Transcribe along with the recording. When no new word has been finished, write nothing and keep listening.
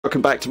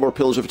Welcome back to more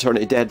Pillars of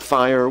Eternity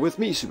Deadfire with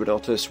me,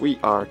 Supernautus. We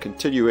are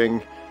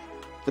continuing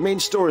the main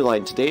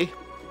storyline today.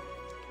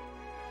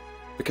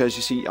 Because,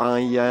 you see,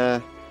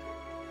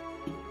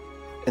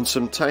 in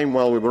some time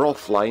while we were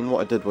offline,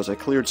 what I did was I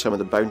cleared some of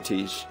the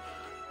bounties,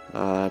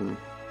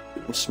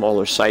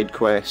 smaller side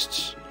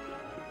quests.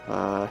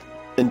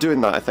 In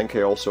doing that, I think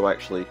I also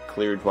actually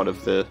cleared one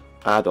of the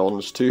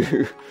add-ons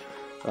too.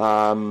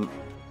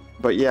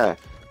 But yeah,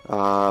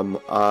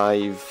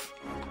 I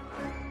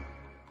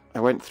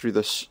went through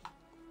this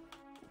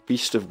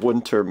Beast of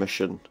Winter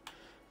mission,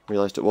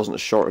 realised it wasn't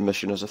as short a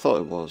mission as I thought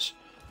it was.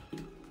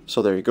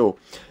 So there you go.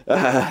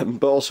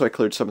 But also I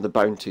cleared some of the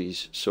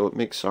bounties, so it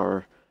makes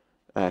our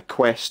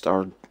quest,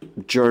 our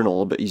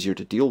journal, a bit easier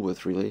to deal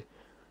with, really.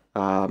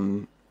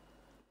 Because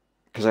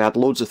I had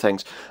loads of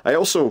things. I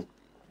also,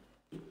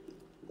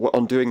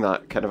 on doing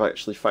that, kind of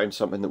actually found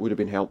something that would have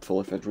been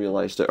helpful if I'd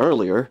realised it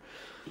earlier,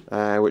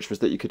 which was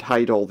that you could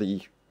hide all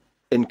the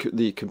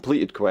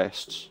completed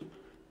quests.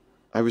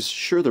 I was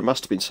sure there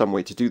must have been some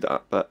way to do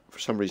that, but for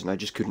some reason I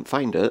just couldn't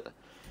find it.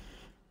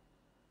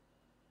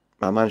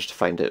 I managed to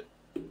find it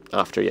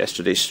after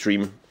yesterday's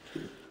stream,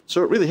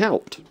 so it really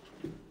helped.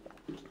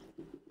 And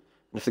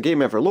if the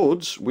game ever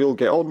loads, we'll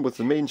get on with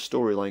the main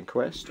storyline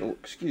quest. Oh,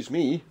 excuse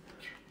me.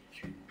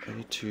 I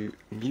need to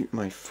mute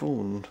my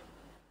phone,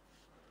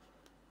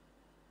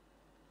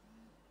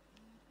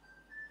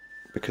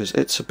 because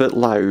it's a bit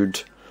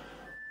loud.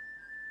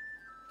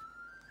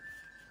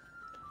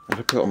 If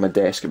I put it on my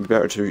desk, it'd be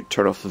better to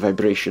turn off the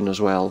vibration as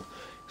well.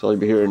 So all you'll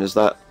be hearing is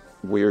that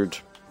weird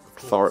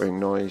farting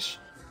noise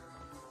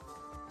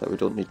that we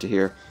don't need to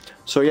hear.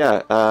 So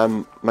yeah,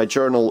 my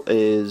journal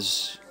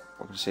is,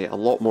 I'm going to say, a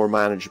lot more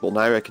manageable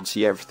now. I can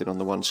see everything on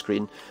the one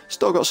screen.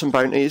 Still got some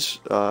bounties.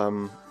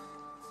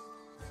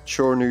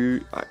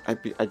 Chornu,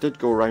 I did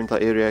go around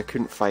that area, I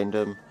couldn't find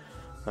him.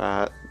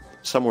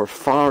 Somewhere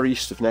far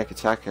east of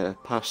Neketaka,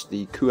 past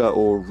the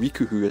Kua'o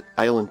Rikuhu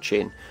island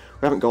chain.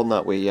 We haven't gone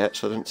that way yet,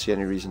 so I didn't see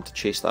any reason to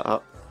chase that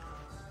up.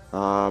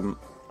 And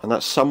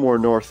that's somewhere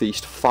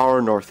northeast,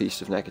 far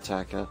northeast of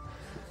Neketaka,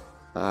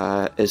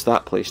 is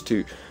that place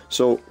too.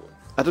 So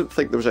I didn't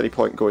think there was any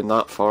point going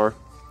that far.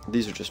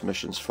 These are just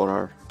missions for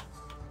our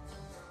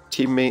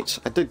teammates.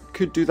 I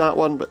could do that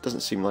one, but it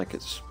doesn't seem like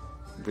it's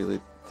really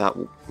that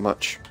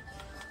much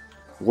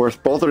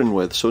worth bothering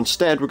with. So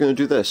instead we're going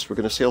to do this. We're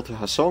going to sail to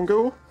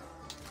Hasongo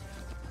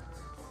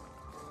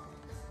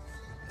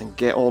and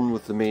get on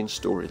with the main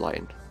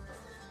storyline.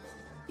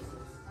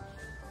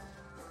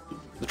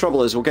 The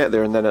trouble is, we'll get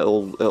there and then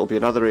it'll be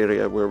another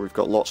area where we've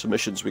got lots of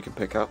missions we can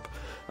pick up,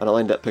 and I'll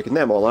end up picking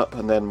them all up,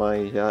 and then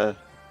my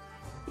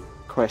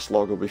quest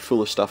log will be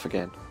full of stuff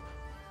again.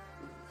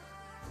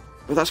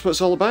 But that's what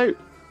it's all about.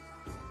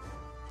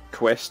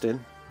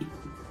 Questing.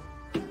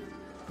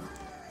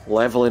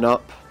 Leveling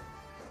up.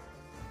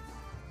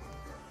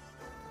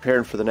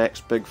 Preparing for the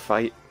next big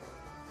fight.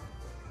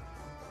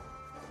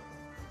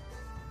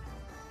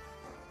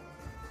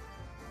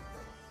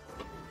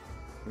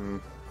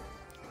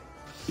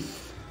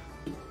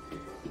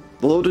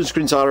 The loading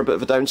screens are a bit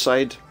of a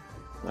downside.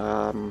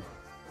 I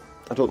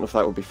don't know if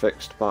that will be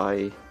fixed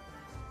by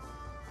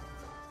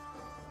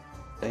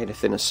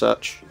anything as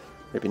such.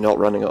 Maybe not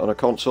running it on a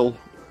console.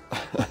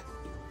 But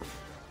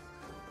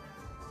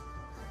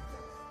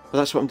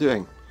that's what I'm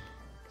doing.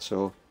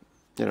 So,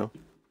 you know.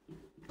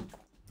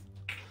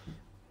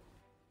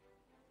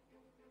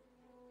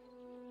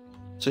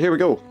 So here we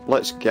go.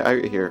 Let's get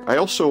out of here. I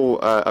also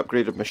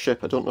upgraded my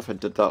ship. I don't know if I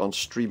did that on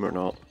stream or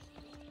not.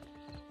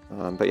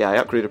 But yeah, I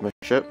upgraded my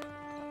ship.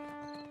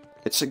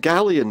 It's a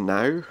galleon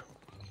now.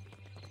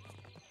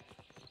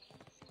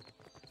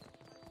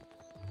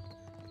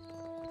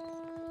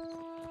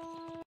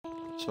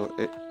 So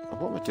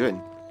what am I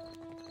doing?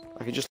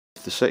 I can just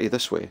leave the city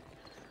this way.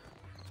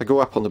 If I go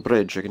up on the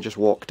bridge, I can just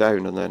walk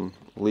down and then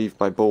leave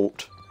by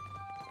boat.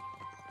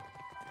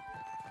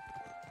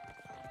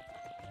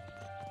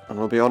 And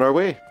we'll be on our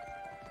way.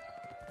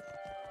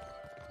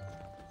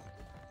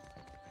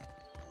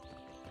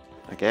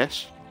 I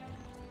guess.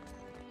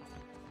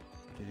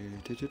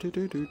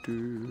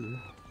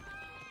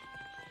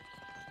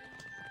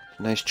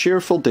 Nice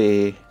cheerful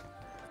day.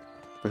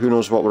 But who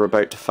knows what we're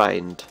about to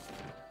find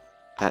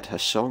at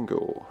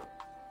Hasongo.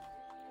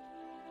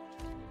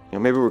 You know,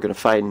 maybe we're going to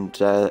find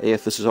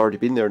Aethys has already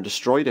been there and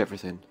destroyed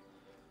everything.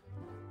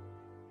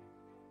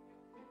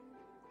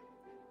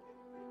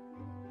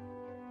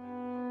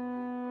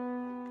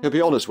 He'll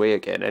be on his way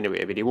again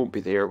anyway. I mean, he won't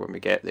be there when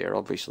we get there,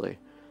 obviously.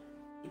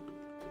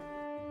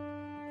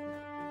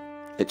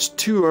 It's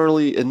too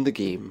early in the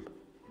game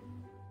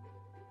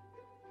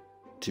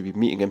to be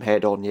meeting him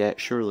head on yet,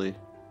 surely.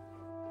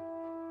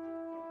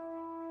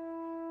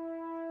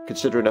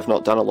 Considering I've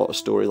not done a lot of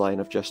storyline,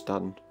 I've just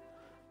done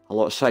a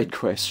lot of side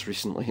quests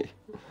recently.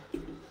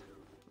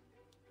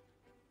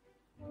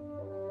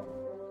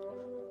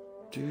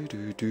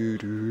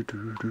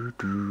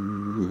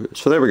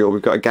 So there we go,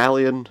 we've got a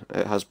galleon.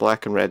 It has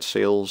black and red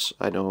sails,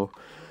 I know.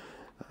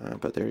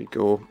 But there you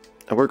go.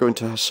 And we're going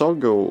to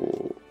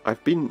Hasongo.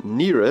 I've been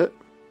near it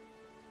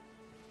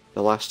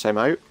the last time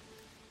out.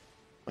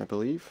 I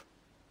believe.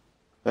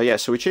 Yeah,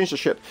 so we changed the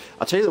ship.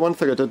 I'll tell you the one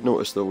thing I did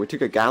notice though. We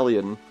took a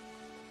galleon,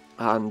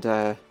 and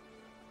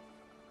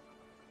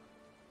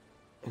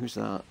who's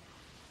that?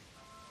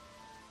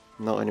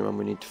 Not anyone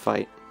we need to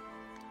fight.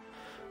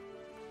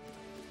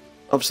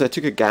 Obviously I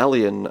took a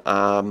galleon,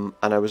 and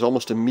I was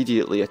almost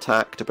immediately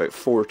attacked about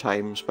 4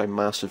 times by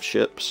massive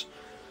ships.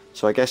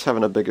 So I guess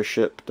having a bigger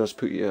ship does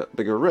put you at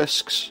bigger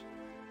risks.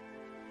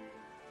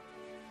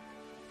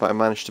 But I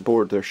managed to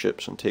board their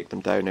ships and take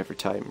them down every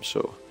time,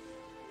 so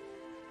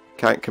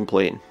can't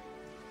complain.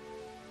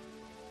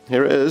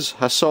 Here it is,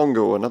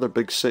 Hasongo, another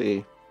big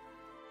city.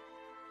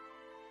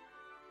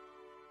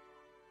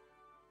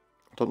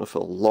 I don't know if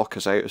it'll lock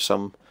us out of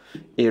some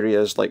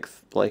areas like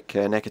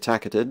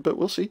Neketaka did, but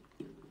we'll see.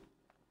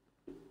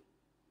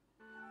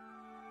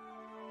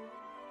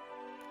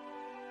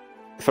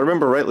 If I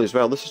remember rightly as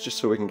well, this is just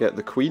so we can get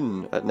the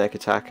Queen at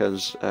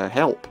Neketaka's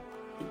help.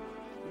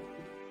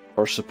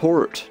 Or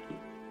support.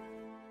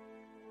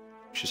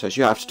 She says,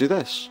 you have to do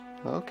this.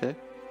 Okay.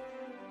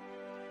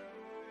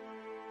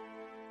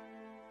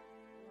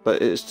 But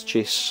it is to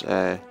chase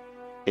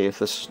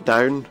Aethys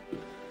down.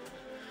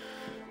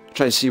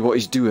 Try and see what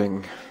he's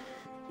doing.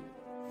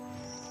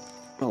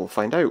 Well, we'll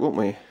find out, won't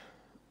we?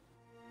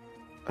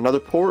 Another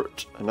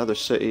port, another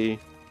city,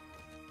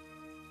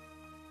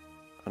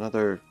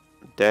 another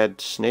dead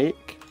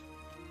snake.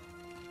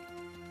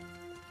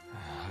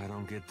 I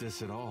don't get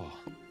this at all.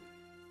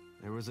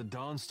 There was a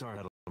Dawnstar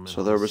settlement.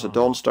 So there was a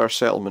Dawnstar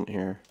settlement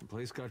here. The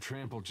place got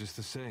trampled just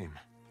the same.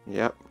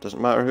 Yep,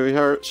 doesn't matter who he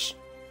hurts.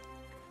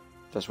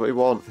 That's what he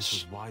wants. This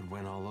is why it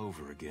went all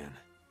over again.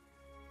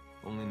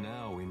 Only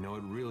now we know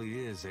it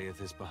really is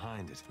Aethys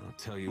behind it. I'll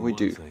tell you one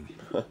thing.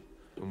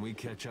 When we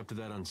catch up to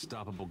that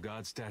unstoppable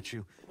god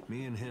statue,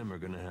 me and him are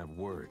gonna have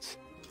words.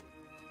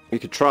 We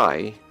could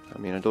try. I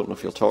mean, I don't know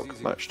if he'll talk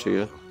much to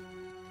you.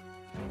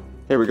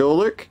 Here we go,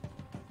 look.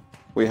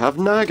 We have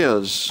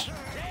Nagas.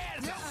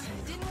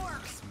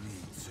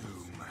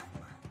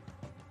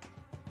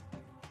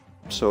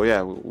 So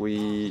yeah,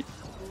 we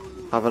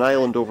have an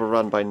island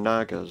overrun by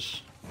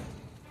Nagas.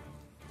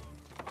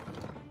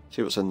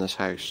 See what's in this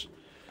house.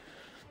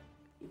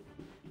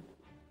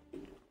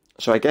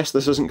 So I guess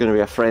this isn't going to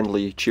be a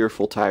friendly,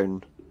 cheerful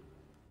town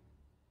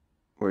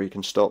where you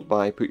can stop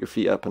by, put your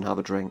feet up and have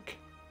a drink.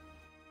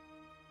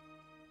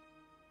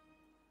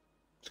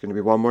 It's going to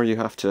be one where you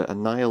have to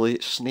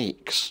annihilate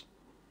snakes.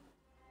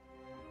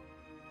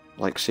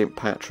 Like St.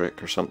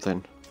 Patrick or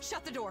something.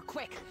 Shut the door,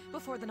 quick,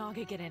 before the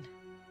Naga get in.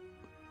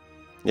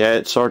 Yeah,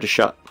 it's already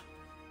shut.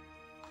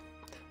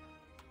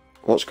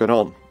 What's going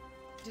on?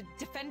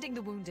 Defending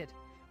the wounded.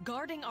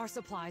 Guarding our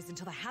supplies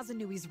until the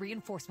Hasonui's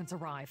reinforcements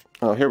arrive.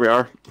 Oh, here we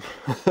are.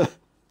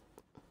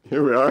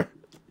 Here we are.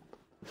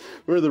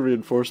 Where are the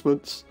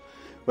reinforcements?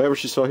 Whatever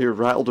she saw here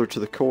rattled her to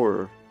the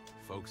core.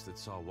 Folks that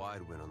saw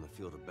Widewin on the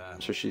field of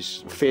battle. So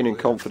she's feigning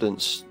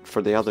confidence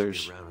for the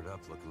others. Rounded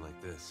up looking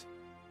like this.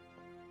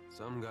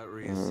 Some got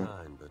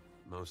reassigned, but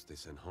most they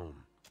sent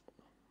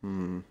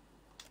home.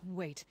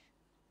 Wait,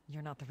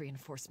 you're not the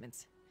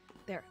reinforcements.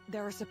 There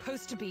are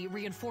supposed to be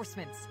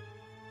reinforcements.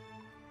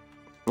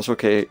 That's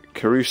okay.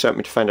 Karoo sent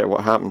me to find out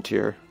what happened to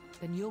her.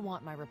 Then you'll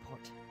want my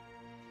report.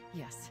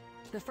 Yes.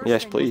 The first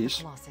yes, thing please. Was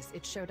the Colossus.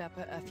 It showed up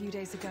a few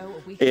days ago,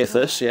 a week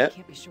Aethys, ago. yeah. I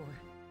can't be sure.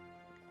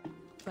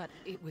 But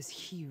it was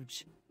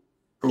huge.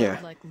 Yeah.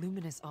 Like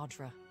luminous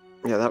Audra.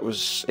 Yeah, that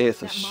was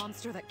Aethys. That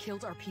monster that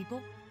killed our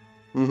people?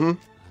 Mm-hmm.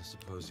 I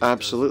suppose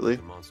absolutely.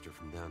 The monster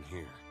from down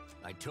here.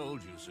 I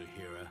told you,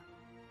 Zahira.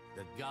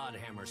 The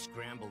Godhammer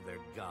scrambled their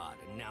god,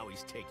 and now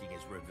he's taking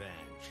his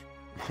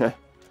revenge.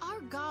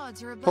 Our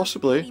gods are above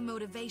possibly any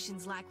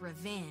motivations like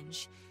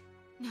revenge.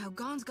 No,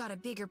 Gon's got a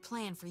bigger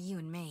plan for you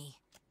and me.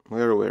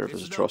 We're aware of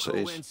his It's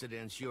atrocities. No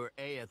coincidence your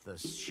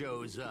Aethys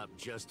shows up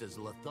just as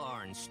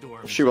Latharn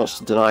storms. If she wants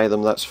to deny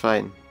them, that's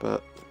fine,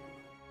 but...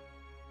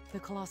 The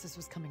Colossus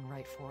was coming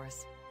right for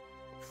us.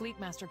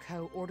 Fleetmaster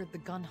Co. ordered the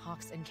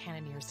Gunhawks and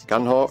Cannoneers to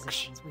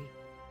Gunhawks?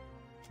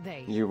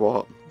 You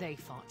what? They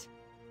fought.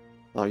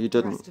 Oh, you The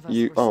didn't. rest of us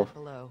You... were Oh. sent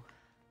below,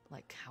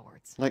 like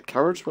cowards. Like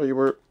cowards? Well, you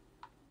were...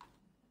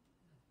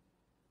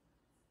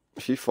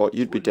 If you fought,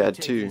 you'd be dead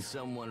too.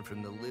 Someone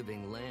from the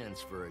living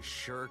lands for a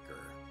shirker.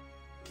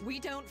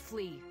 We don't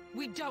flee.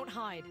 We don't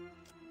hide.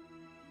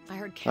 I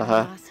heard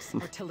cannon blasts,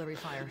 artillery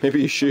fire.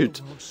 Maybe you Felt should.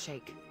 The world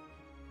shake.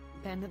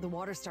 Then the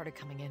water started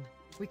coming in.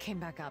 We came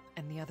back up,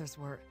 and the others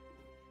were...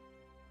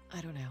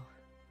 I don't know.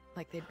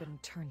 Like they'd been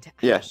turned to ash.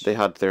 Yeah, they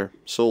had their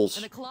souls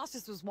And the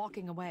Colossus was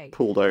walking away.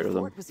 pulled out of The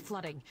them. fort was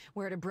flooding,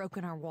 where it had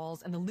broken our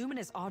walls, and the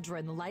luminous Audra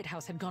in the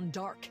lighthouse had gone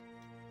dark.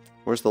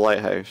 Where's the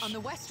lighthouse? On the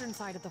western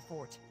side of the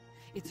fort.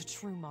 It's a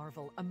true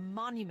marvel, a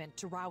monument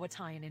to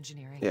Rawatayan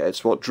engineering. Yeah,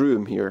 it's what drew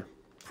him here.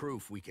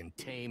 Proof we can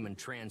tame and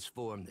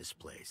transform this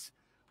place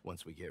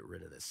once we get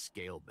rid of the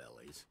scale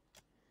bellies.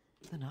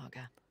 The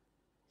Naga.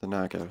 The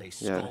Naga, They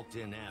yeah. skulked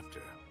in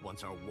after,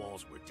 once our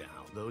walls were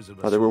down. Those of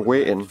us they were who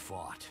waiting. left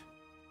fought.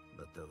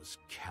 But those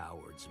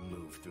cowards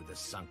moved through the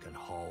sunken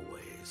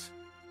hallways,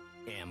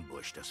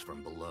 ambushed us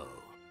from below.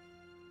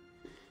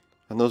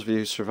 And those of you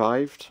who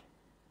survived?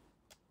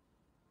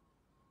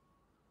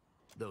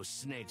 Those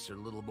snakes are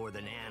little more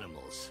than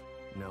animals.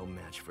 No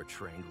match for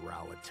trained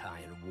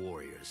Rawataian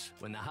warriors.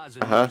 When the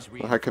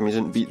Hasongo How come you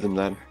didn't beat them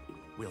then?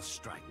 We'll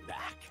strike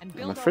back.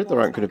 I'm afraid there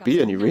aren't going to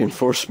be any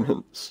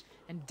reinforcements.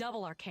 And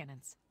double our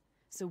cannons,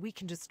 so we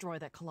can destroy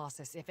that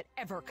Colossus if it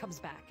ever comes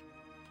back.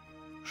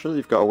 Surely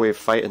you've got a way of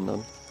fighting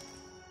them.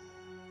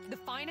 The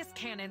finest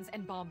cannons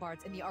and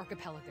bombards in the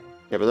archipelago.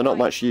 Yeah, but they're not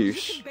much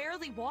use you can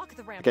barely walk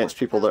the against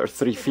people that are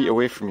 3 feet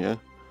away from you.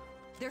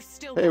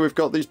 Still hey, we've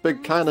got these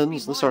big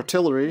cannons, this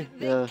artillery.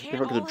 Yeah, you're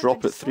not going to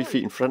drop it 3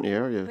 feet in front of you,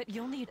 are you? But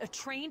you'll need a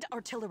trained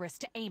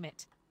artillerist to aim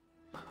it.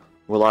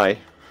 Will I?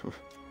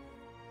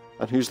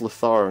 And who's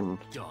Letharn?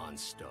 Dawn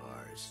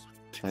Stars.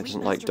 I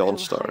doesn't like Dawn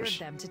Stars.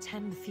 Them to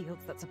tend the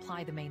fields that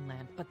supply the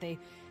mainland, but they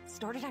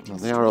started acting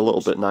they are a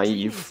little bit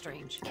naive.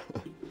 Strange.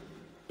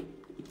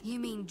 You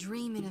mean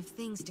dreaming of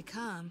things to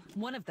come?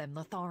 One of them,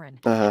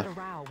 Letharn, had a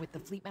row with the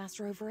fleet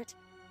master over it.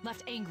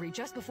 Left angry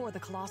just before the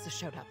Colossus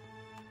showed up.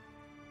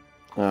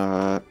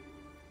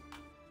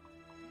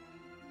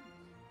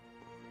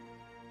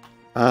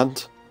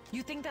 And?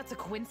 You think that's a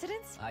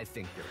coincidence? I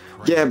think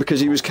they're yeah,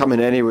 because he was coming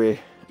anyway.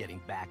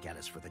 Getting back at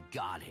us for the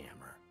God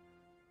Hammer.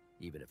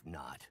 Even if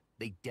not,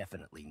 they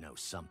definitely know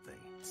something.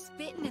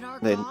 Spitting at our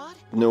They god?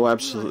 know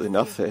absolutely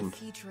nothing. The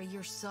future of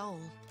your soul.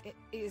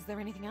 Is there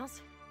anything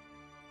else?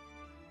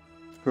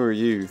 Who are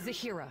you?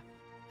 Zahira,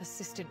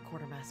 assistant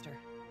quartermaster.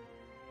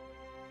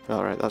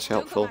 Alright, that's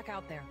helpful. Don't go back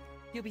out there.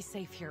 You'll be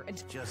safe here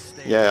and just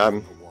stay yeah,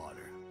 I'm the water.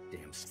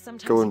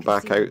 Sometimes going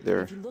back out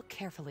there. If you look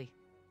carefully.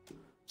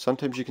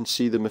 Sometimes you can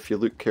see them if you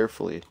look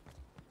carefully.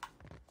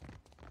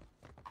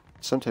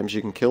 Sometimes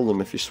you can kill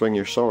them if you swing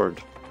your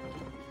sword.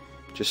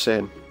 Just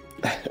saying.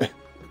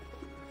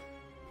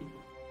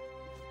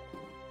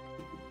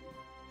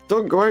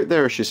 Don't go out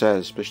there, she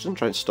says, but she doesn't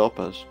try and stop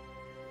us.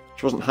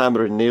 She wasn't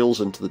hammering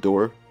nails into the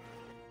door.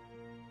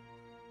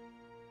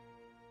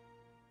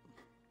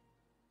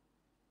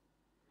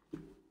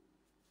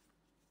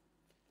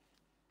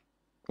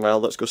 Well,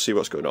 let's go see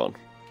what's going on.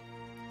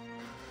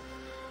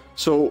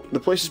 So, the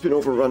place has been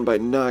overrun by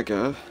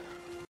Naga.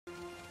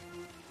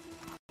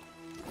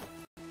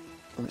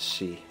 Let's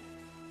see.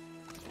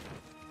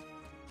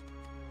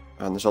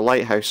 And there's a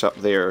lighthouse up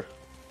there,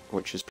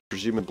 which is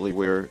presumably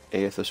where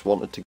Aethys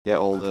wanted to get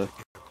all the...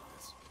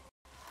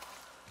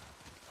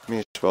 May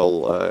as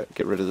well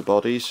get rid of the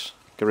bodies,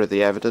 get rid of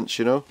the evidence,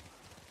 you know?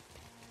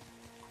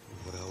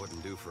 What I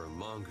wouldn't do for a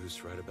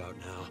mongoose right about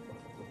now.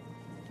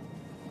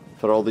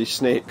 For all these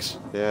snakes.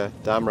 Yeah,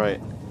 damn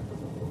right.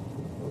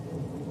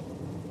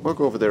 We'll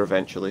go over there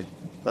eventually.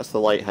 That's the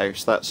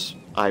lighthouse. That's,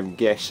 I'm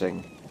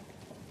guessing,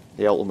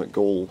 the ultimate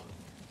goal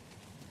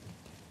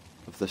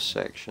of this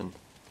section.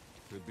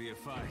 Could be a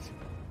fight.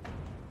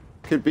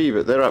 Could be,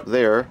 but they're up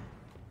there.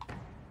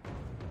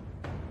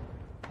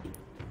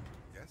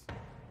 Yes.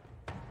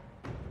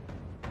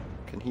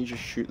 Can he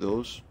just shoot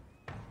those?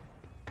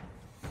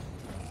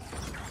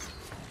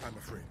 I'm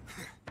afraid.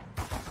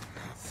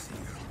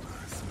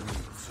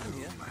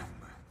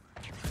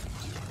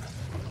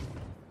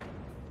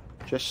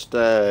 Just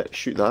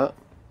shoot that.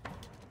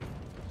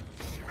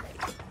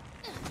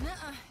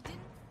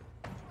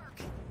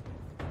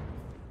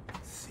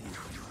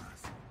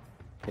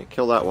 Okay,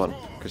 kill that one,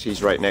 because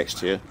he's right next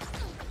to you.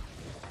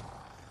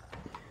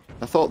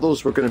 I thought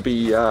those were going to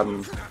be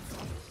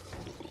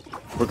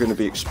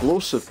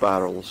explosive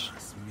barrels.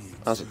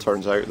 As it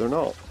turns out, they're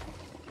not.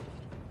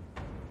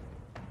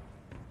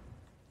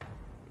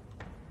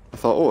 I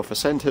thought, oh, if I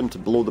send him to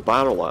blow the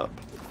barrel up,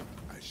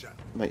 it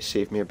might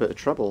save me a bit of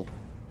trouble.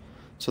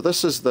 So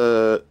this is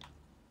the...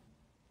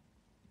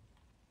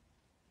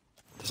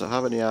 Does it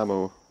have any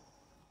ammo?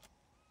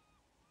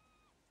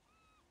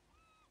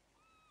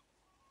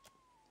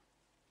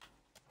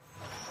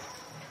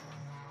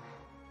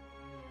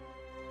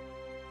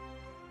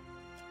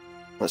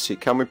 Let's see,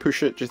 can we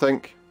push it, do you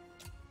think?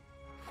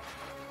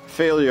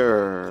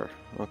 Failure!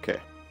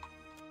 Okay.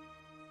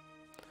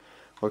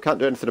 Well, we can't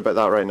do anything about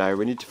that right now.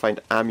 We need to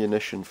find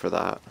ammunition for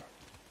that.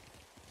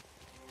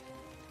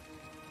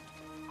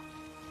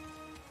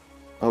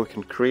 Oh, we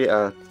can create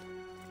a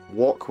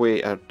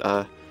walkway,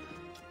 No,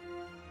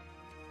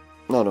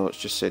 it's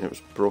just saying it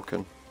was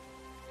broken.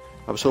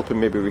 I was hoping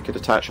maybe we could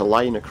attach a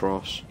line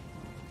across.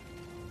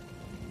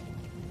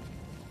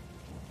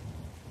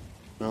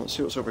 Well, let's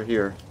see what's over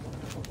here.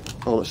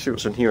 Oh, let's see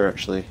what's in here,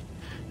 actually.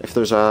 If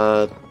there's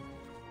a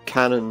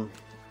cannon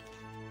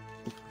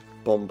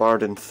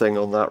bombarding thing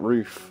on that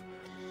roof,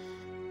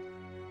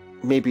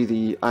 maybe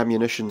the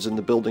ammunition's in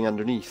the building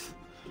underneath.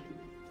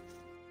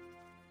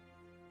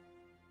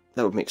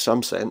 That would make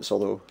some sense,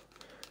 although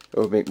it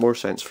would make more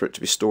sense for it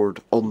to be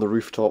stored on the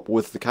rooftop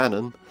with the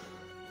cannon.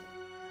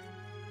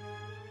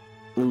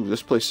 Ooh,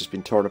 this place has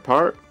been torn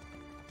apart.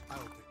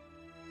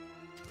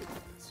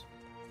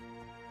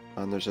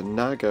 And there's a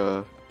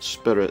Naga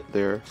spirit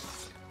there.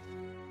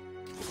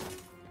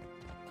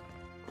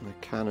 And the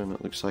cannon,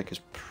 it looks like, is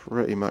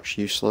pretty much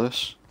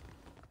useless.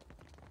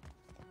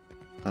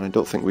 And I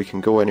don't think we can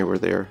go anywhere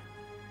there.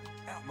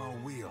 Out my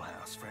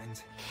wheelhouse,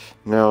 friend.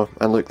 No,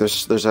 and look,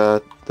 there's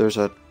a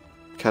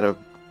kind of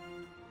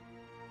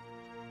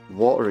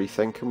watery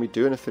thing. Can we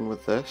do anything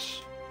with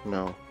this?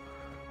 No.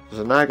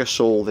 There's a Naga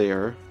soul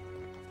there.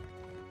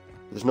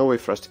 There's no way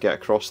for us to get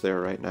across there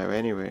right now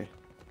anyway.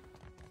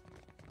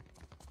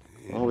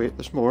 Oh wait,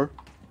 there's more.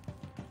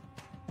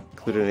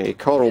 Including a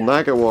coral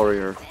Naga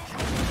warrior.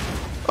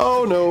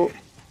 Oh no!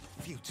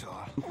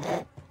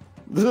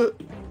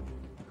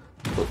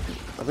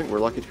 I think we're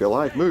lucky to be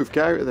alive. Move,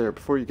 get out of there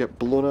before you get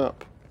blown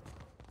up.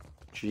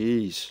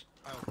 Jeez.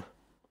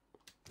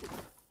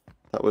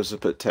 That was a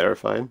bit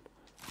terrifying.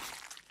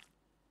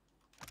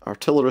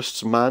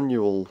 Artillerist's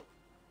manual.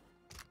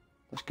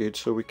 That's good,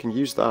 so we can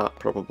use that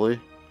probably.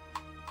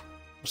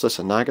 Was this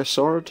a Naga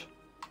sword?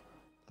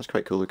 That's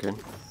quite cool looking.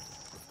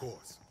 Of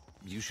course.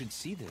 You should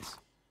see this.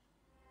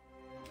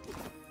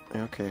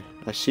 Okay,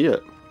 I see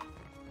it.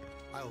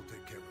 I'll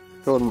take care of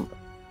this. Go and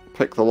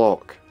pick the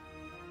lock.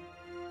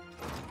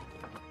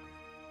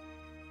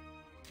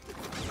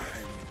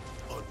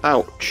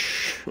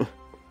 Ouch!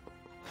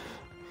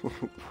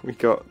 we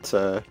got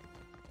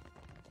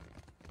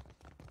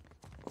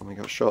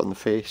shot in the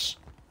face.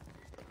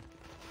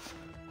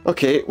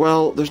 Okay,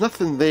 well, there's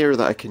nothing there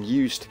that I can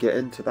use to get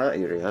into that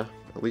area.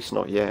 At least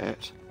not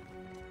yet.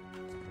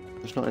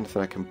 There's not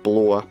anything I can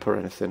blow up or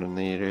anything in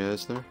the area,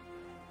 is there?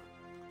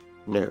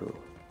 No.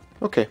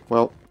 Okay,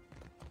 well.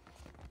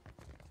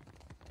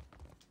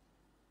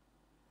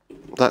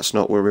 That's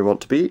not where we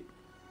want to be.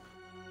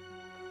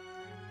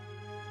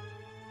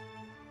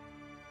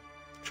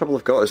 Trouble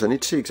I've got is I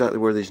need to see exactly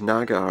where these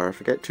Naga are.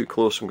 If I get too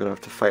close, I'm going to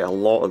have to fight a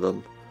lot of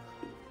them.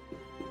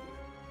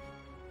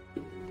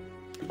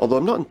 Although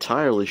I'm not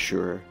entirely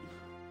sure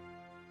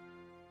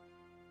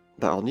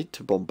that I'll need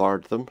to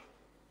bombard them.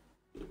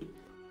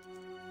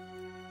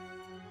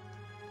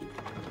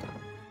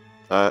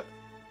 I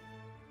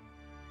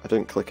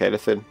didn't click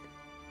anything.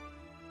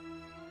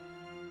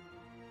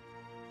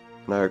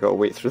 Now I've got to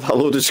wait through that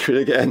loaded screen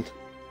again.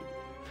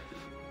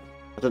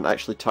 I didn't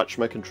actually touch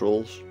my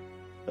controls.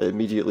 It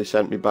immediately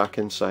sent me back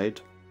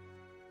inside.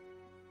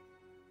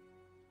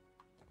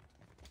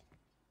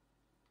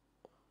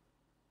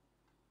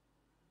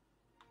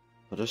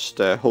 I'll just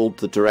hold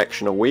the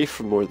direction away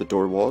from where the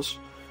door was,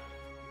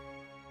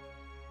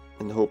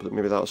 in the hope that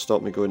maybe that'll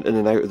stop me going in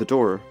and out of the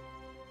door.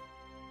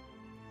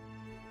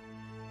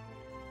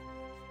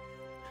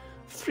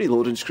 3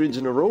 loading screens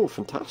in a row,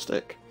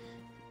 fantastic.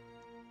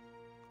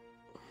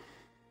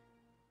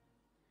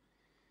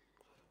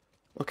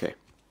 Okay,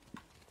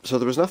 so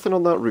there was nothing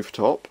on that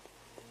rooftop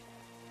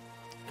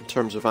in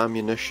terms of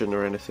ammunition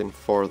or anything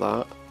for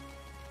that.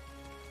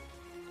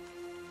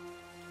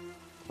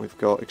 We've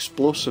got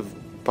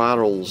explosive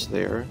barrels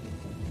there.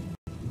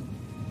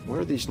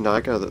 Where are these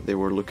Naga that they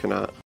were looking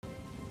at?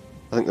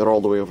 I think they're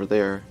all the way over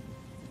there.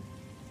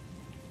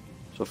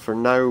 So for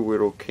now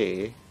we're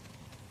okay.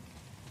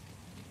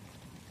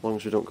 As long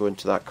as we don't go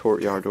into that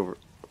courtyard over...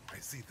 I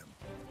see them.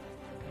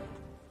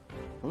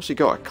 What's he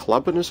got? A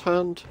club in his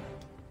hand?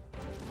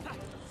 That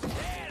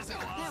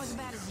was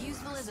about as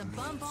useful as a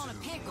bump on a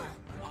pickle.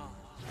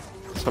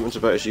 Something's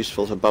about as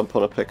useful as a bump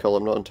on a pickle,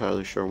 I'm not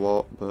entirely sure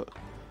what, but...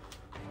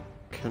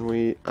 Can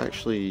we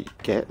actually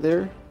get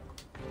there?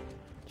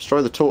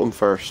 Destroy the totem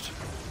first.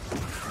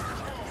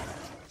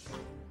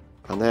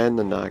 And then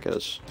the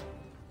Nagas.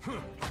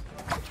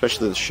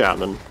 Especially the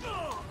Shaman.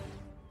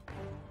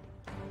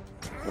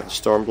 The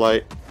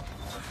Stormblight.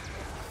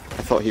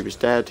 I thought he was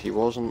dead, he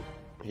wasn't.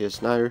 He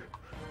is now.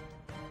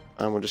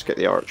 And we'll just get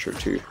the Archer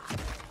too.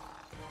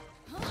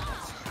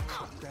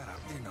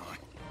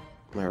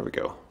 There we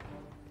go.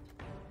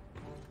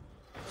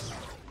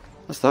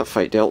 That's that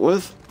fight dealt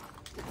with.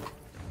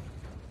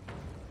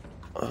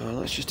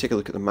 Let's just take a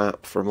look at the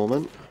map for a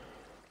moment.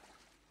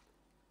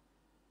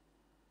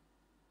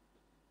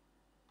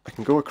 I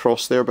can go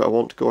across there, but I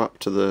want to go up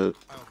to the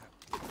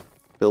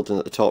building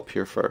at the top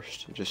here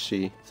first and just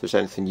see if there's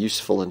anything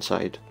useful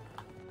inside.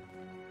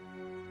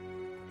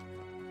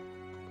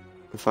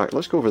 In fact,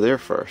 let's go over there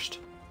first.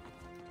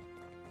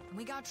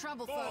 We got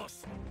trouble,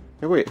 folks.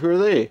 Hey, wait, who are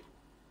they?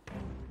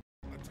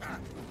 That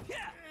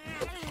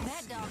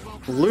dog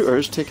won't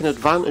Looters taking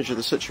advantage of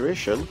the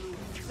situation.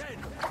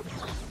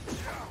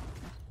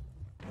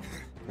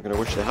 I'm gonna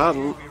wish they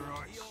hadn't.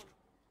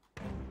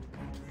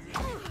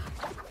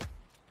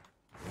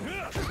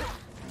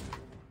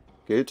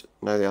 Good,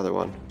 now the other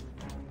one.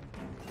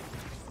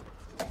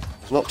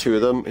 There's not 2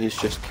 of them, he's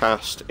just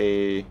cast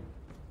an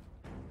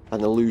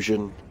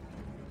illusion.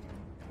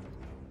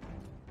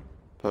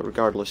 But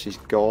regardless, he's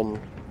gone.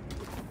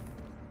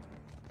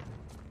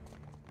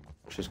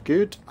 Which is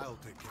good. I'll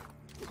take care.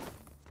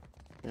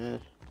 Yeah.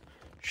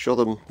 Show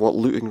them what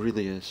looting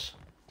really is.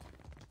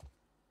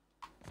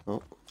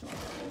 Oh.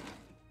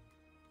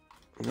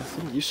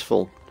 Nothing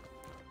useful.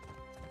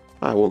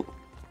 I won't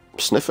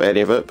sniff at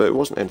any of it, but it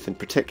wasn't anything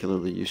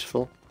particularly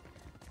useful.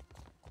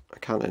 I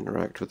can't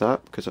interact with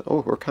that because...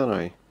 Oh, or can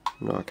I?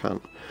 No, I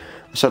can't.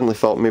 I suddenly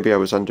thought maybe I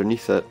was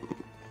underneath it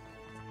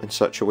in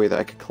such a way that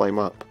I could climb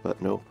up,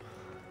 but no.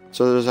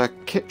 So there's a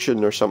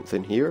kitchen or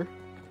something here.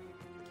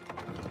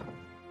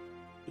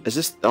 Is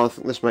this... Oh, I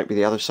think this might be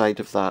the other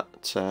side of that,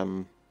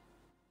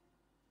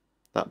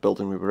 that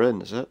building we were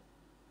in, is it?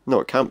 No,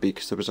 it can't be,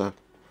 because there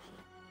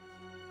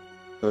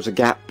was a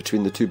gap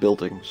between the two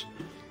buildings.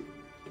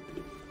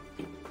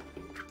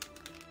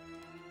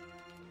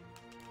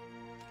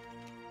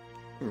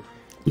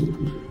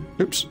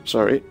 Oops,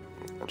 sorry.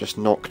 I just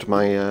knocked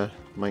my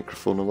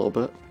microphone a little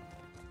bit.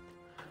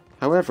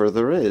 However,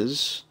 there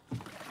is...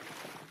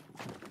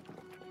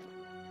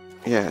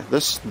 Yeah,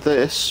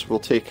 this will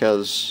take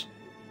us...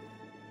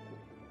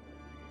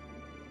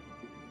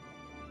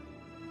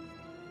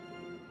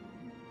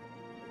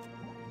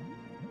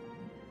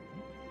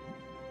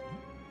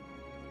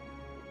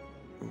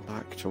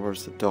 back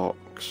towards the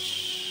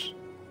docks.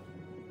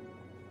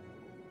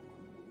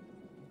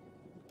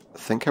 I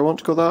think I want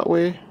to go that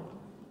way.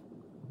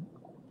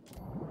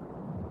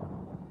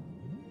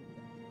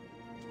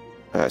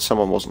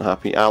 Someone wasn't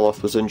happy.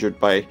 Aloth was injured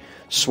by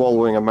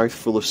swallowing a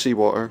mouthful of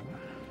seawater.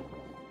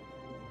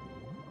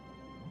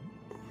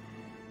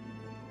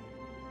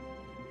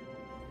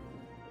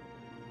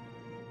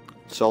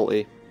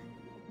 Salty.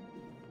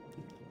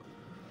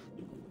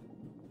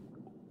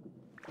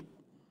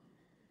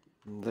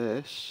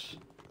 This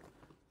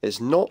is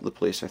not the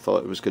place I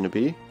thought it was going to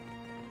be.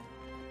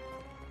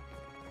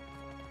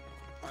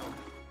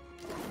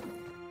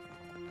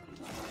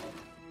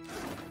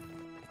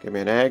 Give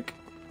me an egg.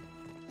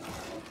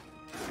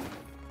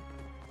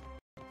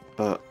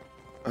 But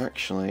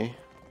actually,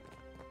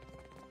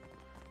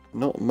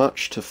 not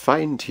much to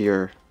find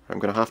here. I'm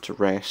going to have to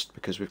rest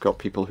because we've got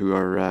people who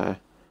are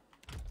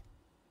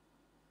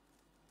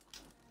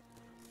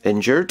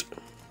injured.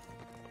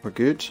 We're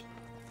good.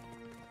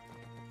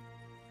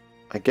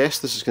 I guess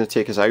this is going to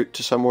take us out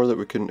to somewhere that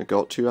we couldn't have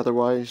got to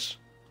otherwise.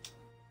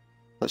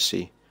 Let's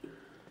see.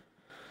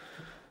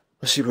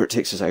 Let's see where it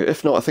takes us out.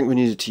 If not, I think we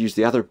needed to use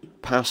the other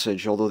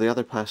passage, although the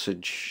other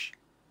passage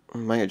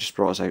might have just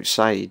brought us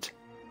outside.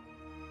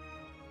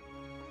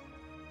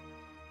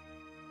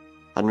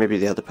 And maybe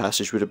the other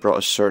passage would have brought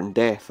us certain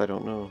death, I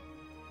don't know.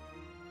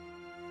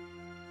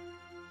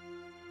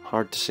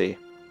 Hard to say.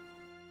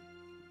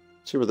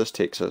 See where this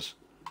takes us.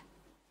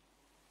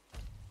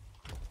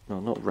 No,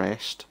 not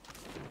rest.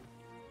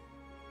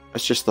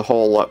 It's just the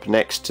hall up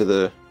next to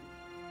the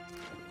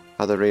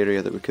other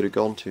area that we could have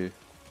gone to.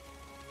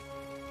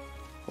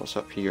 What's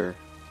up here?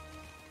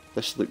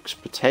 This looks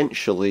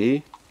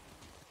potentially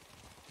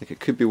like it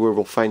could be where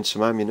we'll find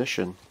some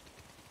ammunition.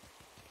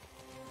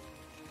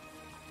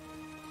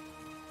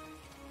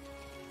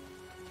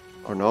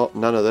 Or not,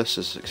 none of this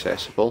is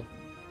accessible.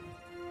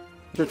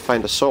 I did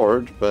find a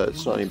sword, but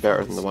it's not any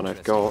better than the one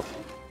I've got.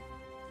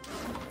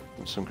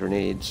 And some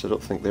grenades, I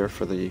don't think they're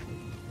for the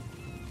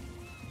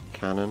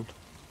cannon.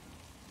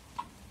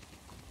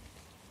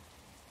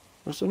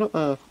 Was there not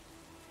a...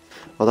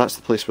 Oh, that's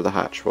the place where the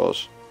hatch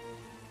was.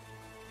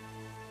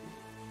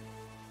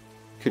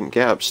 Couldn't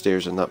get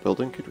upstairs in that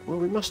building, could we? Well,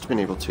 we must have been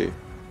able to.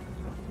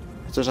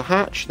 If there's a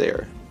hatch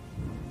there.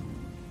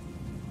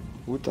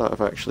 Would that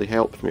have actually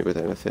helped me with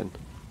anything?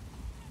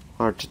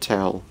 Hard to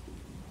tell.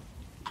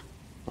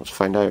 Let's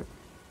find out.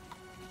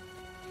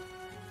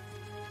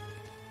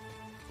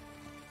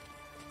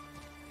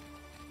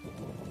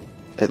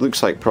 It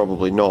looks like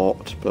probably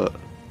not, but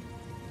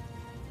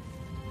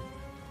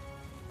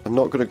I'm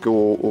not going to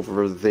go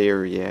over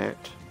there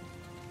yet.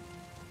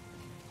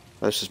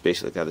 This is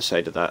basically the other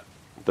side of that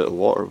bit of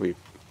water we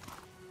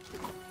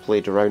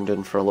played around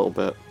in for a little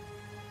bit.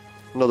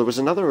 No, there was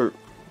another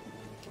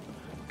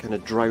kind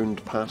of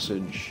drowned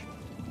passage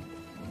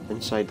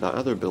inside that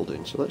other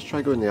building, so let's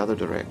try going the other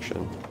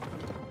direction.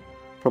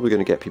 Probably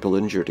going to get people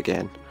injured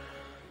again.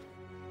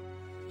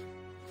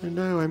 And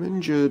now I'm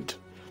injured.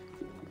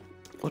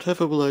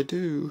 Whatever will I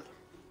do?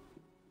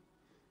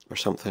 Or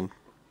something.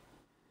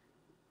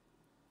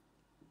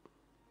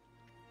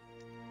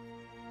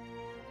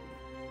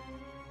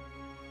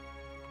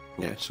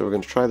 Yeah, so we're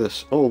going to try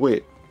this. Oh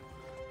wait,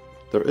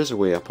 there is a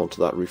way up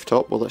onto that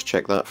rooftop. Well, let's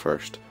check that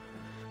first.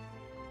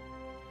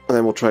 And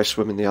then we'll try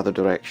swimming the other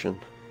direction.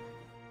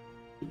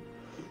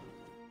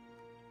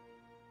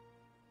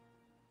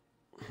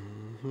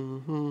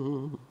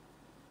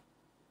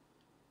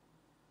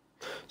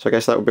 So I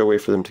guess that would be a way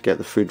for them to get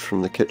the food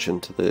from the kitchen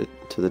to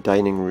the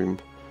dining room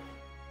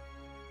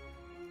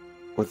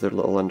with their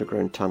little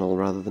underground tunnel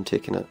rather than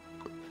taking it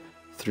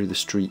through the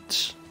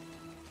streets.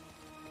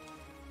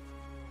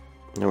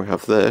 Now we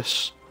have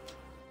this.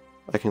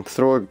 I can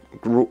throw a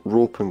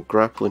rope and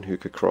grappling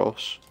hook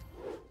across.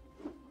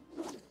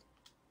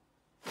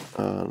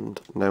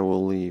 And now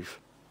we'll leave.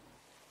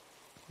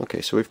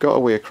 Okay, so we've got a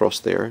way across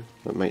there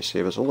that might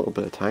save us a little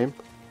bit of time.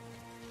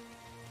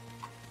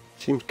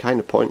 Seems kind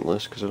of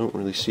pointless because I don't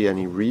really see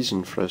any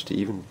reason for us to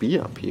even be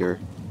up here.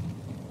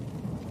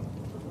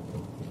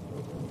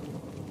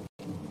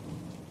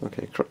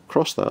 Okay,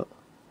 cross that.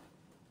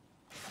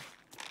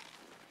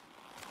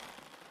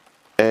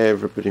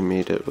 Everybody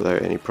made it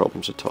without any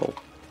problems at all.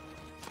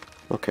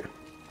 Okay.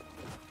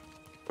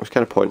 It was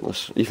kind of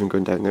pointless, even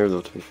going down there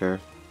though, to be fair.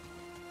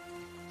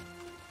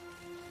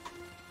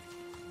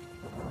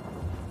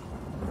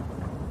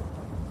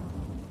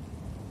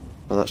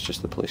 Well, that's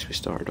just the place we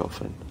started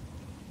off in.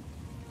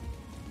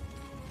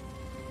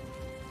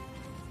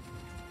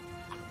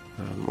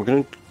 We're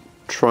going to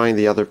try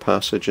the other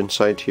passage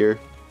inside here.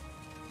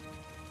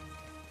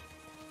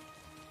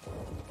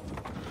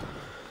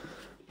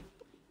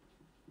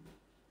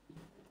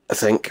 I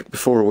think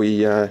before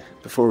we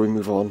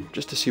move on,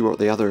 just to see what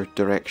the other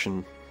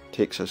direction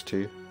takes us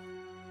to.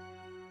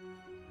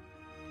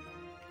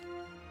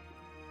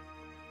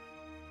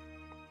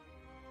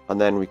 And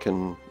then we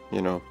can,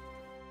 you know,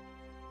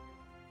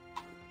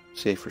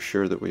 say for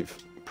sure that we've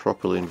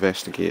properly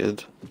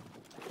investigated.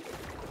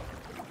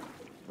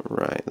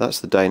 Right,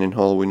 that's the dining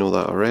hall, we know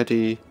that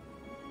already.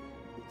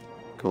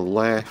 Go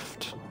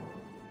left.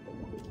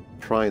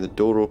 Pry the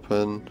door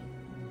open.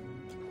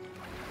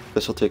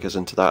 This will take us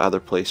into that other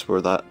place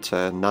where that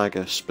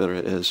Naga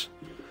spirit is.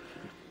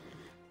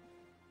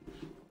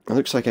 It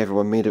looks like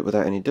everyone made it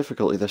without any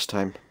difficulty this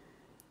time.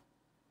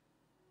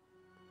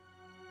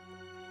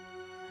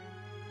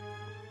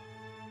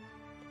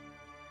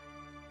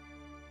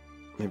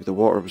 Maybe the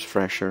water was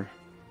fresher.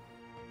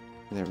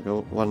 There we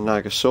go, one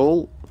Naga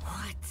soul.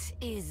 What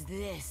is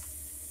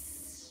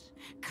this?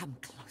 Come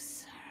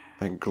closer.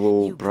 I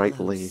glow You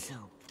brightly. glow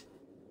so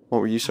What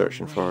were you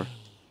searching for?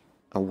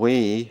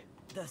 Away?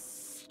 The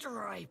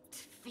striped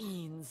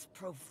fiends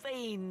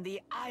profane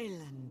the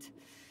island.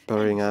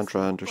 Burying and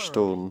Adra under burrow.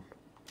 stone.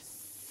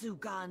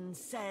 Sugan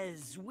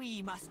says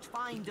we must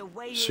find a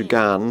way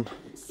Sugan?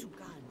 in.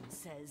 Sugan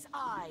says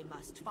I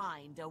must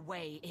find a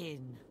way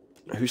in.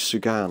 Who's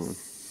Sugan?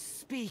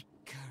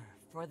 Speaker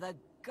for the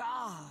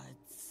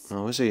gods.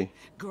 Oh, is he?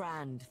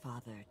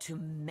 Grandfather to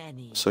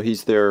many. So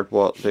he's their,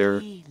 what, their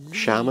He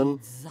shaman?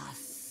 leads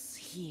us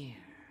here.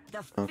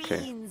 The Okay.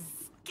 fiends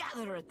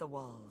gather at the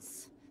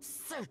walls,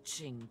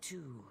 searching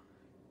too.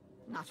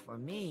 Not for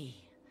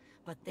me,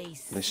 but they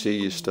see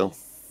you me still.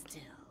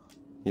 still.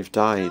 You've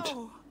died.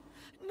 No,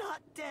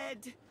 not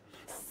dead.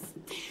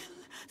 Still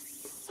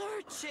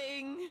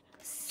searching.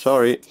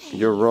 Sorry, Stay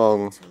you're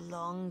wrong.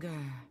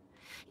 Longer.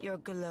 Your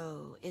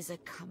glow is a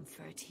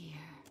comfort here.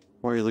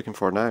 What are you looking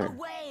for now?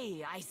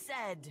 Away, I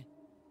said.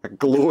 A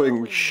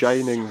glowing,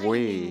 shining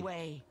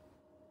way.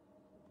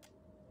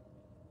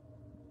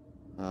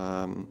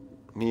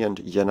 Me and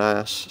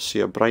Yanas see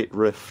a bright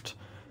rift.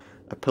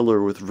 A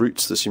pillar with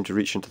roots that seem to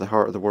reach into the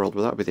heart of the world.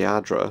 Would that be the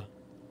Adra?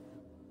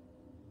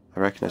 I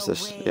reckon it's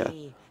this, yeah.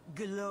 Way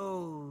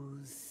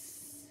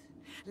glows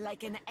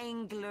like an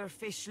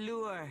anglerfish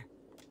lure.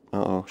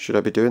 Uh-oh, should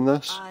I be doing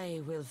this?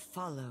 I will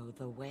follow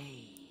the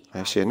way.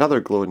 I see another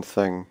glowing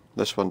thing.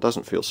 This one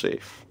doesn't feel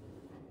safe.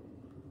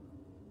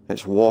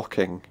 It's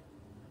walking.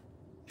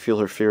 You feel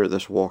her fear at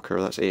this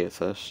walker, that's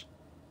Aethys.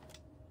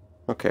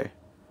 Okay.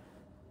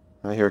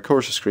 I hear a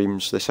chorus of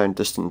screams, they sound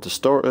distant and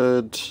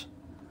distorted.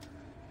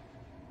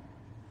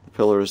 The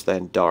pillar is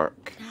then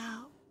dark.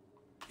 Now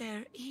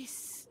there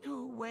is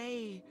no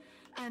way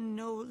and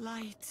no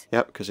light.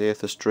 Yep, because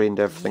Aethys drained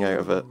everything out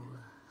of it. You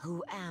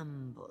who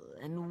amble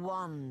and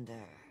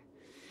wander,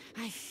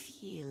 I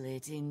feel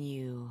it in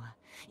you.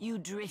 You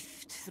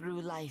drift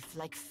through life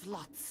like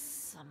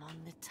flotsam on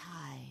the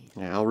tide.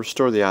 Yeah, I'll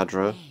restore the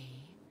Adra,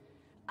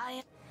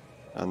 I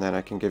and then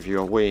I can give you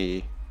a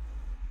way.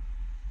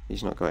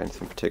 He's not got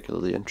anything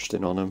particularly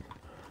interesting on him.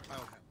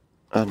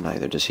 And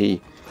neither does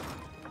he.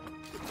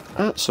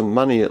 Some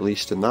money at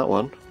least in that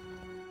one.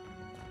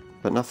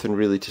 But nothing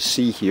really to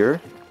see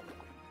here.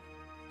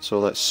 So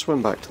let's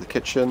swim back to the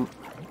kitchen.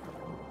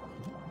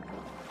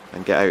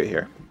 And get out of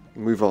here.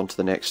 Move on to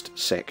the next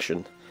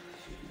section.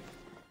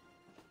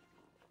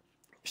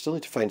 We still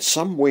need to find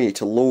some way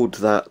to load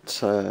that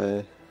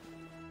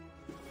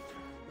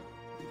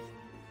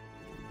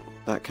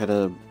that kind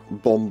of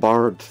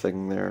bombard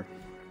thing there.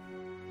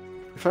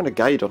 We found a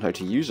guide on how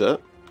to use it,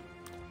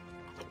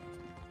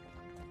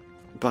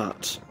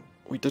 but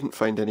we didn't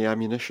find any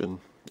ammunition.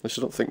 At least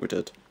I don't think we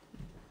did.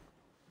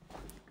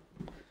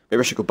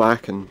 Maybe I should go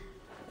back and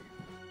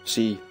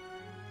see.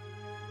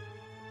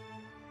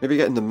 Maybe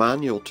getting the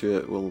manual to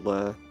it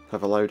will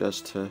have allowed us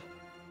to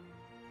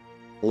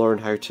learn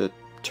how to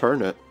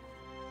turn it.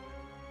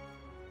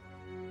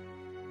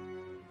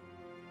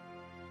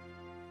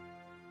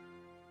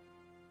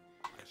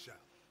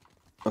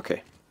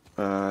 Okay,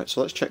 so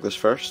let's check this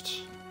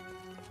first,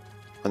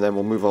 and then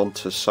we'll move on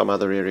to some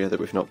other area that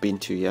we've not been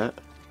to yet.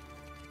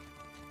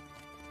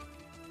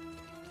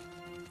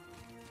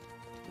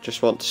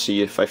 Just want to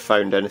see if I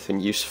found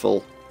anything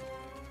useful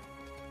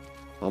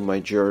on my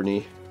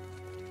journey.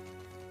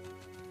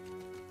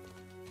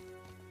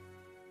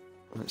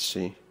 Let's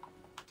see.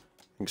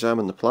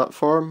 Examine the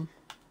platform.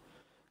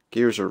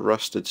 Gears are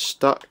rusted,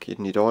 stuck. You'd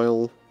need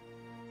oil.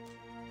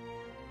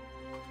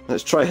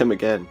 Let's try him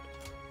again.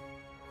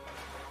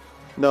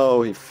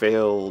 No, he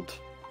failed.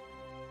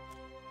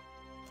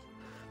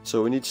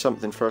 So we need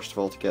something first of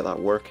all to get that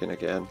working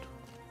again.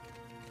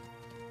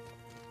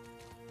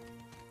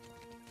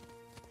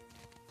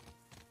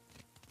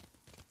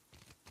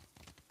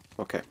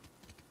 Okay.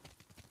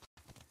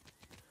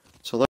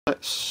 So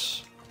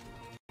let's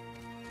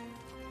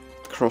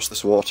cross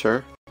this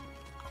water.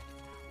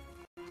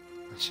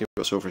 Let's see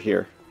what's over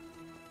here.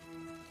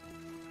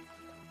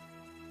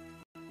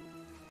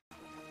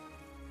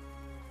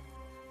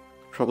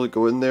 probably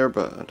go in there,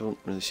 but I don't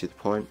really see the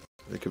point.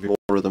 There could be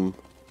more of them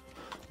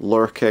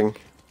lurking.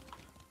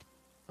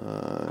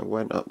 I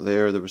went up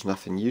there, there was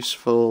nothing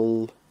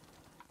useful.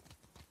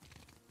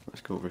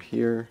 Let's go over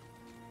here.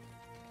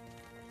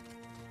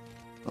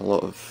 A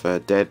lot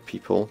of dead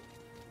people.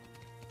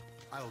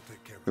 I'll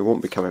take care of We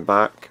won't be coming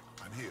back.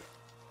 I'm here.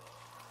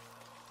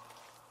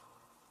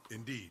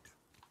 Indeed.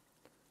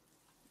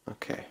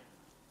 Okay.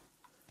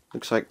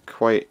 Looks like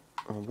quite...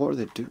 Oh, what are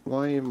they doing?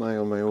 Why am I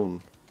on my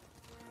own?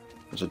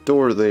 There's a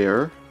door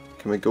there.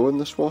 Can we go in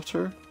this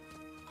water?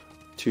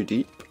 Too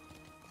deep.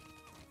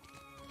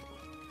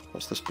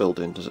 What's this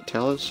building? Does it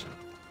tell us?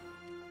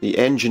 The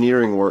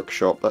engineering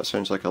workshop. That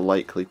sounds like a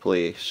likely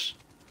place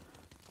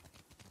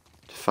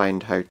to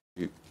find how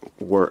to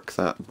work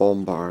that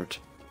bombard.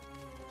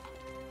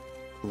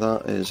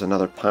 That is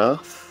another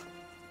path.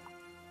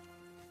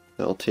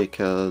 That'll take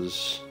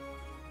us...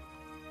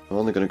 I'm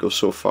only going to go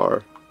so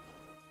far.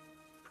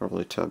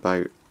 Probably to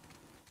about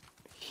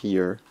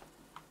here.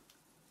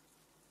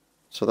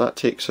 So that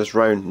takes us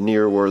round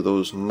near where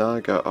those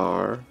Naga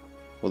are.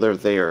 Well, they're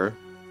there.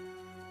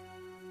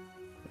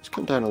 Let's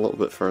come down a little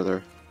bit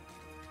further.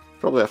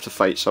 Probably have to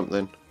fight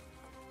something.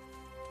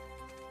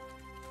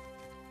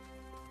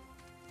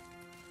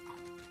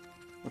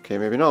 Okay,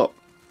 maybe not.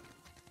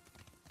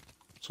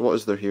 So what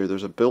is there here?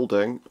 There's a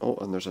building. Oh,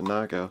 and there's a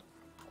Naga.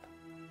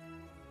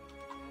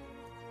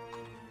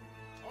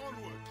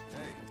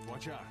 Hey,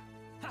 watch out.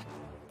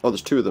 Oh,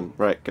 there's two of them.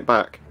 Right, get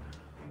back.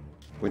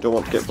 We don't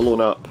want to get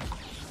blown up.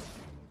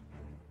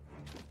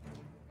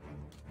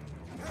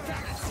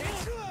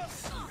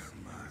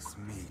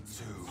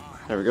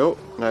 There we go.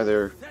 Now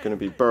they're going to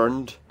be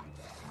burned.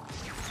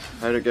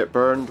 How to get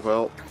burned?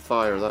 Well,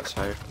 fire, that's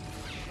how.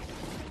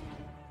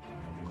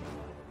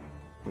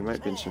 We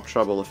might be in some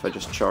trouble if I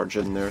just charge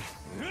in there.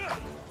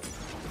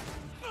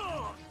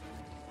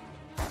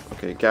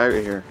 Okay, get out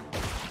of here.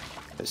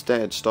 It's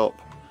dead, stop.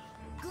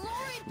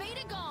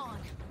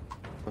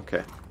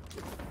 Okay.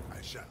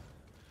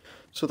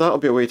 So that'll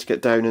be a way to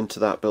get down into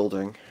that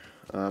building.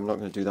 I'm not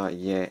going to do that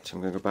yet.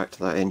 I'm going to go back to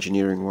that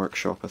engineering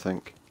workshop, I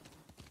think.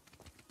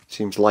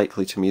 Seems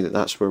likely to me that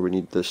that's where we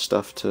need this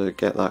stuff to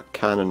get that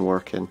cannon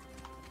working.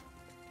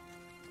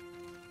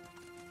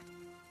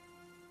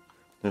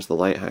 There's the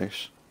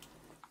lighthouse.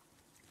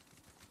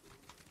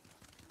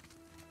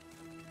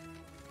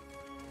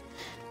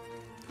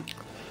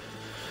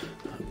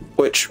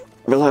 Which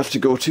we'll have to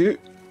go to.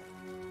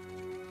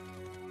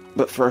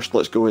 But first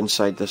let's go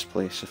inside this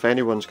place. If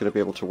anyone's going to be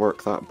able to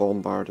work that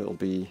bombard, it'll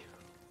be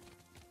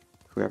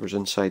whoever's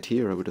inside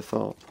here, I would have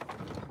thought.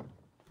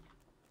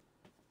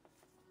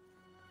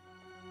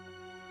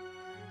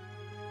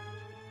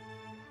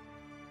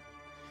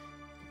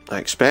 I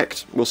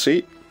expect. We'll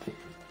see.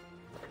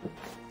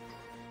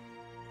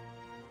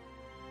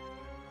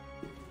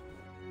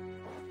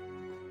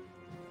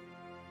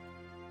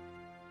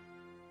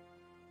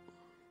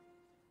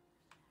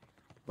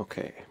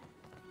 Okay.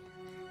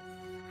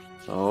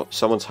 Oh,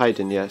 someone's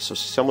hiding, yeah. So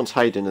someone's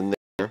hiding in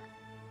there.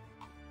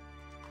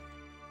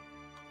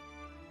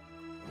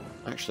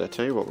 Actually, I'll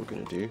tell you what we're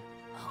going to do.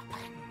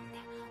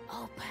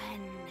 Open.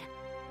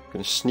 We're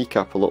going to sneak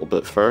up a little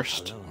bit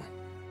first.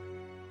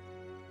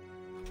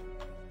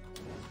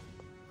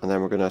 And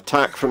then we're going to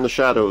attack from the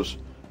shadows.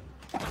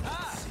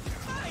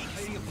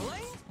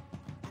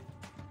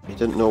 He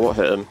didn't know what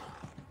hit him.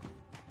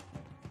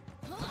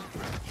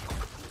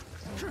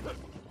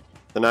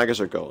 The Nagas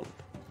are gone.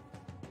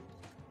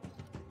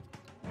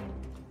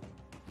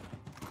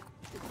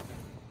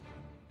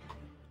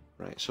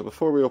 Right, so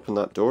before we open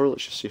that door,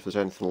 let's just see if there's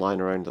anything lying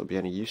around that'll be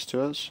any use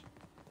to us.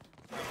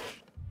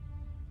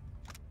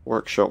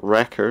 Workshop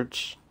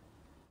records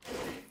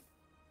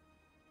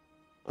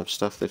of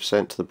stuff they've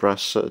sent to the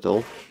Brass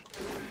Citadel.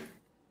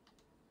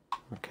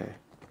 Okay.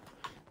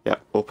 Yeah,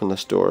 open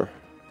this door.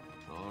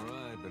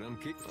 Alright, but I'm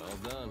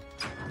all done.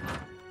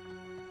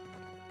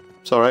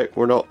 It's alright,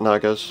 we're not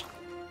Nagas.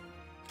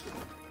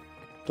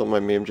 Don't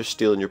mind me, I'm just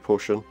stealing your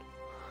potion.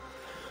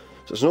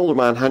 So there's an older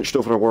man hunched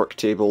over a work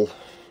table.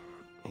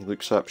 He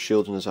looks up,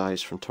 shielding his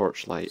eyes from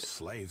torchlight.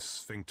 Slave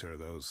sphincter,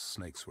 those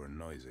snakes were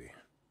noisy.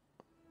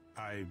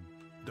 I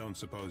don't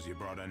suppose you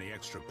brought any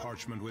extra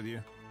parchment with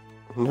you?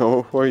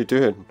 No, what are you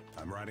doing?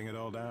 I'm writing it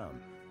all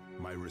down.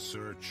 My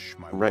research,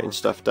 my I'm writing work,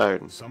 stuff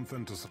down.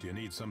 Something to... Do you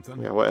need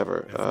something? Yeah,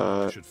 whatever. If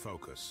not, I should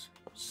focus.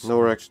 Know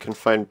where I can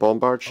find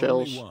bombard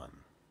shells? Only one.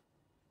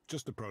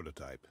 Just a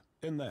prototype.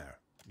 In there.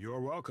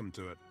 You're welcome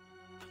to it.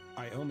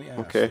 I only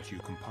ask that you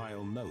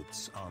compile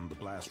notes on the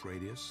blast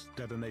radius,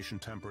 detonation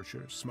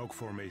temperature, smoke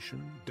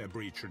formation,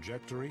 debris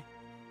trajectory.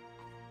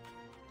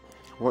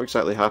 What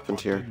exactly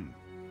happened here?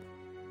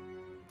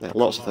 Yeah,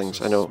 lots of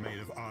things, I know. Made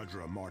of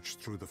Adra marched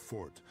through the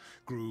fort,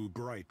 grew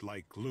bright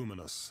like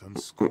luminous, and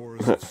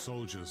scores of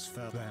soldiers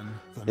fell. Then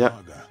the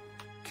Naga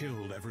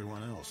killed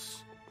everyone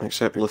else.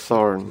 Except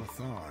Latharn.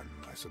 Latharn,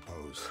 I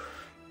suppose.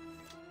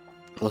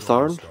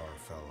 Latharn?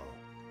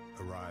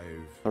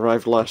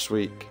 Arrived last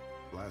week.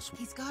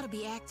 He's got to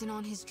be acting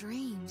on his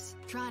dreams,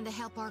 trying to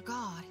help our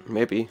god.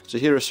 Maybe.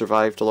 Zahira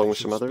survived along with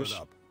some others.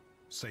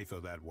 Safer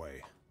that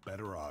way.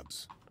 better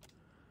odds.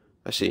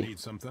 I see. You need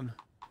something?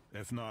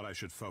 If not, I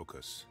should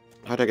focus.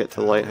 How'd I get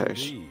to the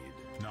lighthouse? Indeed.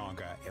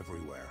 Naga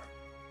everywhere.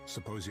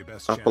 Suppose your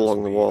best Up chance along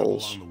will the be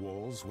walls. Up along the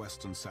walls,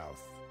 west and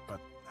south. But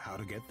how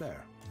to get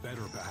there?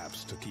 Better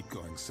perhaps to keep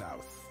going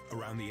south,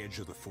 around the edge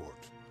of the fort.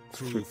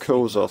 Through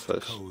Ko's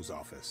office. Ko's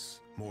office.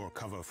 More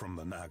cover from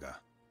the Naga.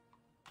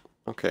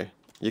 Okay.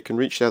 You can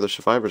reach the other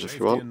survivors if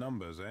you want. Safety in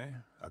numbers, eh?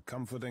 A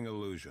comforting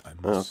illusion. I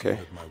must say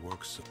that my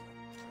work's...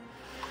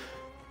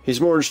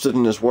 He's more interested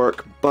in his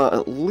work, but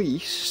at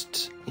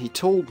least he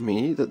told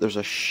me that there's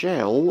a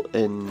shell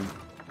in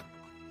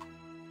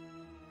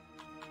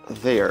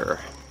there.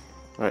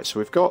 Right, so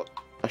we've got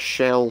a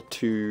shell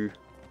to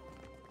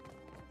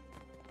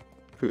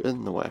put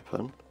in the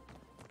weapon.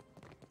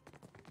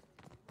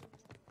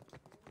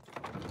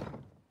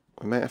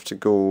 We might have to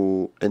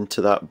go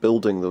into that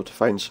building though to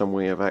find some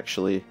way of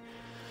actually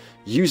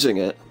using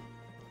it,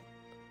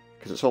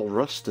 because it's all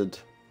rusted.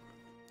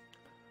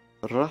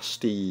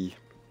 Rusty.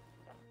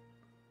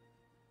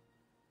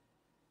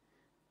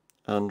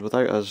 And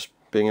without us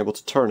being able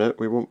to turn it,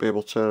 we won't be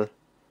able to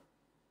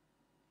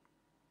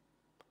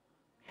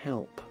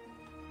help.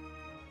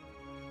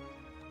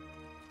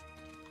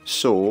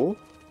 So,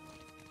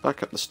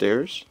 back up the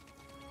stairs.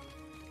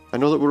 I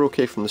know that we're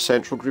okay from the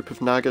central group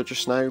of Naga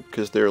just now,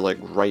 because they're like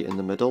right in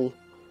the middle.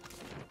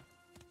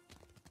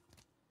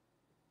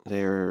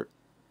 They're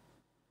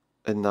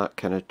in that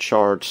kind of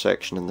charred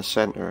section in the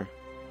centre.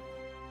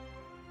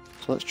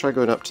 So let's try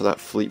going up to that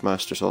Fleet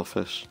Master's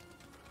office.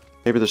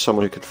 Maybe there's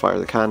someone who could fire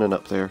the cannon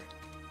up there.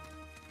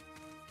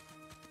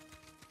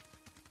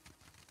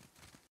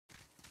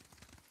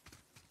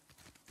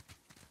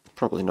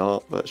 Probably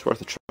not, but it's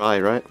worth a try,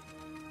 right?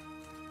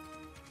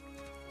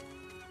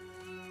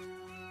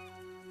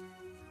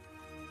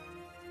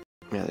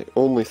 Yeah, the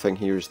only thing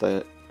here is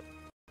that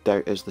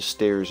doubt is the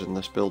stairs in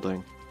this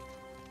building.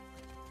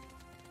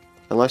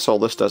 Unless all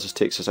this does is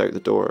takes us out the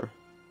door.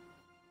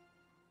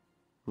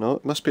 No,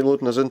 it must be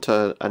loading us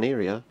into an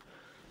area.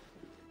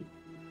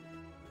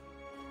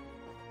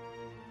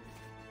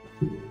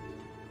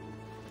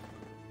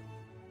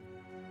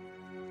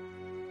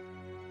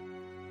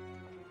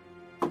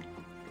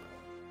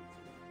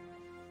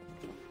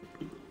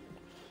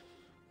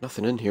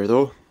 Nothing in here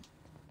though.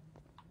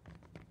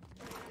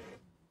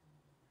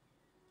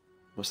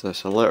 What's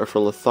this? A letter for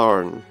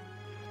Latharn.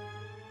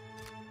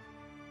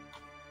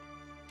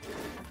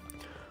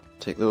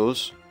 Take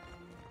those.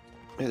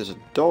 Hey, there's a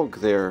dog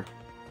there.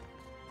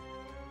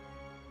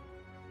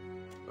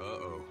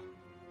 Uh-oh.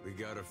 We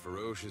got a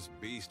ferocious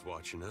beast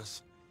watching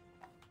us.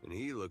 And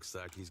he looks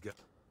like he's got...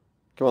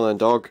 Come on then,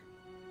 dog.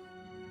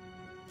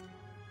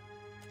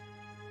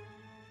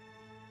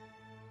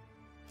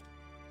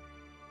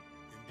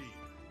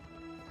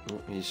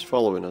 Oh, he's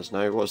following us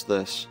now. What's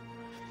this?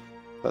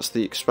 That's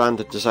the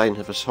expanded design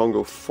of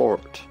Hasongo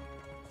Fort.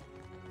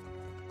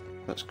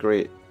 That's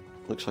great.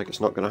 Looks like it's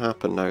not going to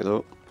happen now,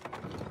 though.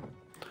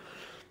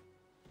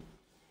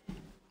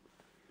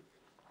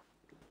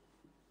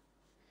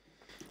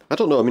 I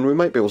don't know, I mean, we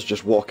might be able to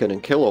just walk in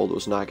and kill all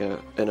those Naga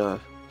in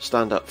a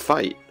stand-up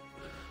fight.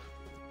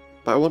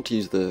 But I want to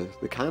use the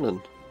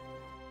cannon.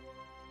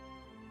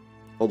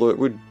 Although it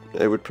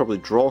would probably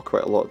draw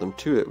quite a lot of them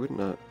to it, wouldn't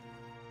it?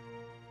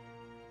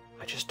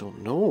 I just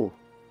don't know.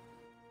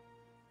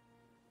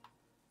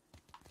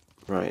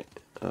 Right,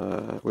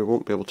 we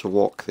won't be able to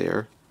walk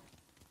there.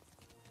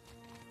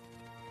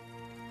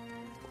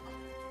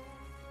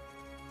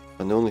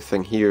 And the only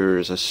thing here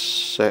is a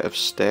set of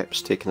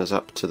steps taking us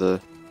up to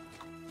the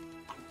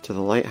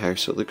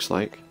lighthouse, it looks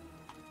like.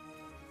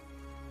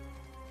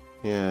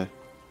 Yeah,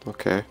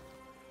 okay.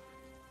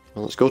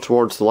 Well, let's go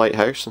towards the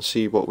lighthouse and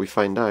see what we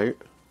find out.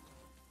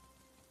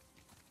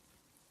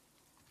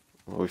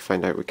 Well, we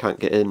find out we can't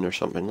get in or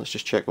something. Let's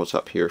just check what's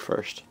up here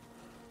first.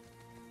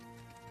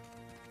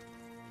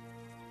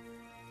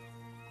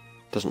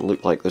 Doesn't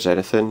look like there's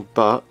anything,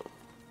 but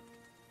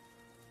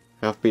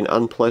I've been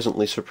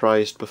unpleasantly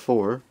surprised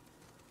before.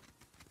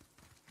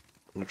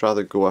 And I'd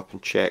rather go up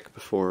and check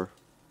before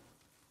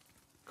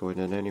going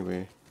in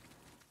anyway.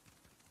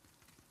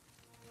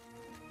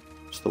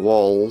 It's the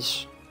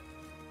walls.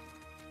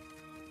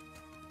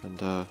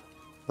 And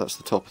that's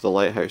the top of the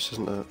lighthouse,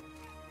 isn't it?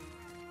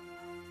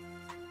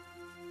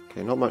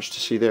 Okay, not much to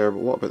see there,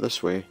 but what about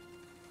this way?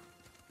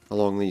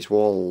 Along these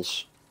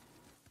walls.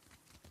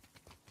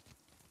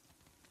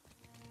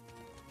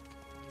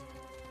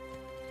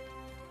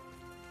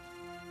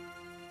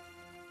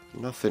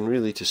 Nothing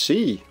really to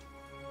see.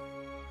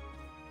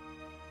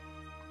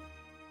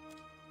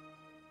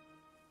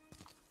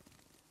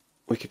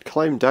 We could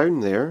climb down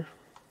there.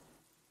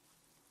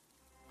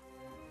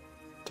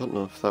 Don't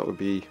know if that would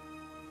be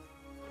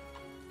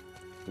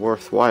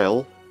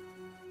worthwhile.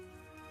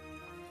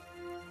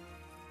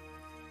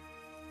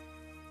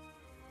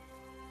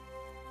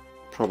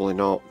 Probably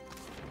not.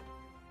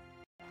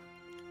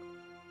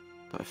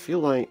 But I feel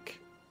like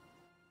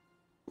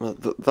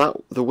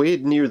the way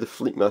near the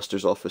Fleet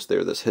Master's office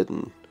there that's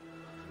hidden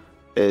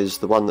is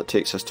the one that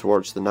takes us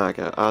towards the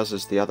Naga, as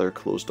is the other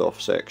closed off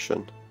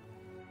section.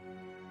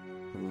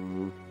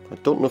 I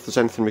don't know if there's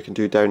anything we can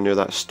do down near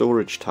that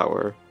storage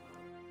tower.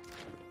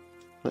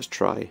 Let's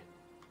try.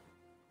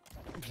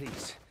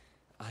 Please,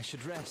 I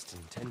should rest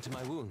and tend to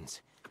my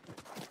wounds.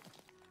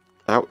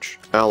 Ouch.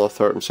 Aloth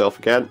hurt himself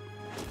again.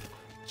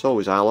 It's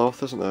always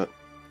Aloth, isn't it?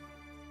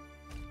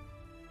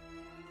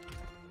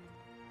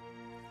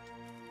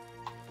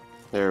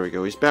 There we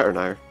go, he's better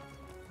now.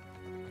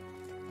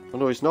 Oh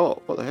no, he's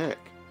not. What the heck?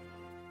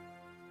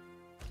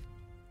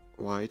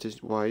 Why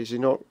is he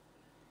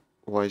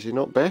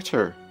not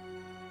better?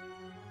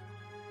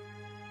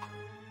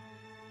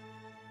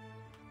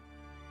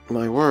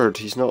 My word,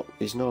 he's not,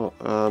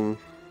 I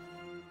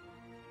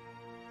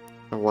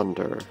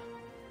wonder.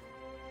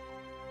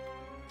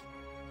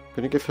 I'm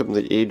gonna give him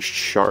the aged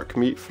shark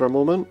meat for a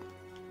moment.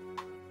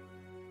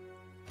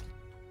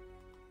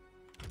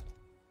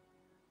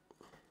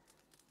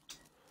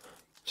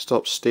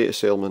 Stop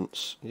status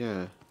ailments.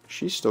 Yeah,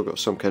 she's still got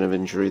some kind of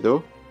injury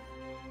though.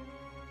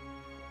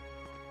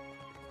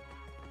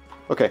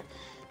 Okay.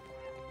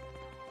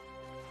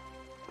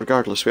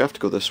 Regardless, we have to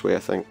go this way, I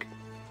think.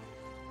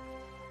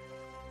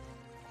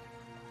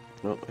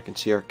 No, I can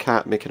see our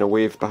cat making a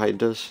wave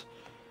behind us.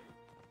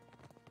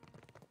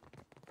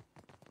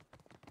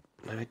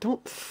 And I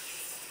don't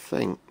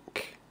think...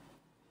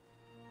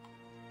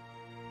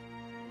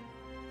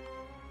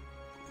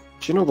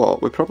 Do you know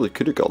what? We probably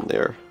could have gone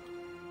there.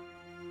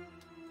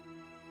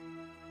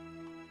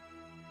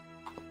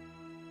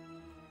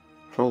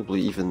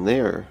 Probably even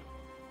there.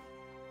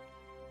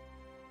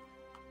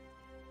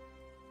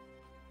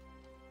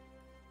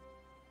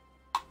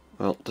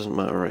 Well, it doesn't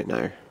matter right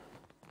now.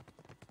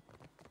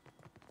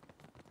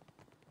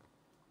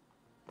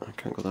 I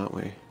can't go that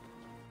way.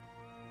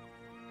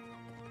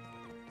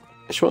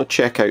 I just want to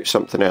check out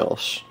something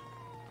else.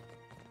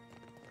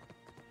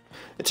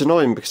 It's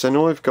annoying because I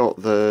know I've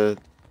got the...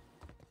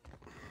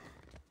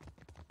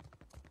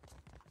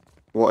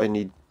 what I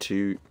need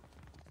to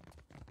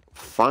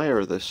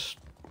fire this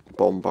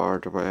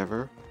bombard or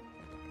whatever.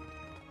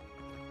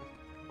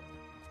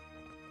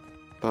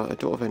 But I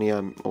don't have any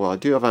well, I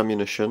do have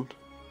ammunition.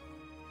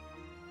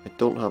 I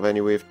don't have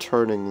any way of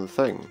turning the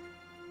thing.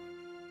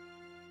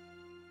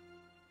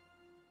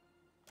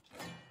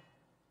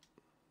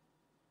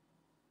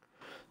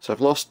 So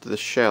I've lost the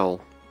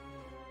shell.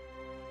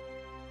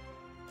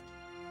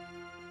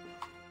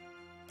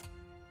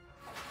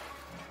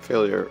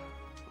 Failure.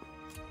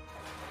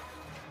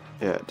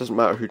 Yeah, it doesn't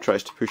matter who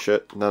tries to push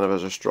it, none of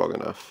us are strong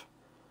enough.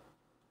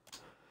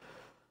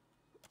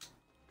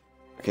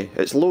 Okay,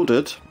 it's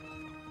loaded.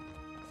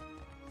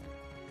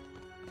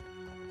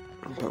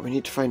 But we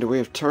need to find a way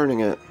of turning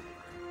it.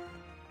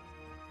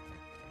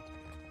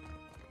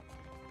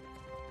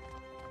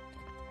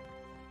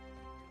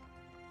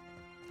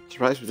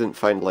 Surprised we didn't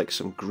find like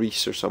some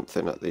grease or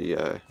something at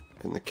the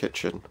in the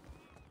kitchen.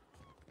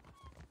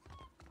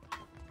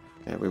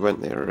 Yeah, we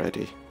went there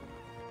already.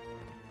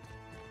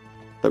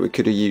 That we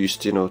could have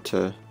used, you know,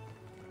 to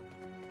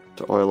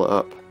oil it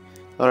up.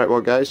 Alright,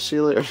 well guys, see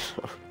you later.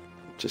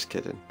 Just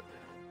kidding.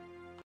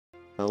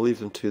 I'll leave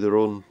them to their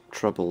own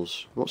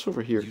troubles. What's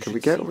over here? Can we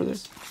get over there?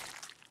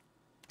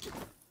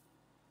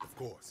 Of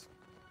course.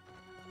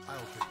 I'll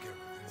take care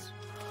of this.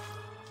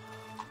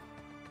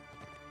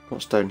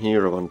 What's down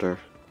here, I wonder?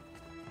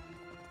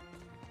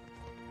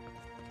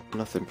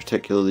 Nothing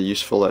particularly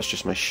useful, that's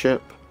just my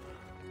ship.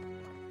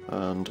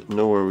 And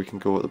nowhere we can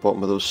go at the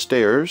bottom of those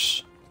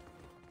stairs.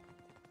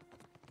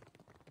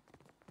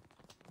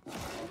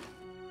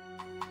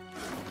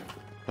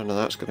 None of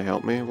that's going to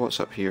help me. What's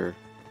up here?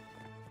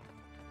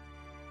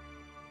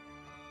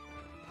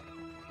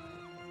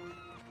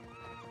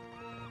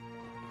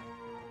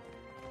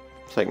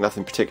 It's like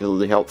nothing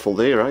particularly helpful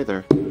there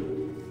either.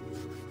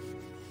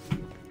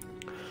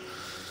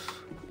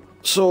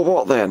 So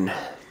what then?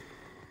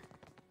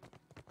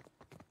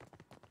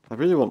 I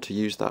really want to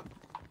use that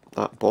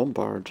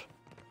bombard.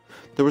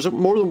 There was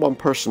more than one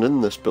person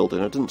in this building.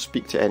 I didn't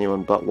speak to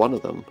anyone but one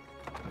of them.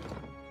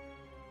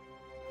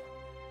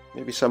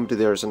 Maybe somebody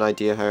there has an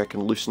idea how I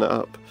can loosen it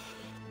up.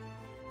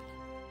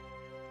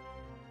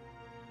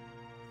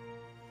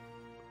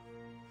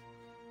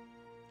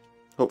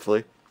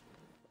 Hopefully.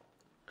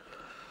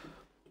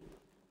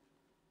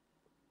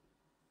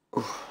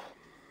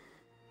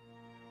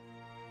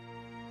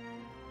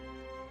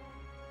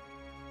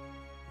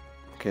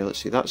 Okay, let's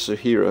see, that's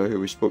Zuhira, who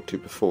we spoke to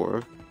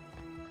before.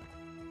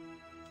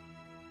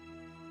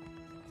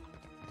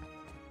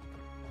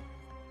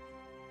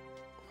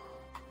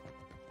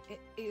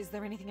 Is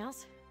there anything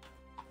else?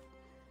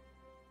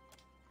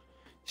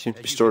 Seems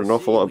to be stored an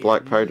awful lot of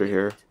black powder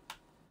here.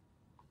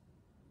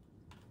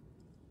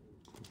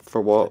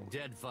 For what?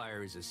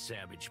 Deadfire is a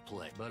savage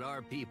plague, but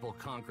our people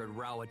conquered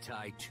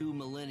Rawatai 2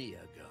 millennia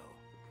ago.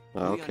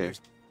 Ah, okay.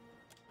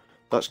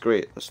 That's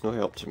great, that's no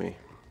help to me.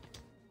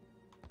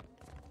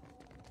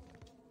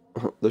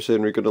 They're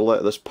saying we're going to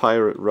let this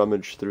pirate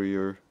rummage through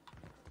your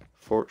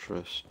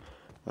fortress.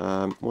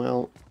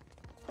 Well,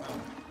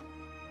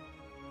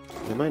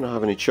 they might not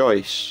have any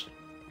choice.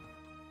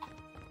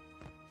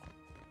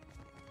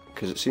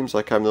 Because it seems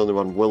like I'm the only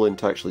one willing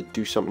to actually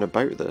do something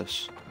about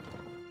this.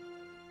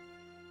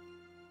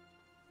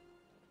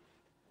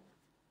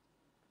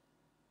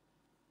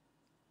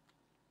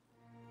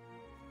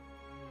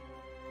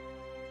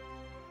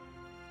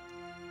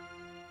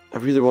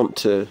 really want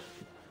to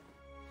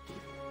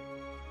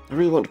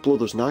blow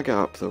those Naga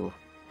up though.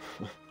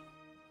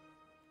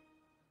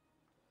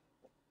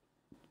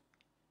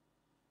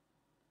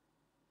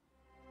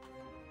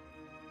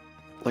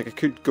 Like, I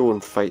could go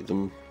and fight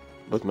them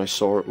with my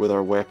sword, with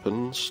our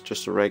weapons,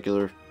 just a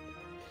regular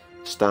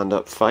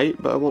stand-up fight,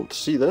 but I want to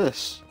see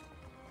this.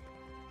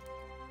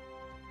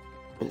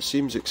 It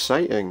seems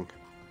exciting.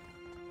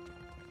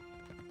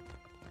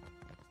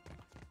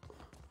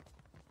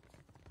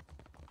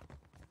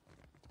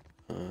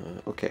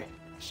 Okay,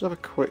 let's have a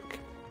quick...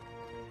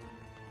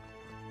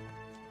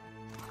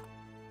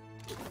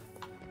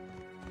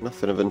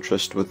 Nothing of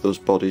interest with those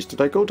bodies.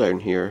 Did I go down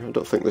here? I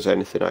don't think there's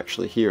anything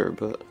actually here,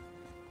 but...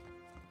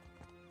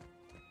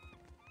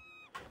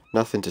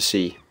 Nothing to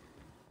see.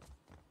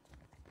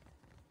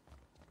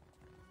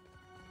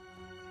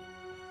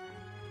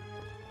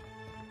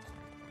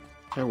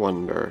 I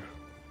wonder...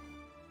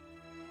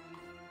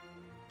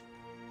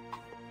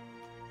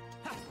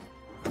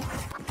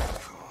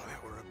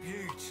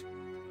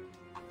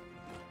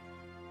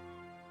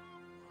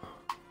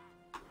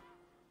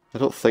 I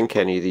don't think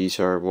any of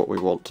these are what we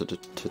wanted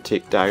to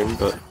take down,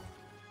 but...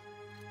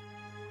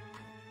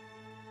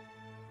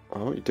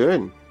 Oh, what are you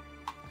doing?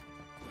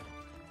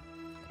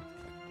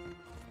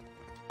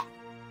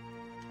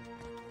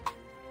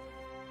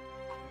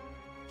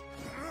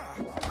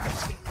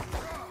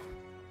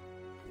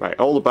 Right,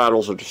 all the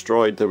barrels are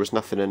destroyed. There was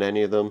nothing in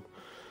any of them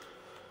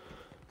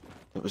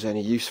that was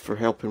any use for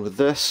helping with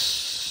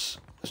this.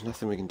 There's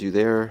nothing we can do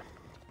there.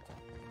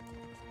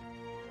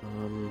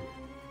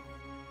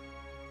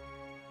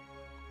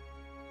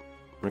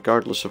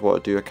 Regardless of what I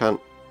do, I can't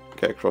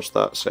get across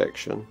that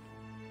section.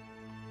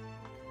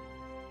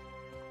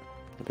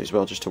 Maybe as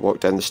well just to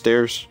walk down the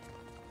stairs.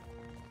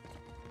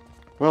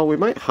 Well, we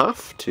might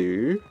have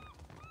to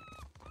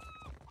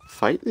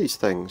fight these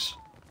things.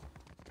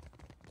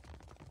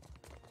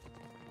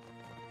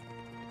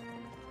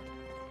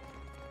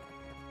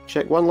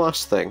 Check one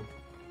last thing.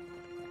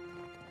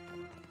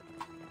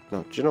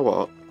 No, do you know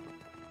what?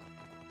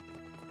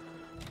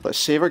 Let's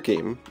save our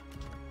game.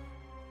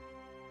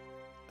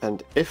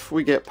 And if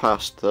we get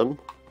past them,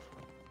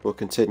 we'll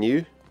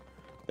continue.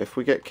 If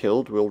we get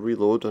killed, we'll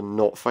reload and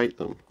not fight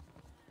them.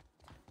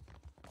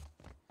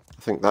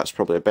 I think that's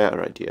probably a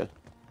better idea.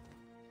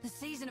 The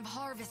season of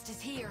harvest is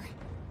here.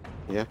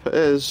 Yep, it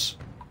is.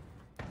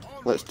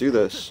 Let's do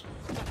this.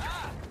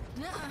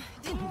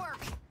 Didn't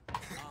work.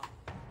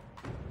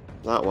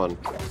 That one.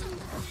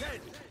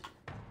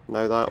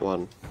 Now that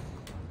one.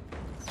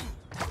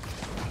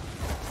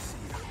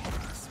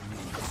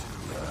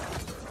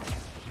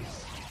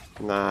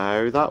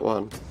 Now that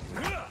one.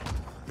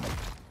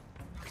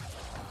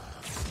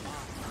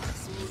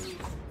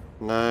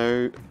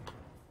 Now...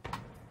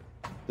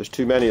 There's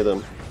too many of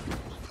them.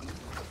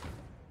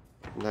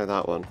 Now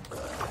that one.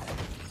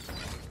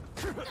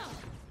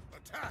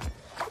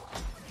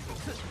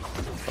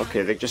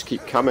 Okay, they just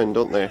keep coming,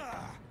 don't they?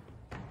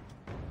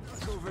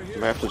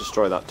 I have to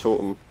destroy that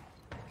totem.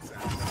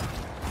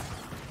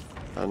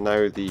 And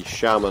now the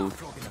shaman.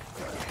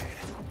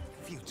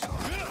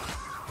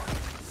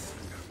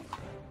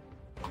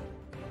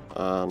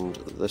 And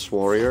this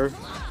warrior.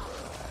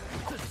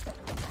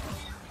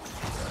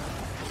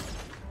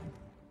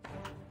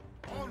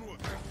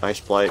 Ice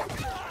Blight.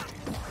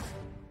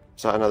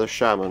 Is that another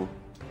shaman?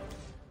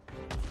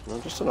 No,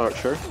 just an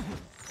archer.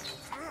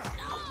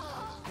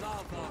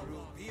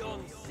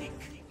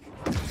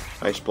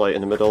 Ice Blight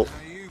in the middle.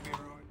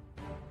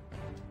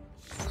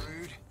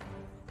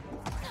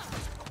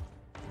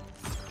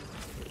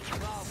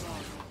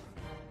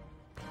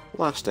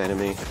 Last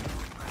enemy.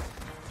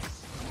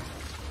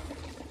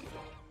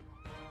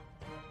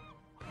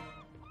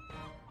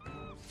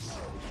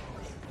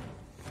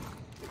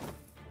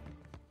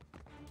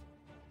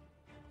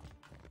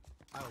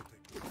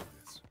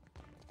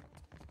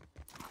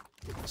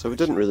 So we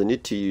didn't really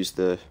need to use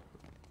the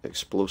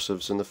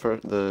explosives in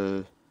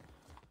the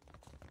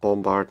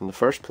bombard in the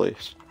first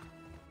place.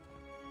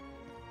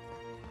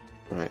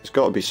 Right, there's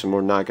got to be some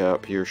more Naga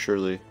up here,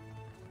 surely.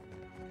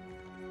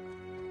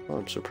 Oh,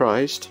 I'm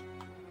surprised.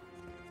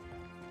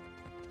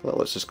 Well,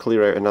 let's just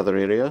clear out another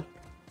area.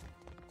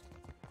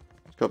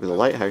 It's got to be the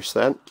lighthouse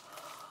then.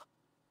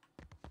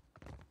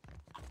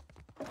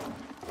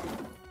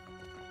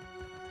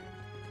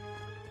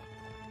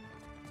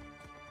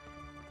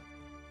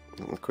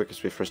 And the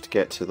quickest way for us to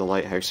get to the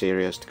lighthouse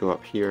area is to go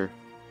up here.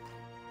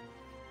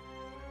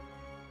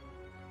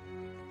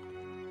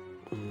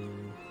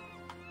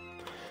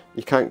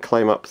 You can't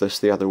climb up this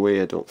the other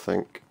way, I don't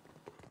think.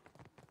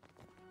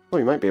 Oh,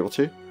 you might be able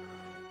to.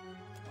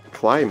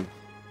 Climb.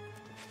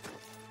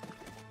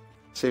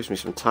 Saves me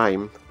some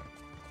time.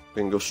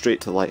 We can go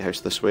straight to the lighthouse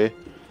this way.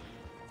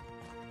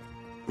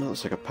 That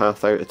looks like a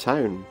path out of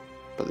town.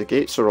 But the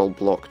gates are all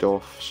blocked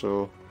off,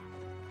 so...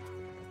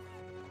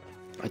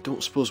 I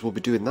don't suppose we'll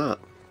be doing that.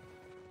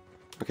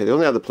 Okay, the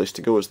only other place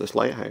to go is this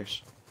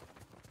lighthouse.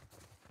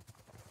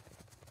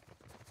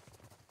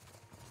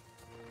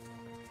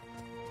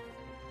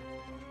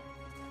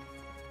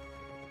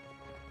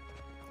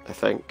 I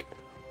think.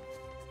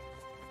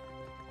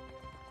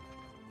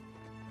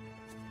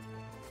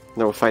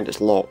 Then we'll find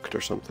it's locked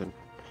or something.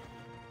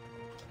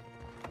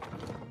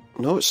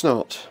 No, it's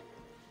not.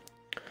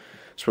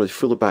 It's really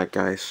full of bad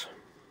guys.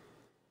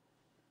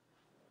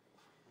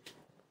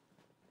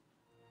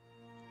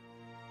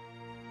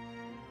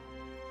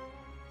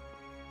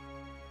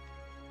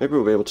 Maybe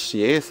we'll be able to see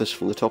Aethys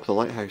from the top of the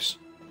lighthouse.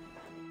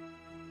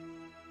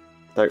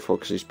 Doubtful,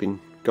 because he's been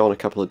gone a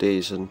couple of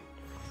days and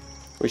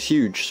he's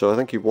huge, so I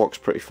think he walks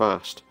pretty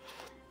fast.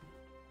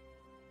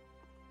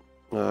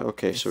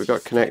 Okay, so we've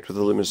got to connect with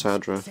the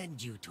Lumisadra.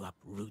 Send you to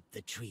uproot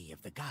the tree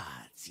of the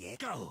gods, yeah?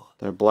 Go.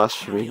 Their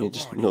blasphemy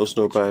knows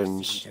no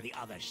bounds.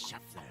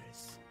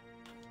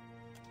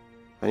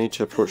 I need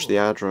to approach the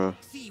Adra.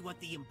 See what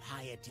the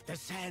impiety, the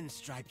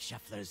sand-striped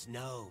shufflers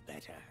know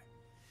better.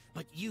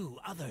 But you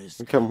others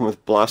We come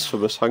with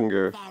blasphemous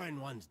hunger. Foreign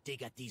ones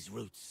dig at these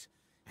roots,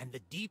 and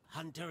the deep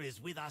hunter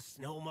is with us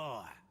no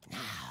more.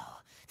 Now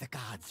the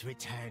gods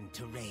return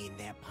to rain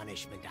their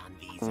punishment on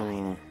these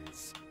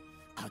islands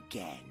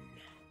again.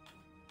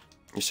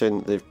 You're saying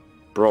that they've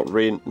brought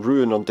ruin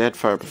on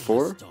Deadfire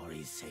before? The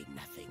stories say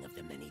nothing of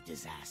the many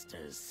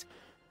disasters,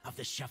 of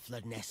the shuffler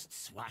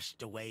nests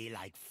washed away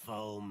like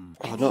foam.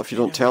 Oh, not if you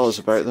don't tell us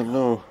about them,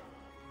 no.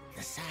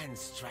 The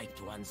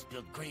sand-striped ones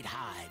built great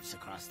hives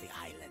across the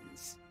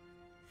islands.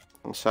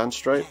 And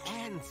sand-striped? Their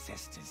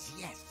ancestors,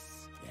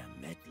 yes. Their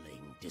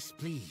meddling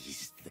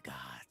displeased the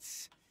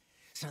gods.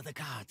 So the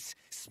gods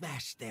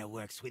smashed their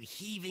works with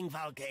heaving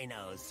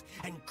volcanoes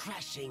and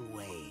crashing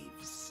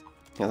waves.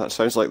 Yeah, that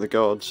sounds like the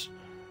gods.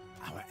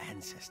 Our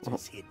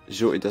ancestors hid.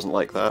 Zoti doesn't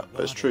like that,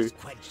 but it's true.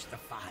 The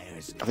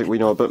fires I think we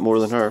know a bit more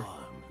than her.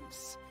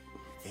 storms.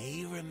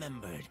 They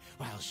remembered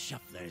while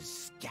shufflers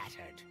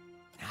scattered.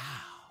 Now,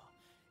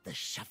 the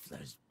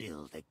shufflers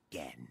build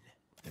again.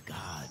 The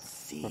gods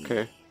see.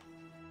 Okay.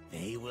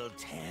 They will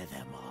tear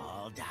them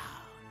all down.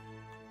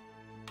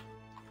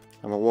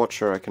 I'm a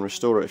watcher, I can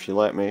restore it if you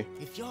let me.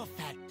 If your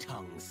fat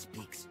tongue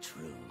speaks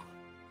true,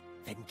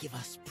 then give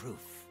us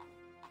proof.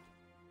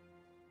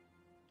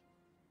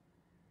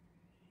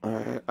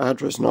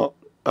 Adra's not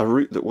a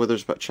root that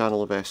withers but a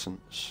channel of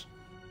essence.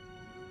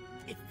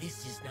 If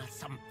this is not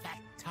some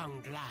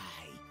fat-tongued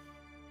lie,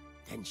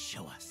 then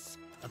show us.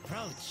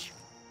 Approach.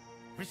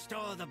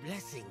 Restore the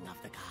blessing of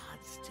the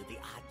gods to the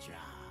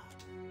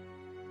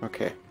Adra.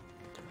 Okay.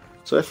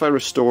 So if I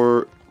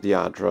restore the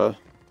Adra,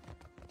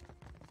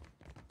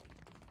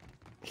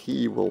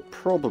 he will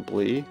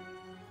probably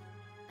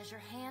As your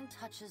hand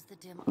touches the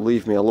dim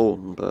leave me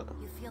alone, but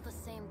you feel the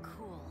same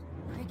cool,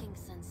 pricking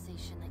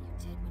sensation that you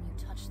did when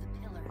you touched the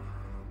pillar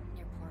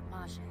near Port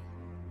Mage.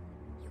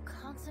 You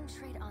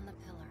concentrate on the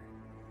pillar.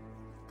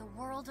 The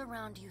world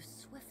around you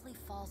swiftly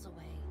falls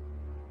away,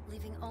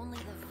 leaving only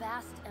the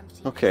vast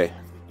emptiness Okay. of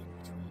the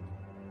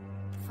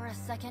in-between. For a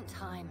second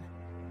time,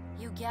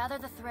 you gather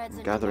the threads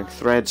in gathering your mind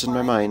threads in my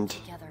and bind them mind.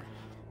 together,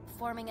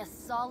 forming a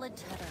solid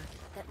tether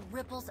that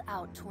ripples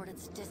out toward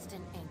its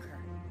distant anchor.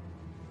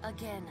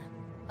 Again,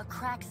 a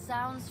crack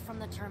sounds from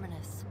the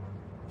terminus.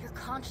 Your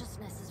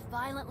consciousness is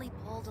violently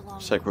pulled along.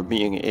 It's like we're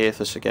meeting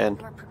Aethys again.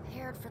 You are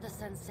prepared for the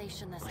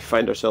sensation that's We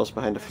find ourselves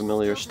behind a You're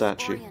familiar still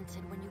statue.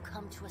 disoriented when you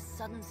come to a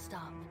sudden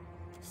stop,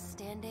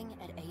 standing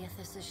at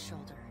Aethys'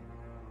 shoulder.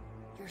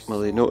 Your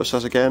Will they soul notice us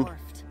is again?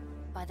 dwarfed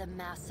by the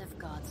massive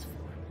god's form.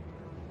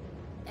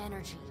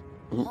 Energy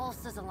Mm-hmm.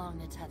 pulses along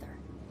the tether,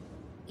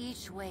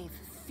 each wave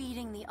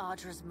feeding the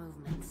Adra's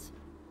movements.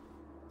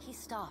 He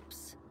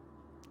stops.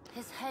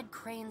 His head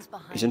cranes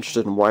behind He's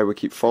interested in why we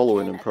keep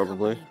following him, again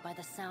probably. accompanied by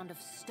the sound of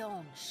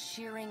stone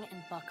shearing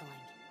and buckling.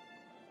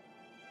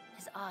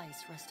 His eyes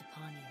rest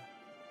upon you.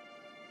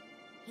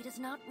 He does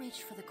not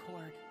reach for the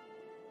cord,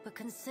 but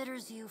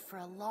considers you for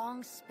a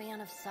long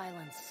span of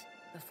silence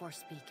before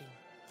speaking.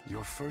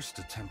 Your first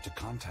attempt to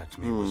contact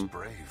me was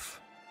brave.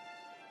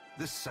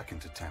 This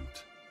second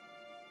attempt,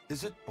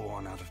 is it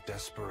born out of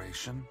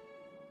desperation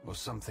or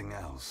something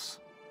else?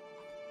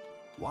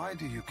 Why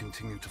do you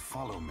continue to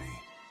follow me,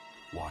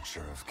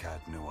 Watcher of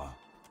Cadnua?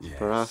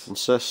 Barath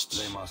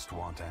insists. They must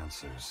want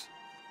answers.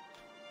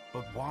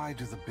 But why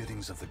do the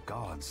biddings of the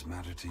gods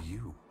matter to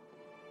you?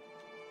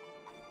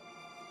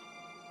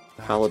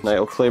 Hallowed Knight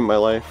will claim my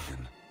life.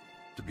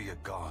 To be a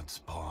god's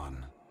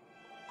pawn.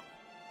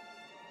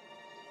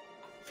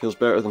 Feels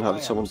better than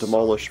having I someone am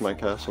demolish sorry my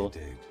for what I castle.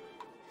 did,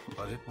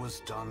 but it was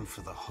done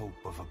for the hope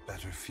of a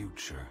better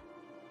future.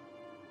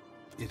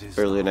 It is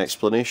Barely an not.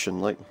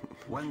 explanation, like...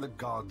 When the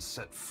gods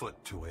set foot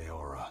to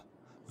Aora,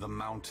 the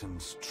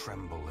mountains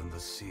tremble and the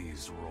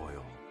seas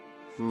roil.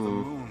 The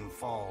moon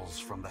falls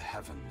from the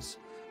heavens,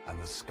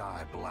 and the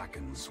sky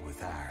blackens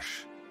with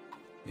ash.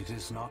 It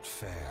is not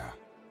fair.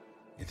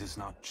 It is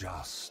not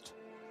just.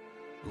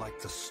 Like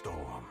the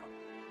storm.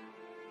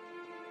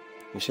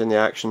 You saying the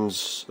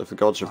actions of the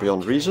gods are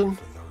beyond reason?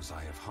 For those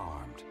I have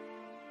harmed,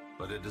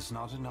 but it is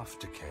not enough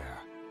to care.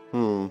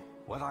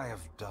 What I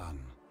have done,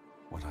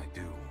 what I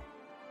do,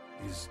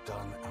 is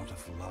done out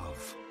of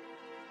love.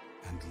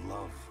 And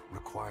love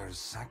requires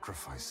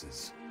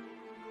sacrifices,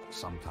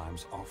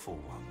 sometimes awful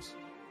ones.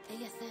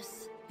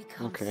 Aethys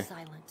becomes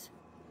silent.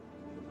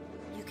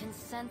 You can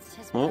sense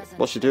his Oh, presence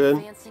what's he doing?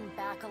 advancing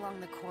back along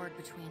along the cord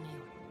between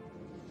you.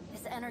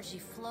 His energy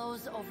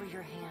flows over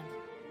your hand.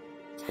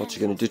 What's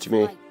he gonna do to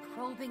me?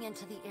 Probing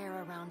into the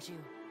air around you.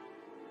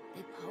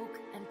 They poke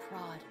and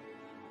prod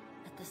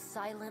at the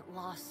silent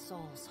lost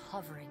souls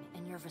hovering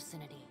in your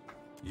vicinity.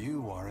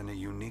 You are in a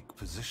unique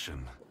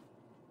position.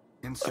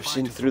 I've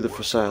seen through the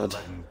facade.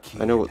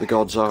 I know what the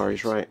gods are,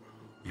 he's right.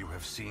 You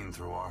have seen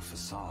through our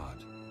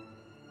facade.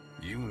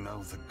 You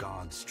know the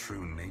gods'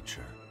 true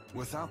nature.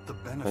 Without the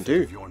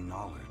benefit of your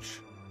knowledge,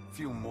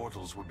 few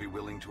mortals would be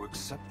willing to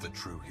accept the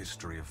true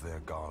history of their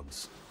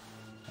gods.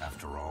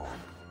 After all,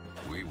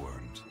 we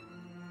weren't.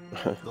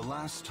 The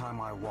last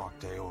time I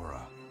walked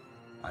Aora,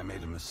 I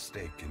made a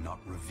mistake in not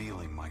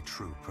revealing my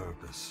true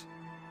purpose.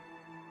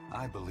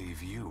 I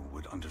believe you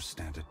would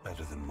understand it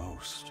better than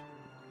most.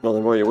 Well,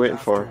 then what are you waiting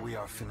for? After we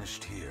are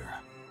finished here,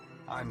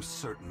 I'm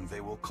certain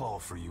they will call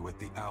for you at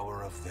the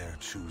hour of their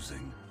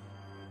choosing.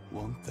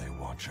 Won't they,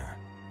 Watcher?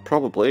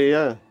 Probably,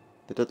 yeah.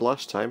 They did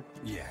last time.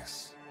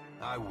 Yes,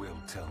 I will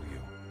tell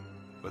you.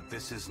 But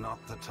this is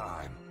not the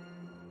time.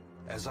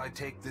 As I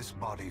take this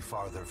body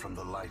farther from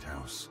the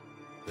lighthouse,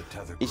 the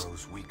tether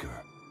grows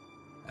weaker.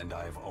 And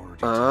I have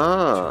already taken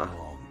too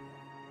long.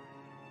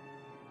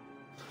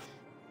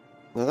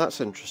 Now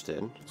that's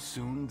interesting.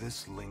 Soon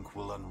this link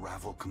will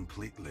unravel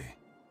completely.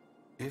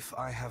 If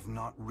I have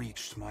not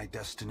reached my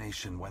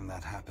destination when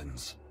that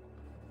happens,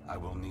 I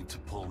will need to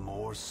pull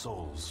more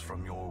souls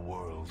from your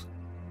world.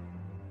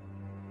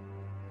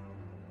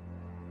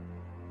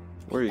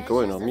 Where are you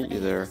going? I'll meet you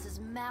there. This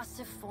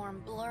massive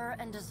form blur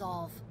and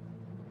dissolve.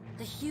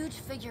 The huge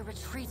figure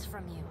retreats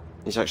from you.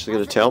 He's actually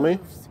going to tell me?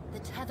 The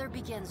tether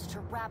begins to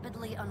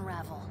rapidly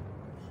unravel.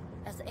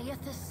 As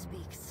Aethys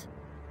speaks,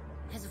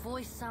 his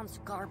voice sounds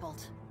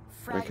garbled.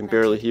 I can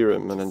barely hear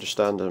him and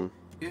understand him.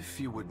 If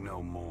you would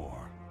know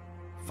more,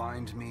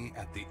 find me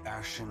at the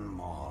Ashen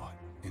Maw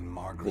in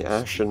Margaret's The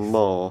Ashen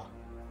Maw.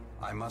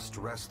 I must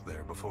rest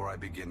there before I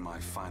begin my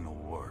final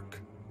work.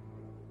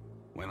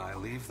 When I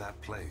leave that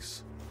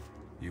place,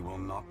 you will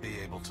not be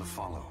able to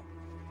follow.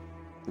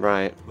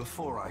 Right.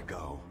 Before I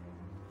go,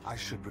 I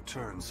should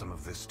return some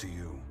of this to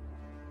you.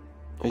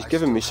 He's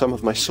given me some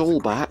of my soul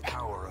back.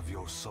 Power of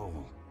your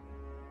soul,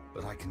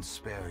 but I can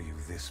spare you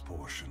this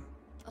portion.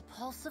 A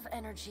pulse of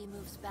energy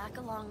moves back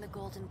along the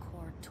golden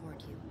cord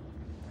toward you.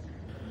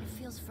 It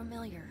feels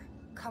familiar,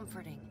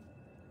 comforting,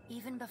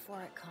 even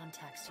before it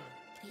contacts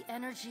you. The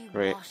energy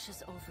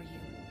washes over you,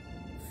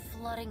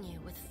 flooding you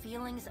with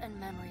feelings and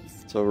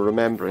memories. So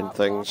remembering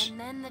things. And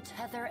then the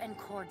tether and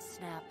cord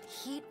snap.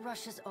 Heat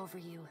rushes over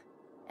you,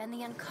 and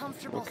the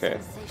uncomfortable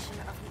sensation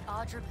of the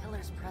Adra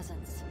pillar's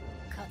presence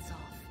cuts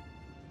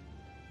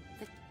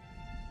off.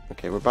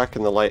 Okay, we're back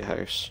in the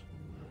lighthouse.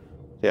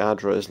 The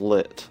Adra is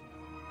lit.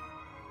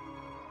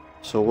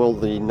 So will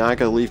the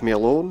Naga leave me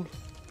alone?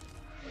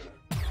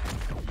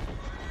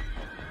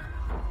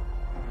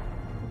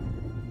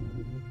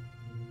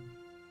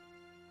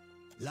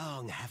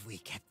 Long have we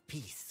kept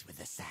peace with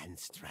the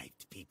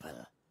sand-striped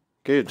people.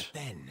 Good. But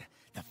then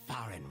the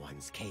foreign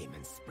ones came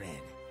and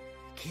spread,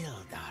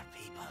 killed our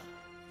people,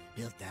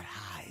 built their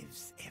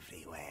hives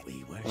everywhere.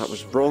 We were that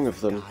was wrong of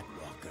them.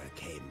 Godwalker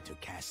came to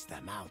cast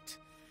them out.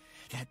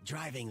 That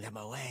driving them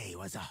away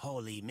was a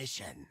holy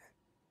mission.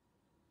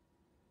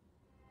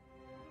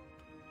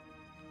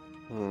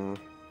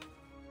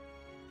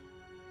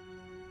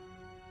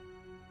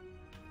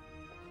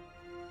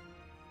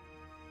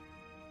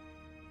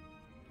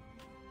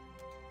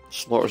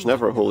 Slaughter's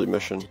never a holy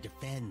mission. To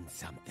defend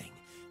something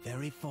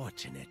very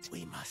fortunate,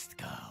 we must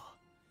go.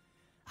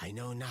 I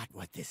know not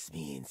what this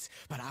means,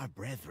 but our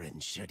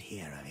brethren should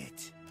hear of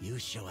it. You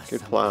show us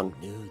something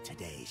new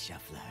today,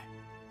 Shuffler.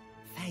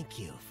 Thank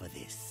you for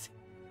this.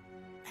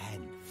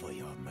 And for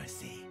your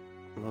mercy.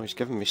 Oh, he's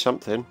given me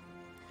something.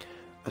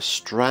 A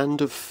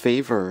strand of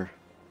favor.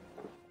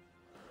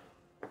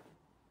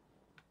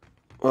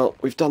 Well,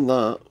 we've done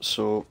that,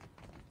 so...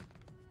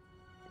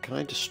 Can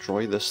I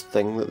destroy this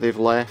thing that they've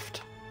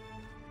left?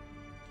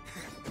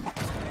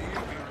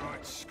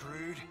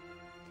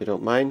 If you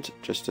don't mind,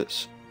 just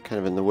it's kind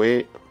of in the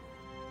way.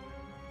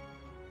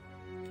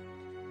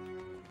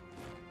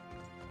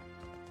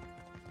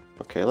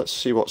 Okay, let's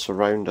see what's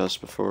around us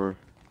before...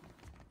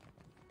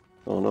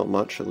 Oh, not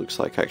much, it looks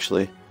like,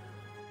 actually.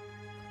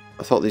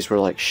 I thought these were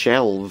like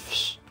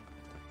shelves.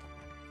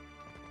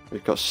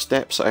 We've got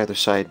steps at either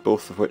side,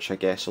 both of which I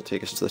guess will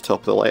take us to the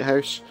top of the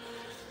lighthouse.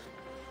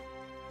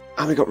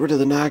 And we got rid of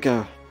the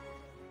Naga.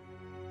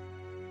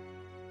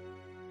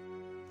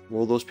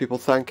 Will those people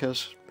thank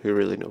us? Who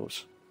really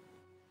knows?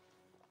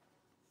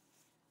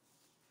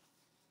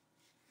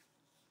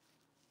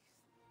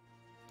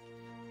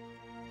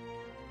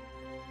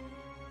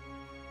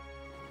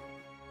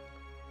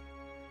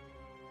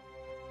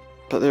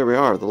 But there we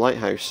are, the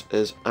lighthouse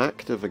is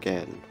active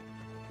again.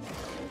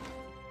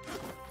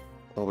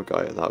 Oh my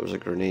god, that was a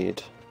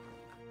grenade.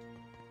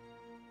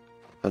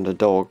 And a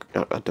dog.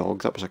 Not a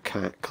dog, that was a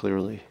cat,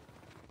 clearly.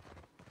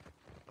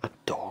 A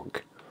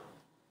dog.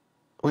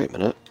 Wait a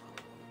minute.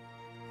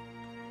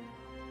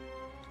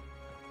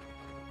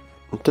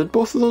 Did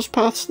both of those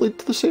paths lead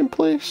to the same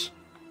place?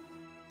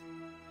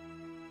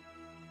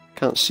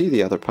 Can't see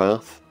the other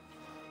path.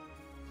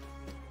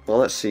 Well,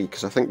 let's see,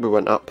 because I think we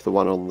went up the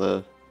one on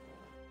the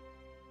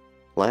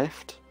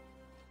left.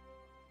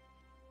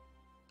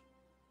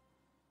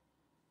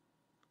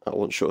 That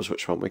won't show us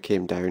which one we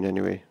came down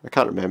anyway. I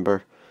can't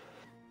remember.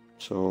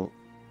 So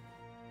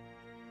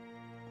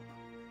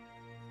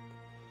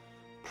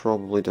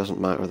probably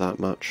doesn't matter that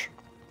much.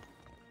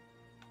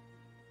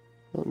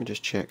 Let me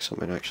just check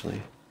something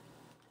actually.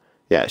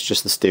 Yeah, it's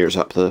just the stairs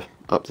up the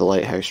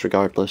lighthouse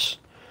regardless.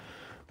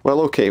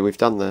 Well, okay, we've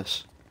done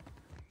this.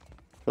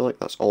 I feel like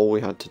that's all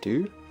we had to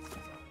do.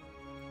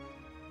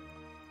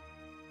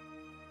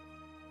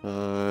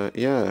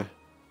 Yeah.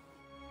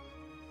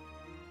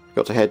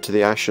 Got to head to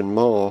the Ashen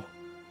Maw.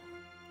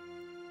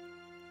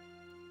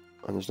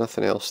 And there's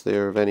nothing else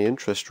there of any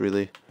interest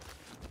really.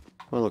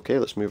 Well, okay,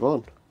 let's move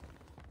on.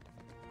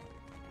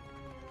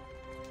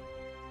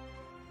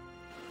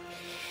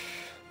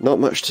 Not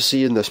much to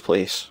see in this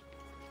place.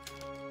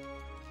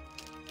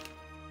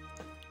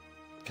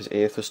 Because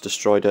Aethys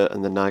destroyed it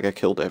and the Naga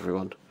killed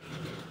everyone.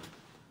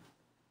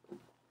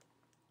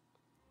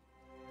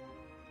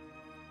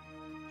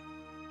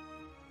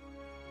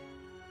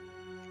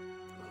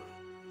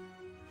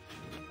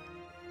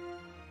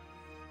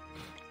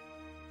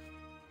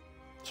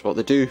 That's what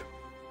they do.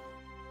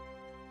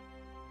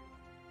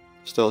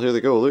 Still, here they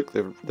go, look,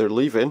 they're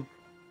leaving.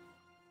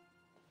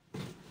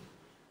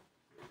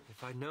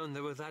 If I'd known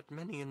there were that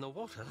many in the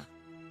water.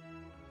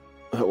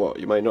 What,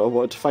 you might not have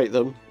wanted to fight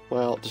them?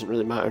 Well, it doesn't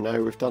really matter now,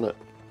 we've done it.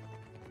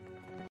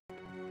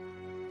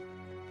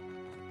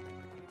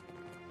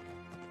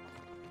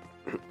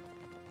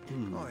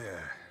 Oh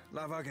yeah,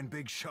 love hugging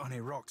big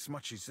shiny rocks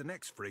much as the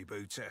next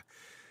freebooter.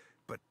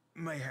 But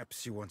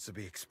mayhaps you want to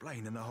be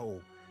explaining the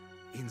whole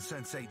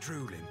insensate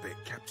drooling bit,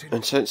 Captain.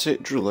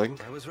 Insensate drooling?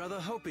 I was rather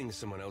hoping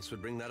someone else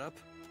would bring that up.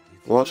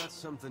 What? That's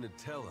something to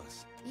tell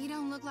us. You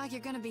don't look like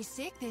you're gonna be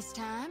sick this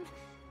time,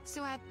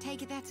 so I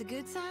take it that's a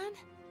good sign?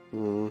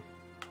 Hmm.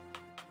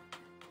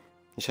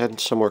 He's heading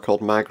somewhere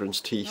called Magrin's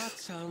That Teeth.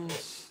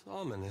 sounds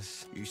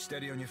ominous. You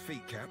steady on your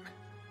feet, Cap.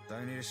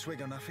 Don't need a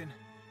swig or nothing.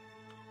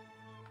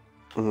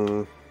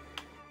 Hmm.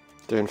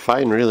 Doing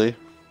fine, really.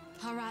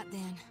 Alright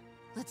then,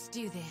 let's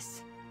do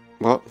this.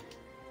 What?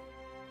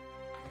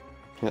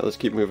 Yeah, let's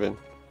keep moving.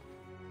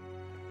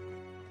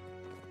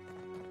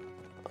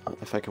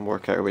 If I can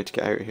work out a way to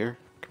get out of here.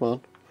 Come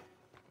on.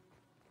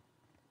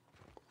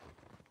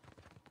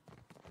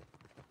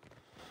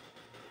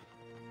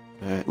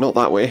 Not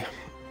that way.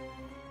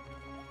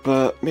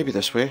 But maybe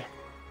this way.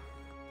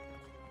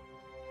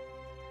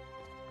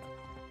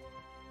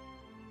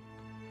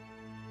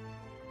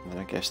 And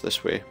I guess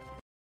this way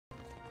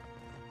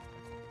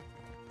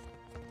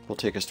will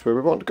take us to where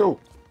we want to go.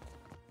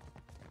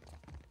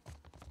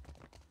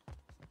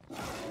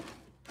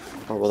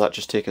 Or will that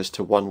just take us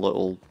to one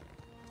little...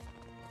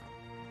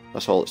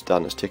 That's all it's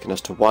done, it's taken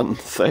us to one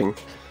thing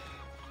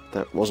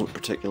that wasn't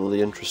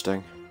particularly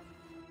interesting.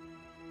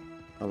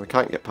 And we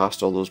can't get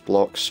past all those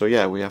blocks, so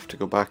yeah, we have to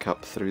go back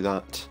up through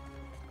that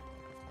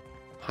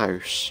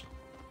house.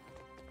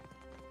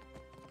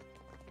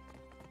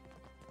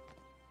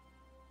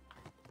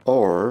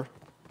 Or...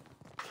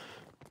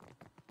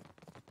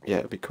 yeah,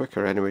 it'd be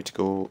quicker anyway to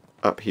go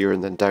up here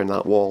and then down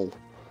that wall.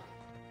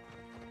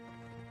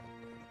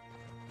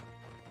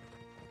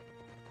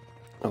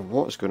 Oh,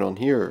 what is going on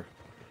here?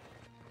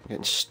 I'm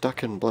getting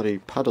stuck in bloody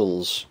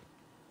puddles.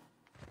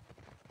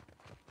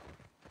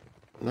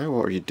 Now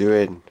what are you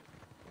doing?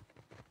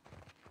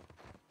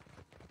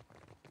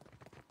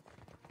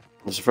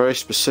 There's a very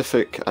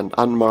specific and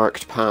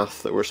unmarked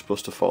path that we're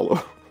supposed to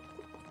follow.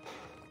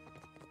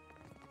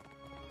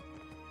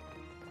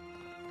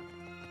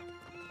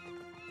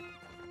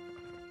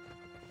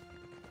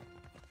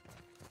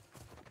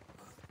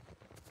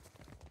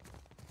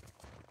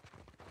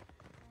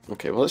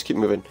 Okay, well, let's keep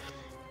moving.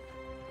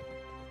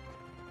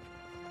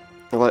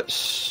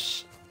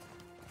 Let's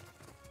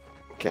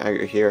get out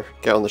of here,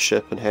 get on the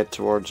ship and head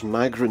towards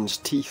Magrin's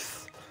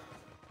Teeth.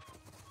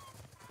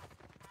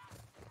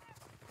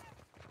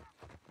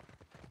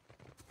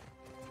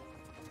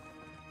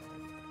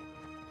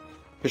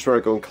 Here's where I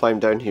go and climb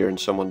down here and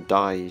someone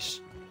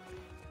dies.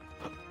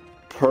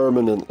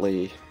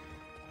 Permanently.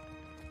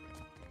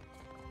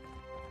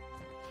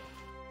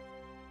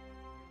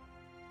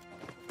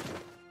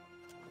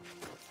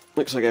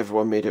 Looks like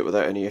everyone made it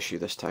without any issue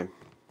this time.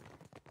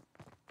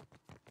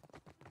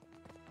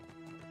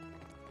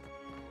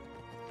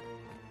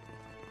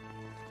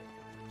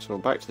 So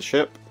back to the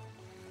ship.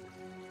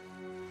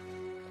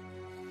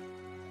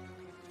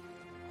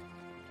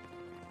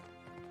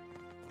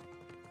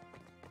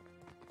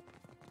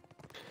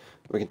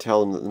 We can tell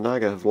them that the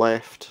Naga have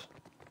left.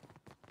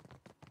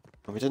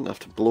 And we didn't have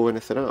to blow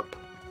anything up.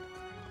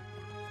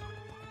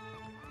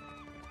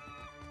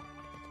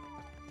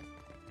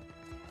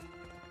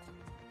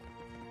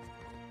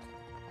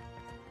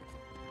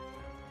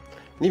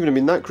 And even, I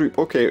mean, that group,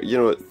 okay, you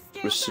know, it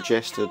was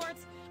suggested.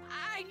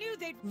 I knew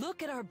they'd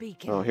look at our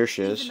beacon. Oh, here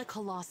she is. Even the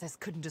Colossus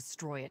couldn't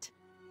destroy it.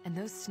 And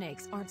those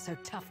snakes aren't so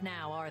tough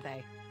now, are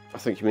they? I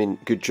think you mean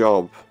good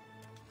job.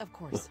 Of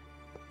course.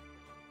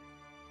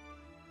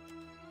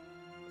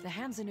 The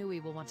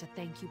Hansanui will want to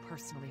thank you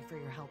personally for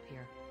your help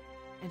here.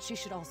 And she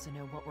should also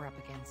know what we're up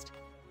against.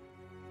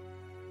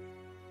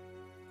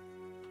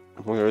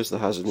 Where is the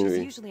Hasonui?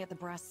 She's usually at the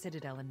Brass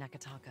Citadel in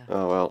Neketaka.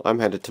 Oh well, I'm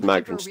headed to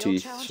Magrin's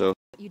Teeth, so...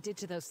 What you did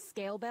to those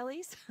scale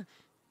bellies?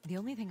 The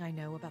only thing I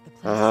know about the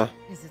place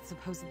is it's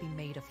supposedly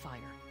made of fire.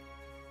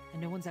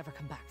 And no one's ever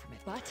come back from it,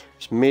 but...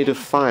 It's made of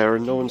fire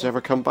and no one's ever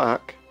come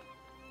back?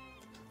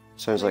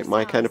 Sounds like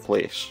my kind of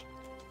place.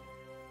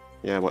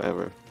 Yeah,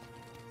 whatever.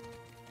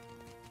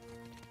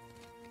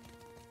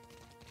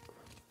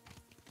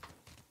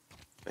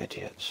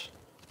 Idiots.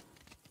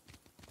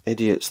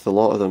 Idiots, the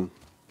lot of them.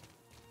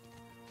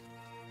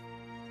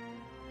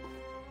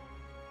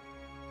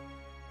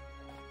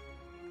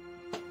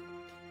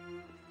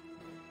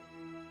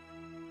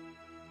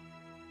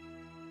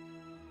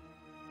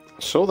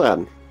 So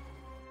then,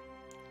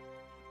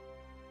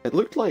 it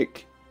looked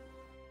like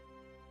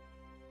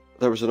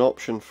there was an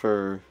option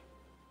for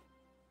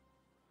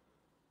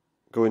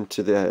going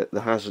to the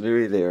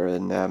Hasonui there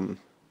in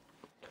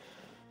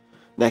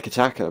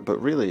Neketaka,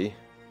 but really,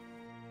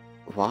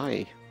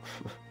 why?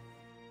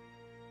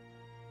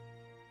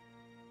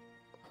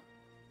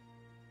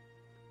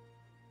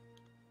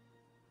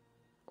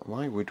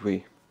 Why would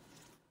we?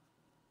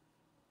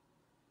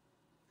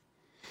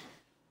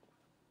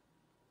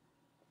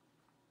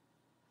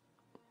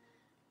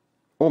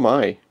 Oh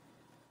my.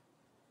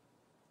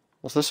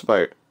 What's this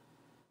about?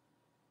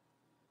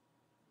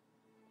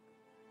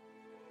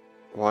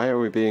 Why are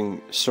we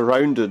being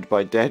surrounded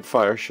by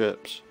Deadfire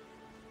ships?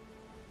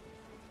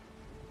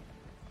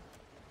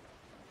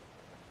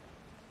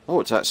 Oh,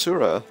 it's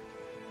Atsura.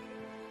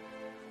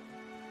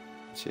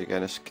 See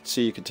again,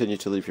 see you continue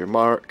to leave your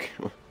mark.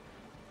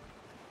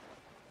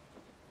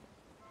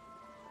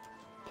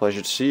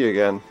 Pleasure to see you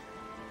again.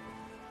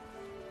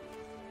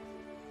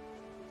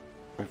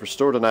 We've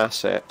restored an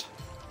asset.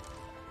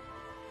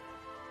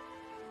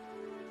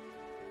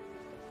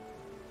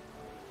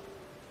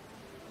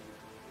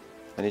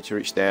 I need to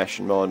reach the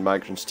Ashen Maw and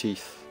Magrin's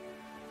Teeth.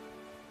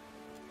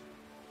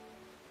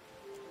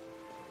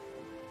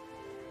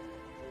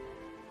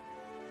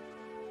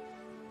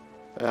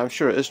 I'm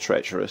sure it is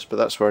treacherous, but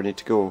that's where I need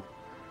to go.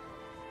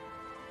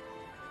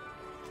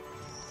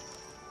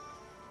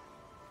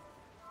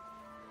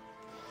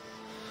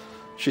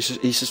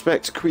 He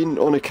suspects Queen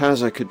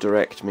Onikaza could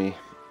direct me.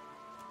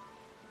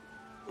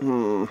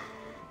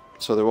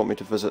 So they want me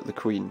to visit the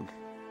Queen.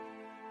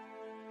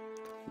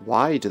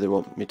 Why do they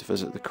want me to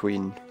visit the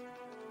Queen?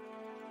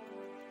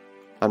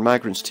 And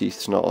Magrin's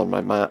Teeth's not on my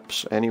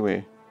maps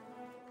anyway.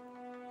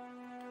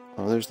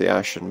 Oh, there's the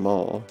Ashen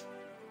Maw.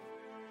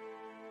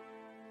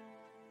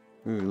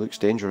 Ooh, looks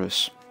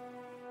dangerous.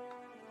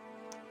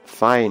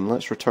 Fine,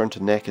 let's return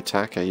to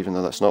Neketaka, even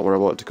though that's not where I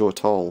wanted to go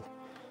at all.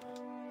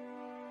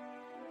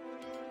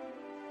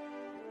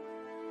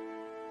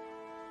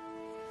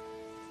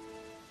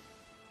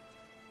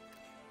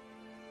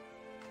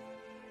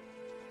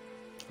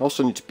 I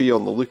also need to be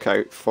on the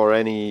lookout for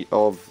any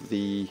of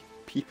the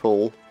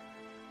people.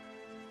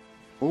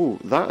 Oh,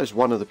 that is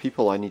one of the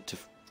people I need to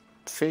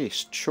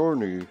face.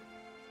 Chornu,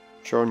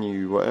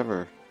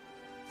 whatever.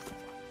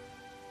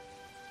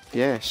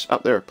 Yes,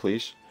 up there,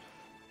 please.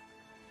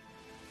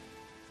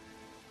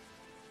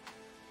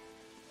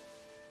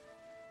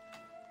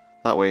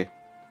 That way.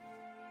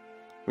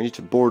 We need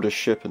to board a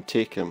ship and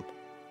take him.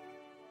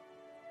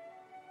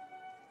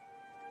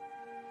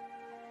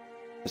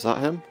 Is that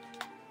him?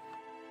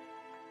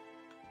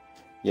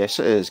 Yes,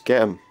 it is.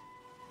 Get him.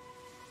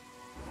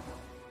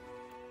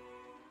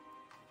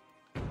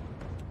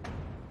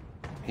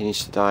 He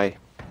needs to die.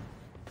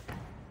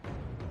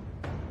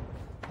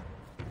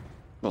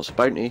 Well, it's a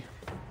bounty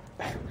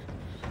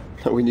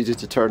that we needed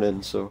to turn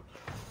in, so...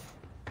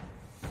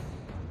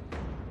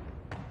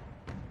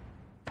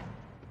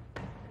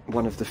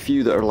 One of the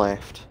few that are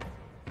left.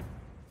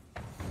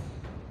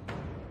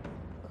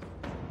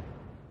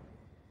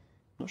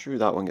 Not sure who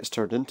that one gets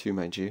turned into,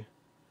 mind you.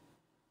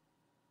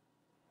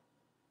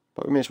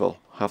 But we may as well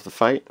have the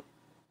fight.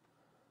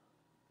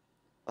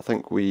 I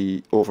think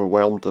we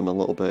overwhelmed them a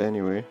little bit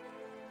anyway.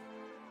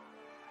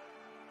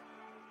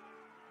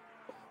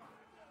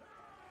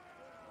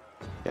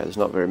 Yeah, there's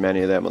not very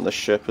many of them on the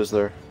ship, is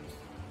there?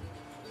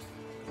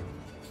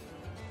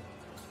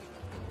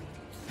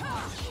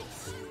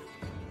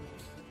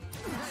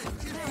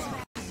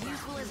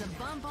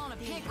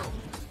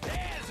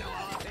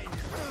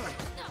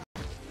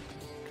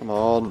 Come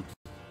on.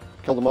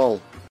 Kill them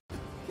all.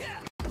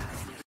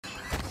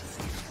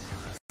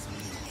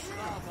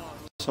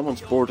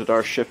 Someone's boarded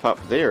our ship up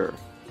there.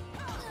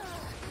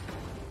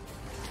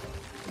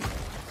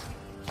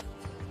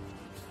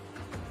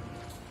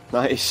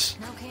 Nice.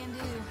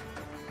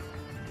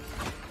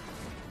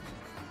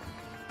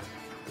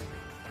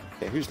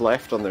 Okay, who's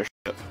left on their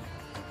ship?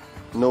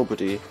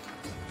 Nobody.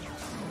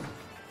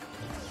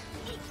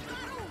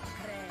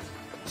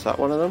 Is that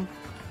one of them?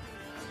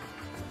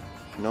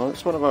 No,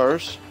 it's one of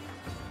ours.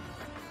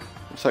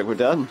 Looks like we're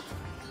done.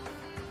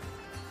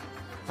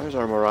 How's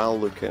our morale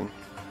looking?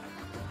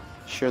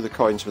 Share the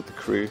coins with the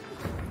crew.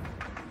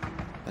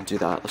 And do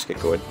that. Let's get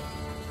going.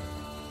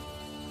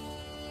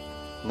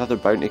 Another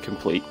bounty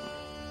complete.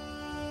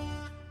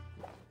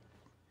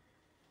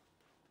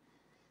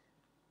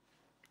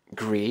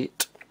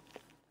 Great.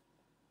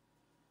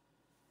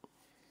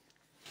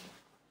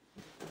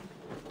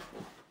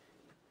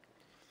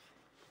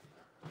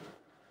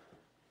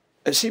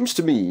 It seems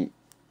to me,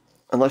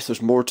 unless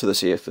there's more to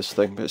this Aethys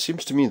thing, but it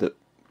seems to me that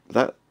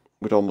that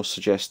would almost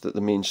suggest that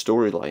the main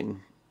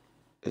storyline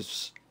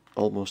is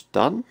almost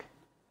done.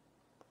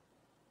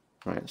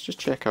 Right, let's just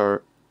check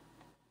our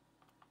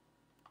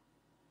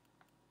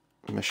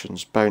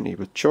missions. Bounty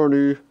with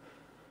Chornu.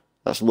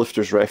 That's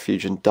Lifter's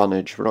Refuge and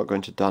Dunnage. We're not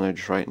going to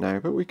Dunnage right now,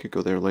 but we could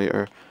go there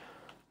later.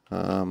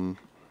 Aethys.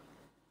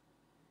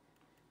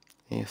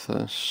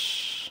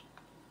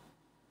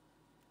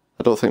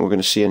 I don't think we're going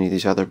to see any of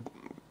these other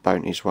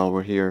bounties while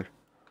we're here.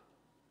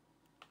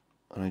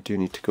 And I do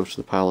need to go to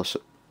the palace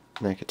at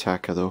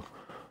Neketaka though.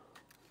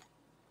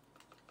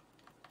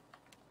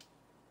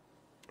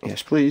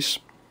 Yes, please.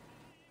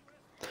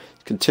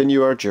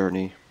 Continue our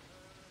journey.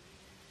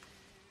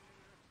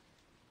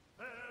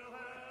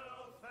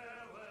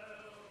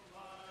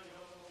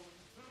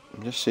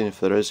 I'm just seeing if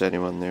there is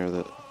anyone there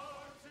that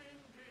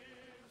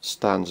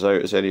stands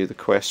out as any of the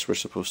quests we're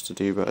supposed to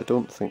do, but I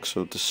don't think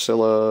so.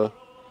 Drusilla,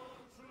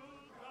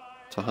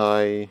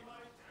 Tahai,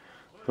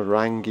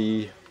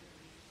 Barangi.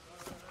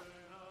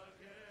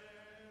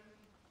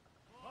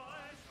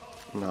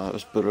 No, that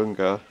was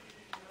Burunga.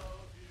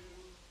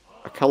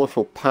 A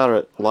colourful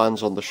parrot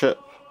lands on the ship.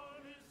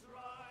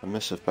 A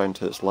missive bound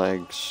to its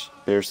legs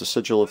bears the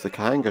sigil of the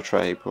Kahanga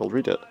tribe. We'll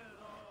read it.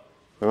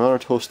 We're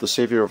honoured to host the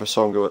saviour of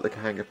Hasongo at the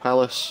Kahanga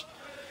Palace.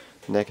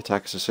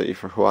 Neketaka is a city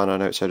for Huana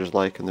and outsiders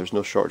alike, and there's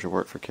no shortage of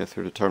work for Kith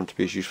who are determined to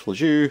be as useful as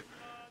you.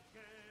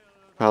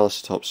 The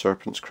palace atop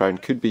Serpent's Crown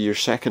could be your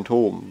second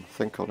home.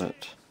 Think on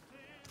it.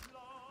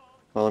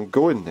 Well, I'm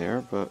going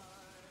there, but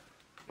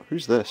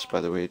who's this,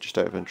 by the way, just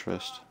out of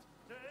interest?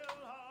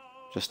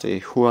 Just a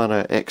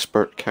Huana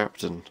expert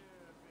captain.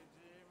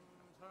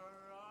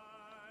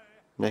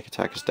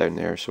 Neketaka's down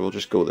there, so we'll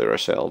just go there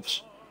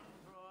ourselves.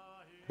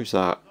 Who's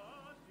that?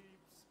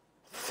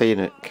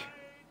 Thanik.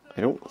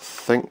 I don't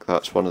think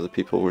that's one of the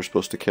people we're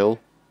supposed to kill.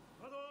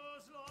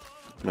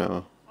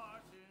 No.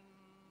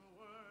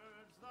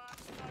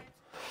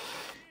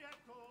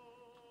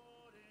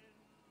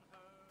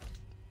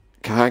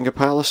 Kahanga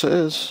Palace it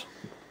is.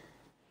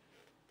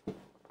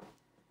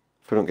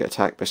 If we don't get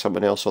attacked by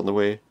someone else on the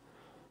way.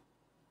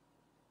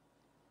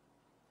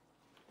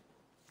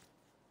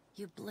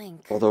 You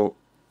blink. Although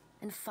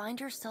and find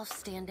yourself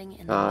standing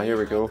in the here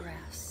we go.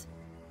 grass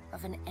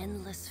of an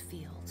endless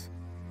field,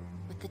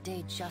 with the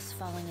day just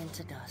falling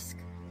into dusk.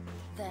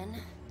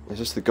 Then is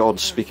this the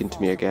gods speaking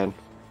to me again?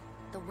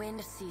 The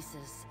wind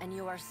ceases, and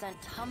you are sent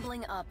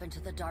tumbling up into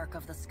the dark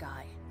of the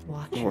sky.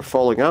 Oh, we're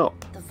falling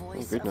up. The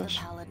voice of the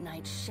pallid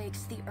night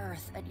shakes the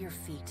earth at your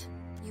feet.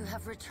 You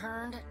have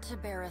returned to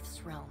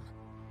Bareth's realm.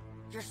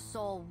 Your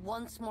soul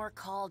once more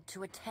called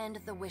to attend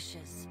the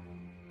wishes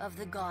of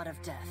the god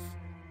of death.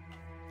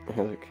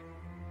 Look,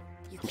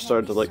 I'm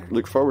starting to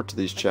look forward to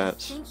these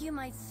chats. I think you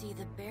might see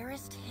the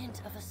barest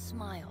hint of a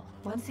smile.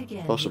 Once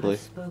again, possibly. You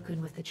have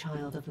spoken with the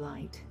child of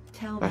light.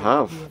 Tell me I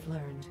have. What you have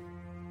learned.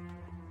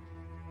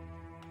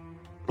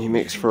 He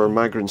makes for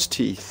Magrin's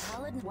teeth.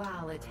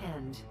 While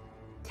attend.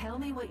 Tell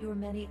me what your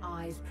many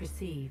eyes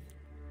perceive.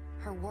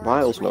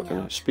 Wile's not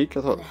going to speak,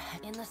 I thought.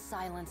 In the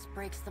silence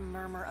breaks the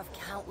murmur of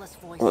countless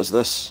voices. What is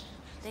this?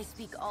 They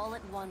speak all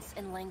at once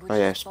in languages oh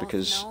yes,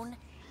 because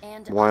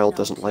Wile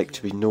doesn't like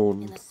to be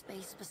known,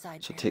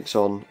 so it takes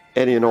on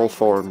any and all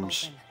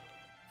forms.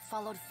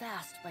 Followed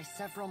fast by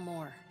several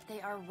more. They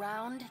are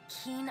round,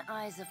 keen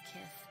eyes of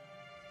Kith,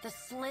 the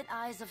slit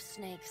eyes of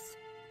snakes,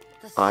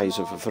 the eyes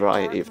of a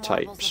variety of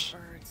types.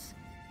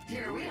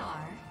 Here we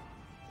are.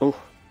 Oh,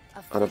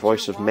 and a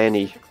voice of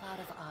many. The cloud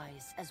of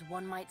eyes, as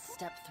one might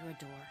step through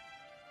a door.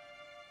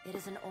 It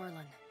is an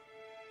Orlan,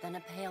 then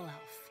a pale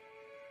elf,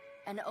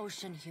 an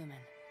ocean human,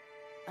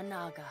 a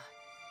Naga.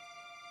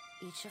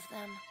 Each of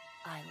them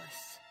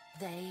eyeless.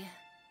 They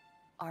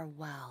are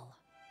Wal.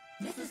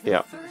 This is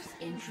the first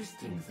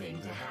interesting thing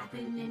to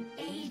happen in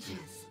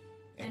ages,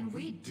 and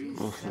we do.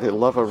 They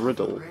love a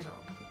riddle.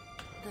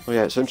 Oh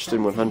yeah, it's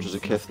interesting when hundreds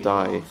of Kith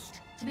die.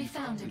 To be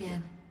found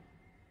again.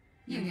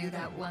 You knew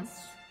that once,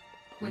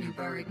 when you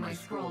buried my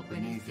scroll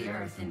beneath the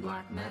earth in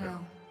Black Meadow.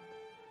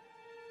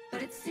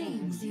 But it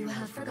seems you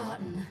have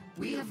forgotten.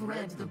 We have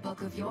read the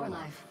book of your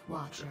life,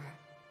 Watcher.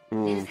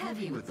 It is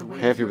heavy with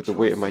the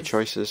weight of my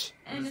choices.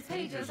 And its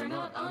pages are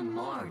not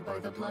unmarred by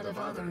the blood of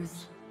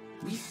others.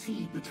 We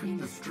see between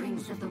the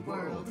strings of the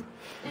world,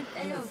 and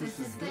Aethys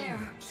is there,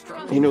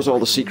 strong. He knows all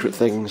the secret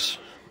things.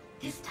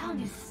 His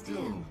tongue is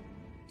still,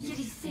 yet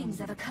he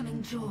sings of a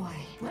coming joy.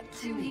 What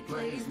tune he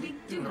plays, we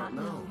do not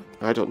know.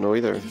 I don't know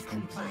either. It is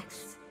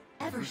complex,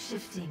 ever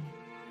shifting.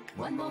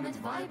 One moment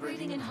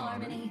vibrating in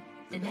harmony,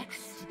 the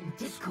next in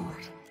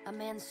discord. A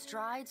man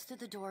strides through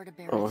the door to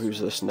Bareth's Oh, who's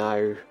this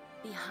now?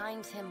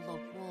 Behind him lope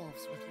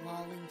wolves with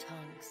lolling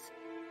tongues.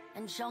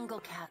 and jungle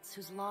cats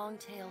whose long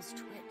tails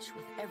twitch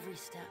with every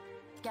step.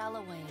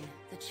 Galawain,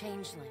 the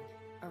changeling,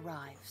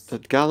 arrives.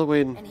 Did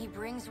Galawain... And he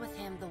brings with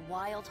him the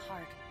wild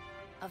heart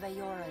of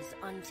Aora's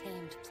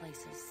untamed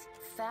places.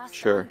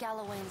 Fast on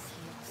Galawain's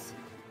heels,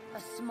 a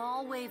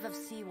small wave of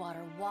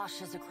seawater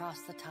washes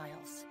across the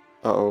tiles.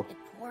 Uh-oh. It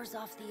pours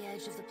off the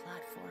edge of the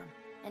platform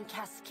and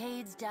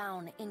cascades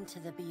down into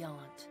the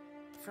beyond.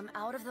 From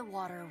out of the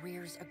water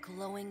rears a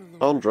glowing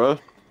lure. Andra.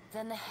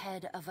 Then the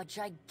head of a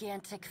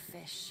gigantic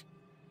fish.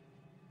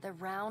 The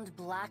round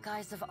black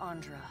eyes of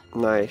Andra.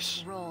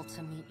 Nice. Roll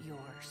to meet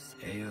yours.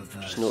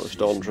 Just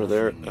noticed Andra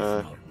there.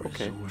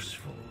 Okay.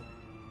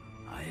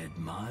 I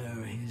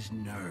admire his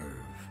nerve.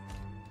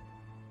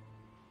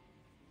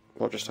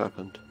 What just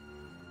happened?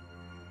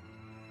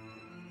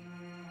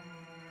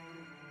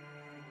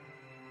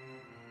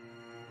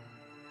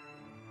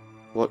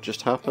 What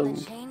just happened? In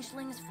the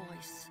changeling's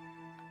voice,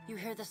 you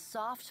hear the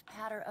soft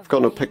patter of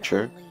got no rain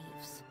picture. on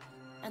leaves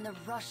and the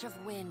rush of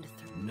wind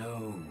through.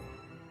 No,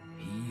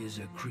 he is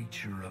a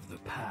creature of the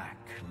pack,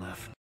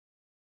 left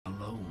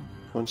alone.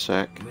 One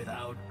sec.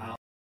 Without our...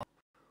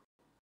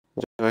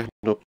 I have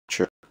no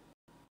picture.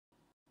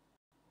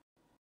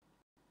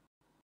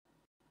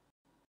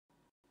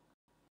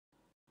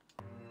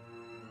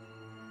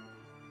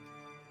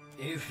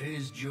 If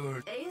his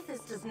journey...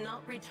 Aethys does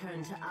not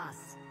return to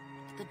us.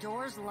 The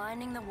doors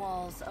lining the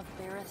walls of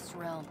Bareth's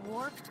realm.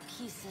 Warped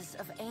pieces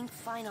of ain't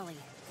finally.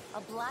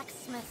 A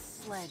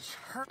blacksmith's sledge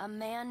hurt a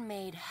man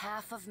made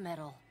half of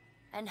metal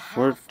and half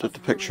Where did the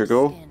of picture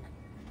ruined go?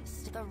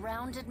 skin. The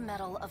rounded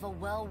metal of a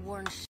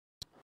well-worn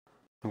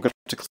I'm gonna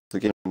have to click the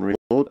game and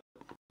reload it.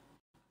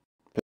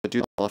 If I do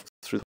that, I'll have to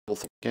go through the whole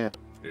thing again.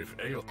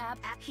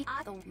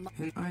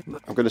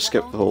 I'm gonna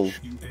skip the whole...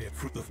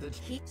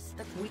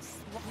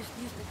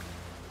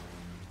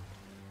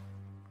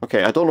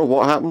 Okay, I don't know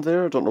what happened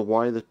there. I don't know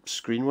why the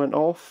screen went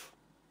off.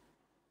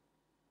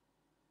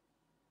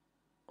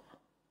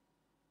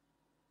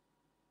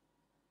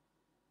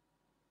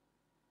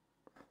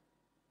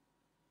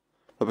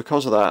 But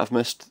because of that, I've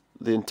missed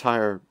the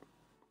entire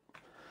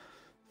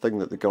thing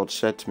that the god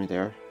said to me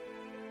there.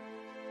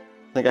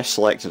 I think I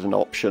selected an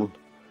option,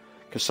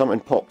 because something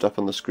popped up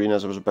on the screen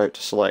as I was about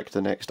to select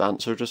the next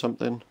answer to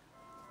something.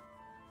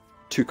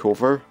 Took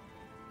over.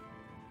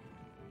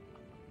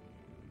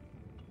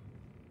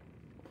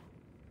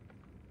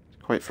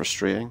 Quite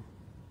frustrating.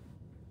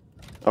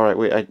 Alright,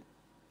 wait,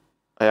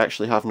 I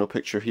actually have no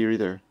picture here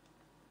either.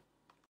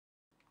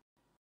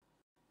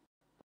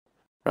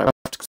 Right, I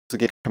have to close the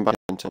game, come back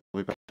until I'll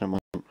be back in a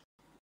moment.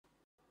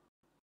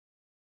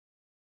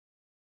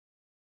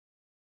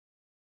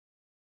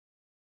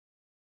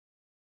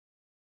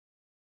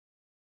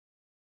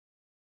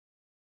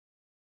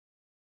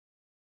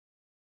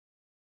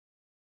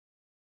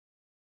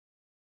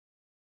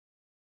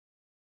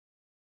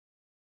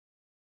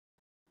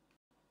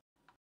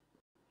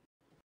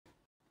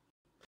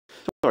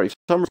 Sorry, for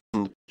some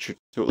reason the picture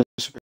totally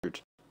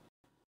disappeared.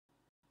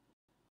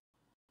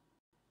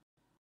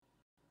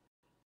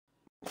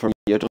 For me,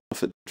 I don't know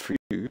if it did for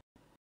you.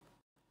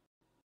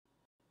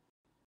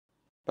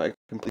 But I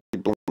completely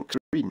blank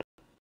screen.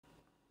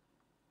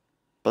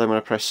 But then when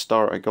I pressed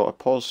start, I got a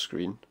pause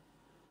screen.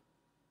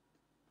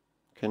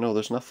 Okay, no,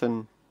 there's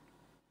nothing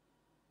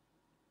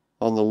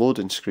on the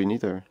loading screen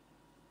either.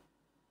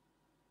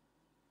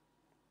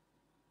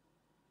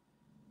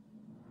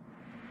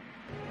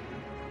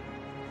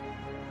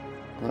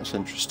 That's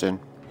interesting.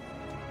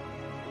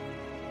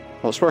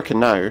 Well, it's working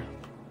now. I'm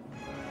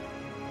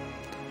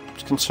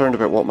just concerned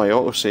about what my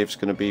autosave's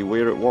going to be,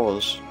 where it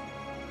was.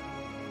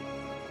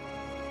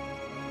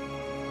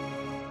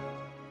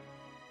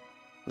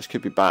 This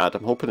could be bad.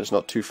 I'm hoping it's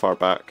not too far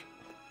back.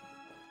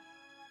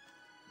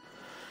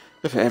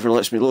 If it ever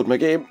lets me load my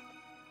game.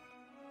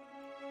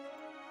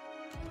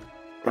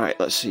 Right,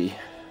 let's see.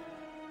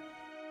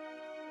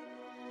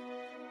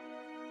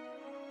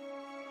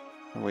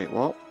 Oh, wait,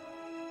 what?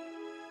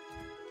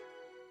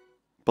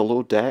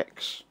 Below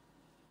decks?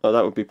 Oh,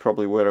 that would be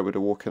probably where I would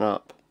have woken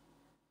up.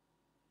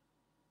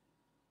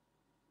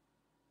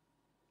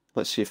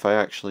 Let's see if I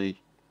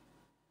actually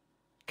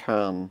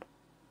can.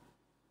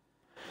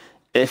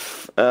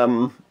 If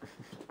the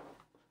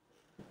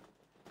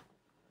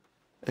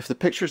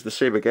picture's the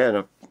same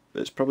again,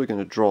 it's probably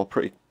going to draw a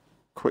pretty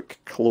quick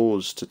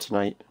close to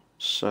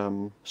tonight's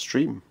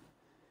stream.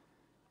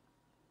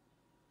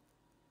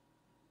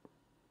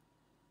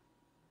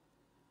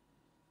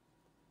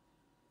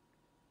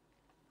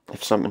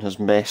 If something has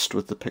messed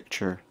with the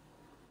picture.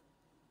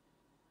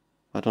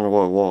 I don't know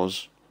what it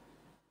was.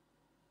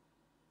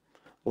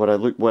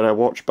 When I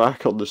watch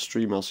back on the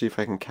stream, I'll see if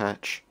I can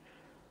catch.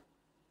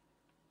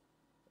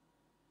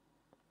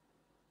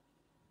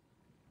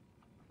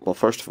 Well,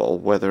 first of all,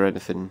 whether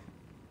anything...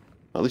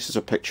 At least it's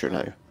a picture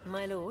now.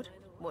 My lord,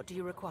 what do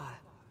you require?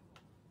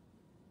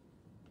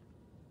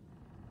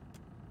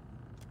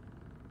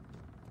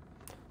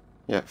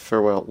 Yeah,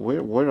 farewell.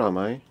 Where am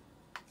I?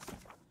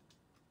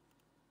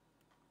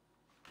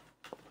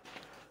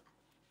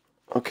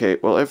 Okay,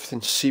 well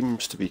everything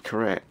seems to be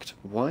correct.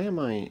 Why am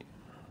I...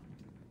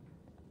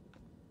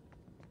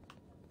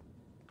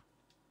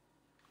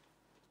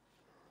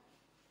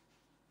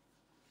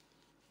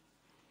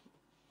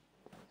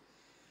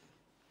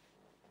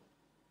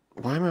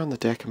 Why am I on the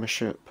deck of my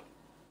ship?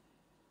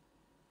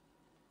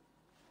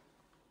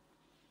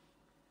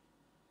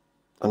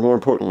 And more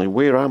importantly,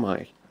 where am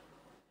I?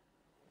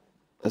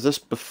 Is this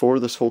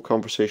before this whole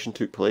conversation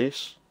took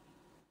place?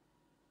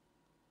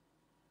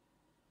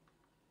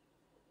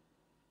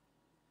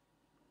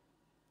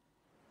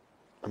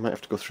 I might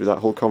have to go through that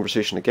whole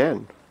conversation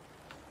again.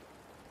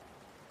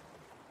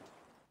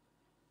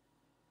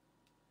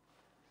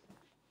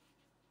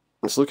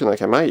 It's looking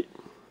like I might.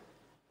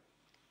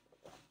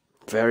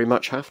 Very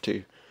much have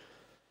to.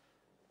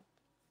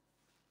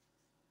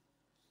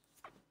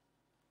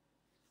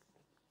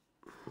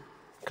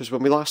 Because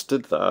when we last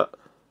did that,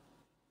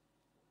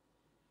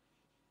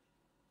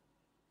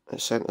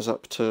 it sent us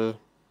up to...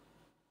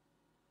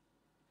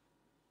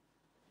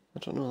 I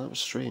don't know, that was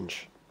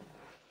strange.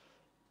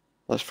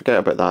 Let's forget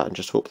about that and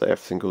just hope that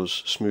everything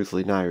goes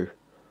smoothly now.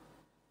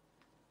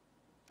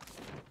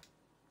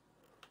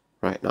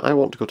 Right, now I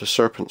want to go to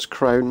Serpent's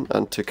Crown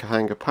and to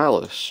Kahanga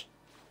Palace.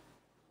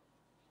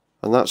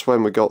 And that's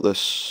when we got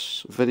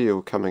this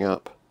video coming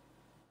up.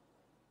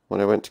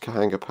 When I went to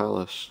Kahanga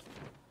Palace.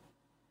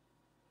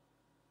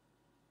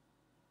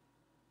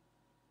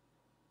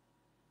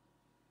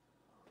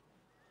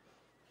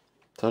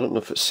 I don't know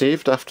if it's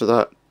saved after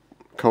that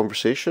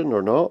conversation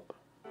or not.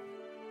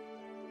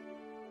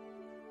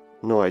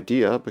 No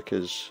idea,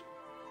 because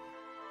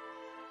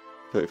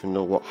I don't even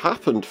know what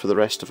happened for the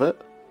rest of it.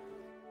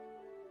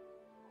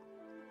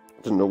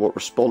 I didn't know what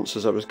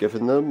responses I was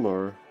giving them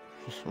or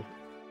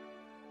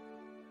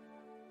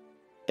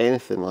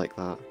anything like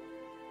that.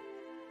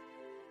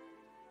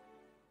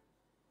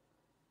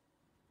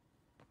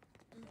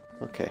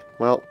 Okay,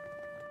 well,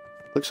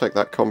 looks like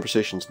that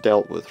conversation's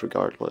dealt with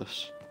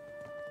regardless.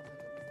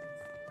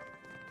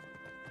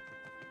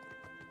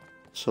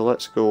 So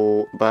let's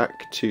go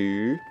back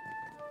to...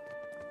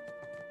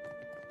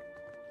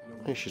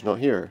 Hey, she's not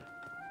here.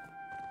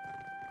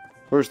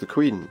 Where's the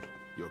Queen?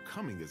 Your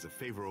coming is a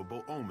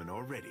favorable omen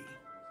already.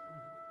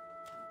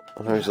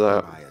 And how's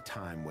that? By a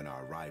time when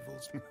our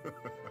rivals...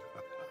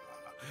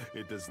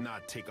 It does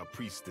not take a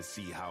priest to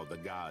see how the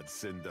gods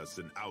send us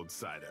an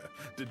outsider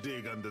to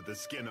dig under the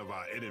skin of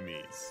our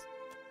enemies.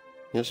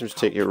 You don't seem to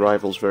take your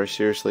rivals very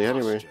seriously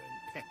anyway.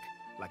 Peck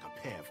like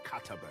a pair of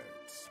kata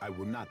birds. I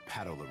will not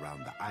paddle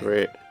around the island.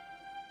 Great.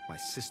 My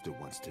sister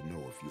wants to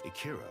know if you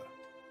Akira,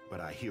 but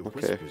I hear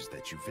whispers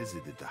that you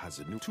visited the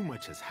Hasongo. Too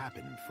much has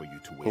happened for you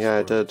to waste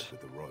I did.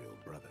 with the royal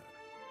brother.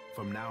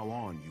 From now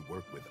on, you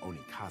work with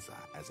Onikaza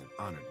as an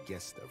honored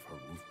guest of her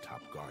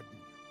rooftop garden.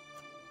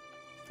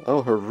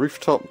 Oh, her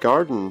rooftop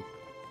garden.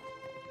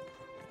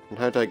 And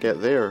how did I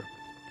get there?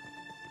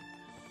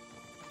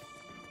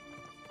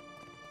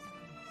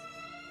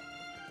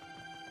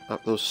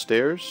 Up those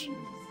stairs?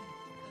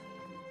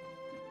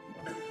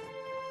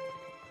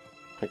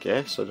 I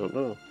guess, I don't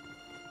know.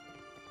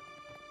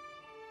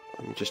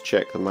 Let me just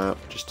check the map,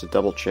 just to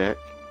double check.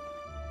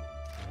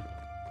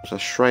 There's a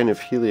Shrine of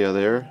Helia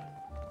there,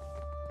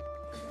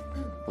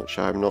 which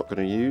I'm not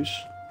going to use.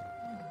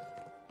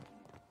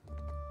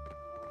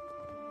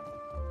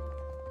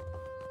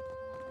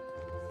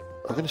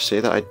 I'm going to say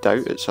that I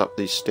doubt it's up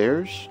these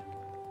stairs.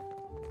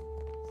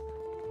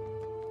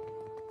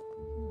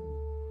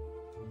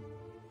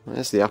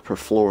 There's the upper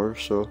floor,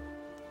 so...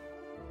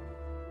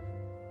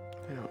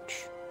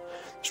 Ouch.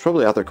 There's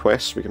probably other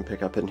quests we can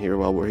pick up in here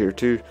while we're here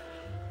too.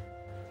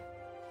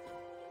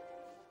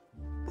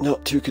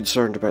 Not too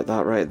concerned about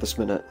that right this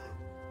minute.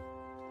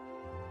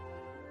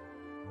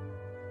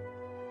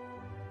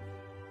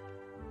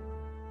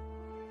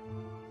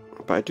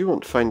 But I do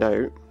want to find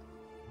out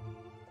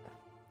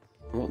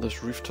what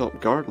this rooftop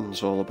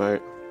garden's all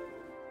about.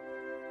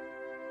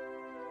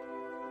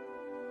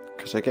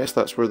 Because I guess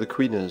that's where the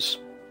Queen is.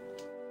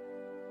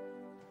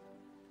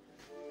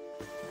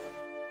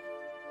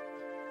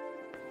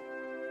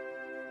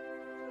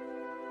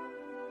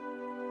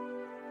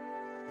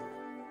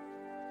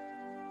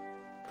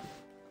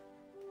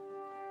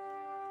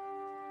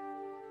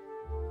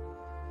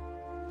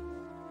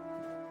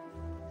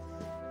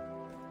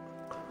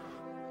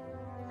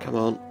 Come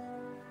on.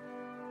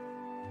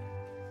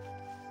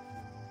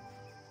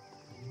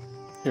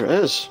 Here it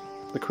is.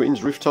 The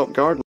Queen's rooftop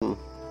garden. But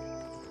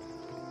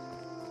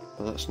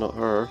that's not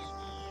her.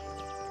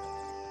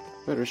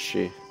 Where is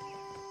she?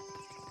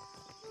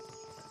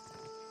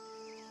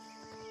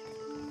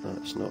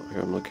 That's not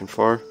who I'm looking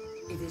for.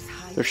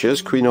 There she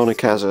is, Queen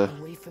Onikaza.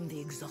 Away from the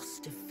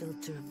exhaustive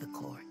filter of the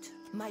court.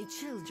 My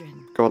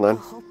children, go on then.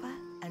 Hopa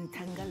and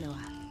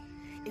Tangaloa.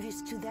 It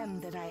is to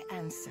them that I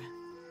answer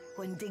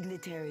when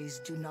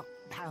dignitaries do not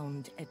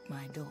pound at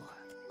my door.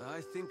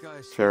 I think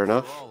I speak Fair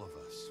enough. for all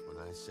of us when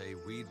I say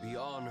we'd be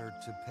honored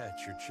to pet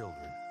your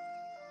children.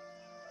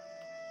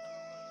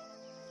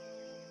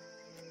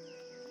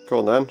 Go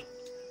on then.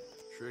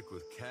 Trick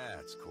with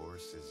cats, of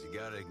course, is you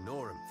gotta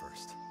ignore them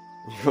first.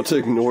 You got to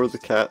ignore the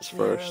cats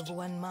first. They're of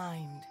one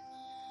mind.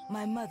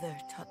 My mother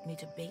taught me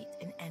to bait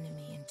an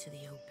enemy into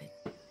the open.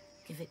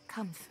 Give it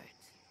comfort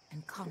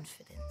and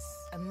confidence.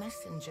 A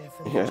messenger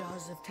from the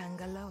jaws of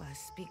Tangaloa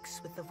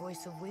speaks with the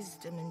voice of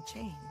wisdom and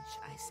change,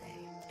 I say.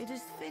 It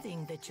is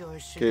fitting that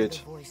yours should be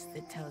the voice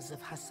that tells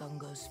of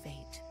Hasongo's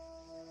fate.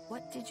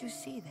 What did you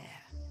see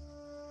there?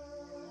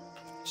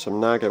 Some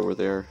Naga were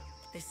there.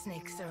 The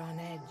snakes are on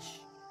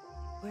edge.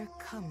 Where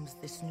comes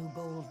this new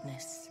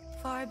boldness?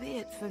 Far be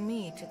it for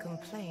me to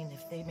complain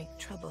if they make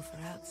trouble for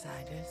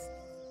outsiders.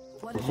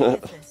 What of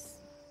Aethys?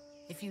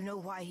 If you know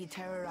why he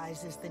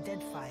terrorizes the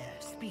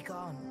Deadfire, speak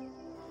on.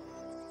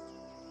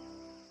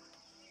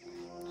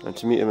 And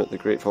to meet him at the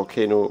great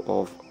volcano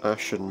of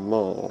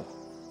Hasongo.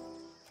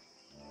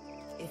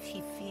 If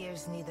he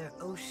fears neither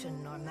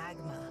ocean nor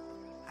magma,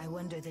 I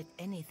wonder that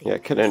anything... Yeah,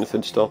 can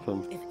anything stop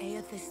him? If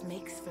Aethys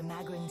makes for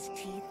Magrin's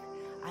teeth,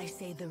 I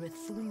say the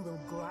Rathun will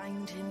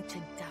grind him to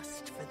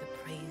dust for the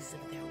praise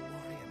of their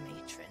warrior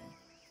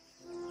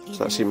matron. Does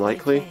that seem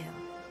likely?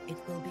 It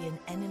will be an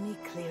enemy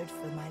cleared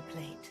for my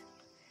plate.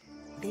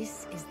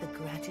 This is the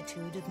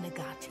gratitude of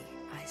Nagati,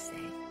 I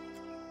say.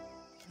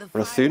 The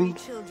fiery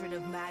children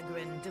of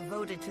Magrin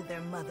devoted to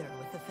their mother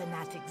with a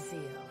fanatic zeal.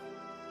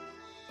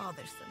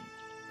 Bothersome,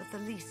 but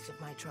the least of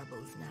my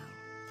troubles now.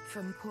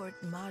 From Port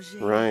Maje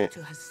to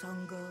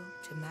Hasongo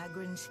to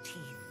Magrin's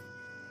teeth,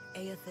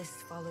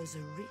 Aethys follows a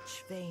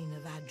rich vein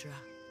of Adra.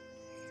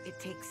 It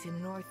takes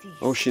him northeast.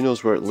 Oh, she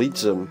knows where it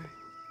leads him.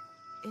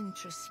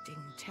 Interesting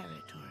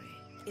territory.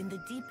 In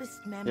the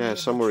deepest memory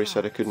somewhere he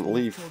said I couldn't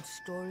leave. Told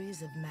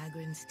stories of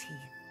Magrin's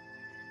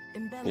teeth.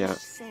 Embellished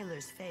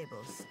sailors'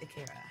 fables,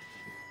 Akira,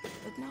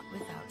 but not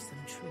without some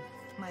truth.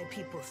 My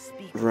people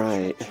speak of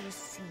treacherous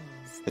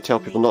seas. They tell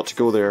people not to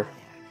go there.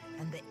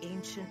 And the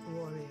ancient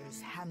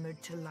warriors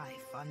hammered to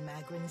life on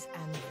Magrin's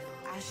anvil.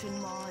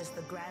 Hasongo is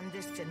the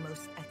grandest and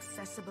most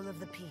accessible of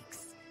the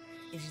peaks.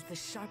 It is the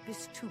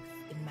sharpest tooth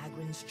in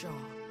Magrin's jaw.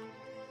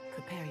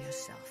 Prepare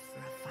yourself for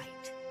a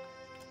fight.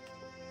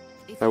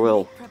 If I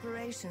will. Make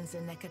preparations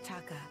in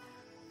Neketaka,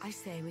 I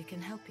say we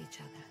can help each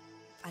other.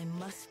 I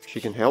must.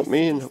 She can help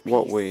me in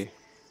what way?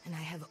 And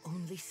I have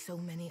only so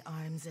many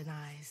arms and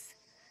eyes.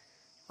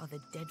 While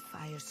the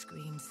Deadfire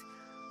screams,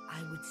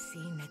 I would see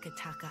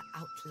Neketaka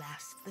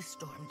outlast the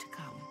storm to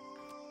come.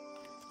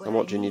 And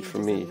what do you need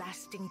from me?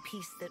 Lasting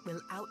peace that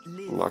will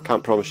outlive well, I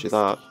can't promise you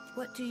that.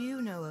 What do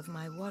you know of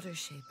my water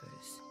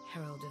shapers,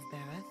 Herald of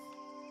Bareth?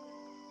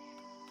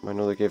 I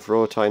know they gave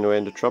Roatai no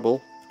end of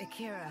trouble.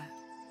 Akira,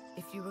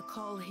 if you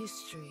recall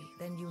history,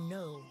 then you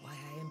know why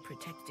I am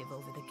protective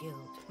over the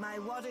guild. My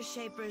water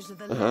shapers are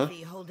the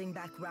levy holding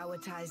back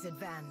Rawatai's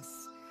advance.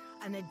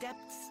 An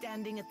adept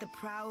standing at the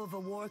prow of a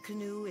war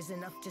canoe is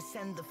enough to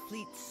send the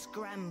fleet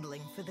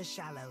scrambling for the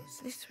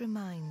shallows. This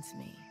reminds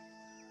me,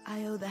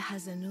 I owe the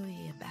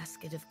Hazanui a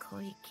basket of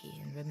koiki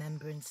in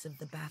remembrance of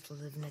the Battle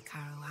of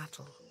Nekaro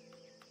Atoll.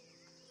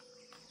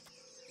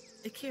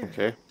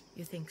 Akira,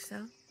 you think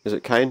so? Is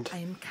it kind? I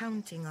am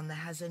counting on the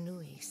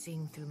Hazanui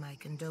seeing through my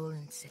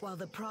condolences. While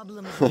the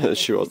problems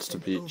she wants to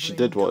be. She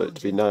did want it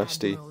to be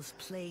nasty.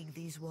 Plague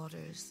these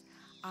waters.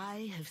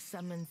 I have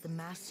summoned the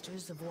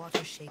masters of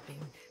water shaping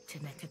to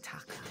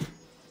Neketaka.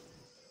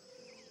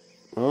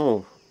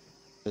 Oh,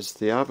 is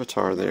the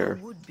avatar there?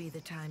 Now would be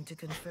the time to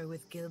confer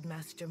with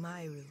Guildmaster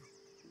Myru,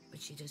 but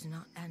she does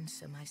not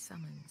answer my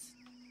summons.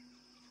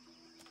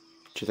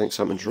 Do you think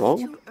something's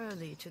wrong? It's too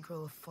early to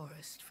grow a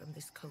forest from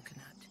this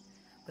coconut,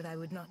 but I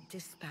would not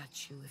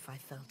dispatch you if I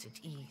felt at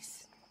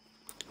ease.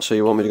 So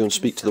you want me to go and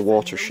speak to the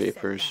water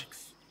shapers?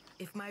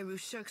 If Myru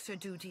shirks her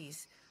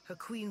duties, her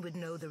queen would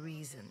know the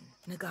reason.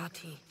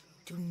 Nagati,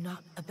 do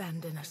not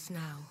abandon us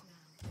now.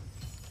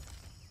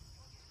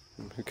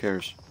 Who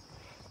cares?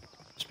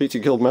 Speak to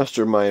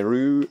Guildmaster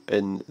Myru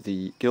in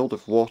the Guild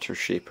of Water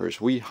Shapers.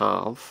 We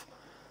have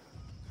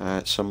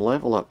some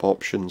level up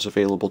options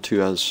available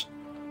to us.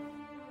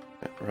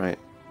 Right.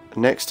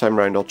 Next time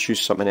round I'll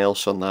choose something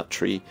else on that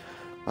tree.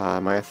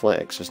 My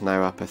athletics is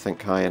now up, I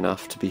think, high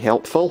enough to be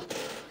helpful.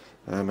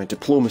 My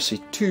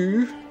diplomacy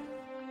too.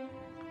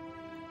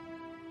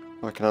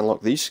 I can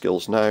unlock these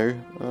skills now.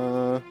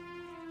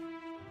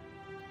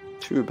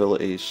 2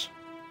 abilities.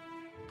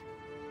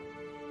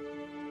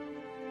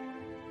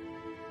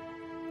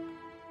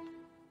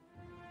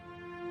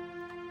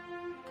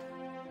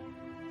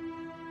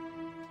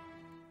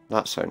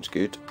 That sounds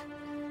good.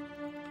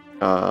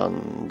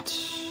 And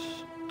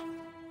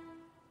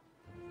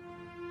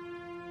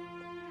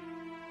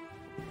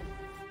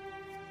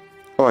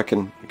oh, I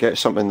can get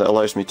something that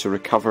allows me to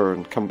recover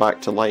and come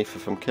back to life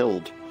if I'm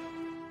killed.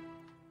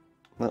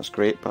 That's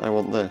great, but I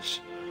want this.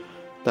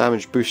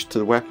 Damage boost to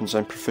the weapons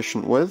I'm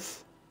proficient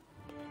with.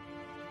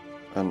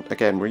 And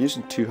again, we're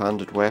using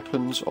two-handed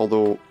weapons,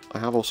 although I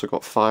have also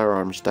got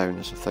firearms down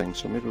as a thing,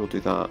 so maybe we'll do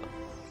that.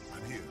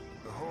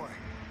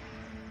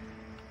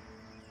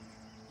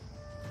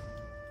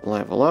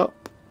 Level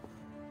up.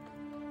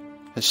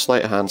 His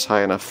sleight of hand's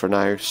high enough for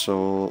now,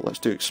 so let's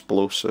do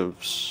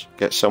explosives.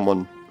 Get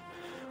someone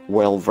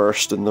well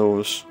versed in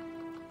those.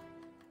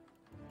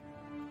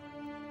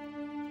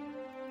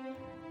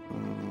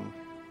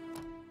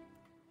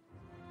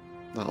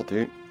 That'll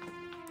do.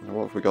 Now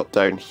what have we got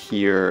down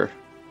here?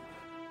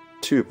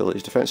 2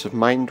 abilities. Defensive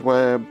Mind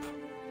Web.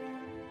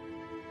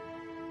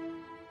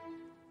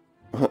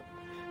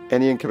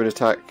 Any incoming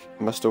attack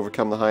must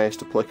overcome the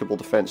highest applicable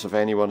defense of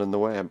anyone in the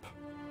web.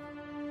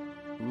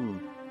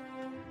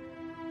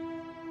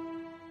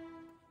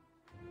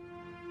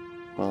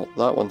 Well,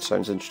 that one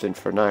sounds interesting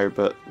for now,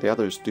 but the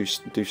others do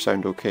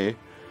sound okay.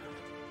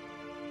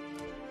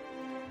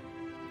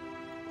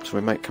 So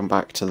we might come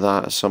back to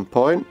that at some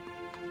point.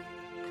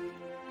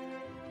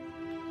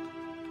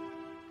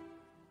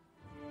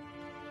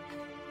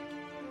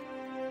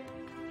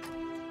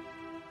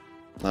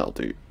 That'll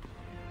do.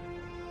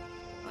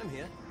 I'm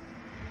here.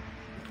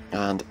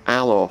 And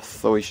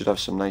Aloth, though he should have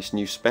some nice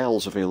new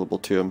spells available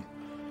to him.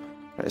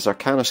 His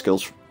Arcana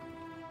skills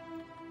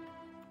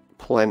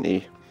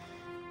plenty.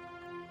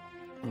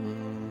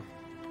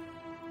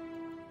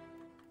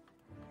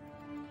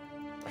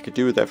 I could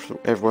do with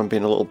everyone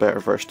being a little better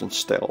versed in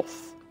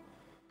stealth.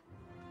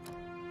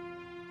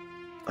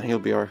 And he'll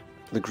be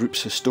the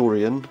group's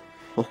historian.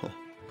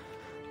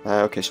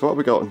 Okay, so what have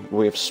we got in the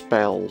way of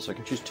spells? I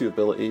can choose 2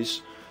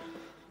 abilities.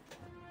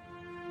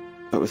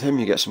 But with him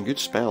you get some good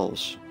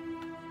spells.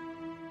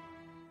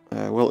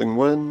 Wilting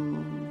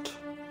Wind.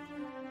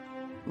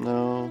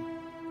 No.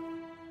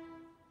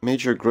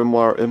 Major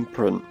Grimoire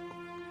Imprint.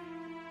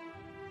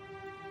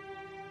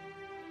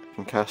 I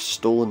can cast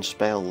Stolen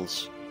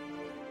Spells.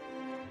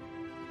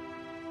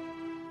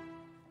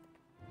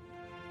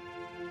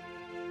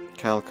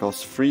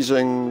 Calcos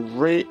Freezing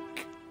Rake.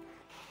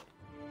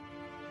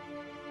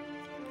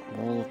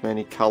 All of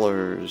many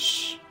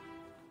colours.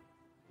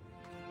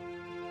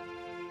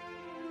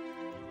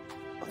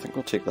 I think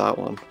we'll take that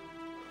one.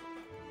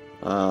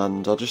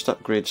 And I'll just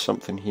upgrade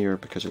something here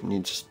because it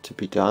needs to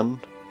be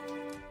done.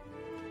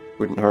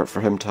 Wouldn't hurt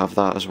for him to have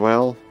that as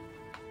well.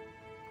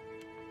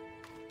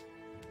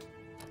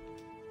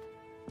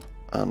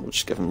 And we'll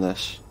just give him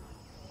this.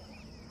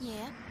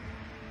 Yeah.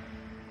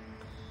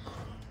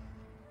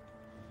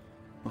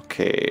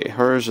 Okay,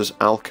 hers is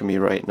alchemy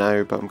right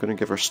now, but I'm going to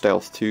give her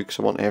stealth too because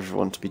I want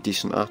everyone to be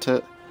decent at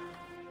it.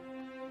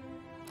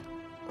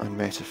 And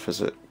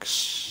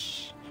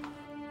metaphysics.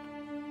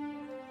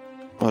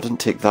 Oh, I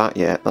didn't take that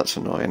yet, that's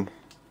annoying.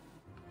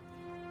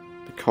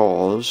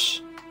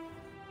 Because...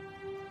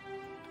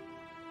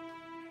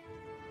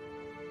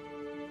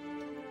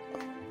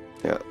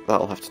 yeah,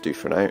 that'll have to do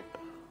for now.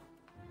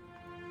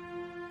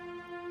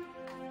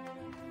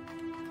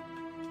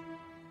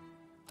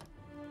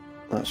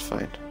 That's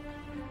fine.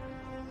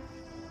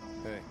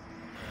 Hey.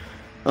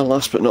 And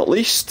last but not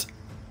least,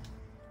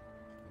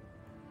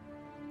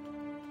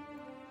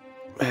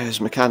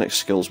 his mechanics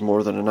skills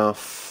more than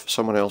enough.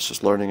 Someone else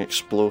is learning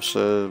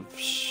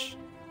explosives.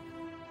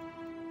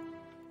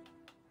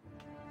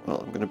 Well,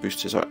 I'm going to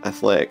boost his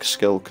athletic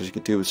skill because he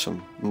could do with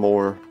some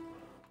more.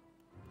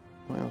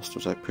 What else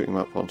was I putting him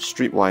up on?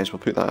 Streetwise, we'll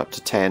put that up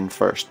to 10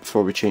 first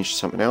before we change to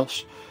something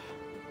else.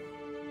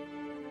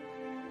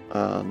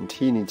 And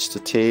he needs to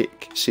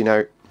take... see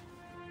now,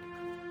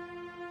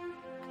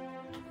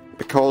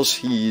 because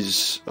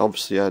he's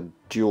obviously a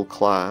dual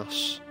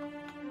class,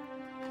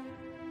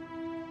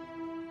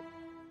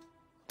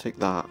 take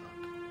that.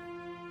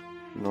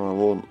 No, I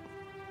won't.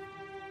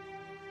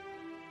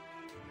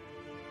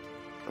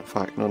 In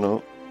fact,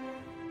 no.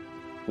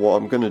 What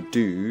I'm going to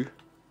do,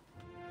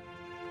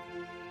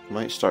 I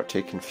might start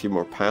taking a few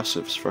more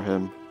passives for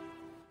him.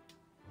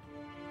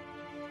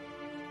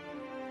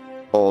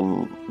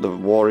 On the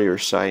warrior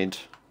side.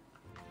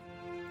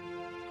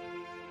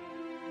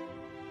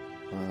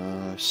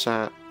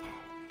 Sap.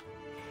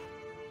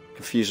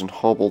 Confuse and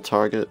hobble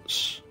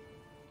targets.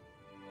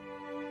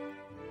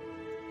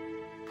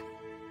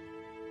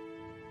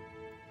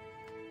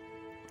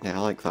 Yeah, I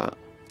like that.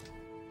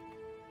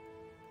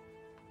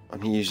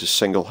 And he uses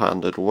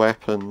single-handed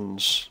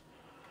weapons.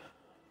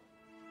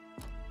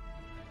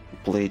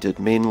 Bladed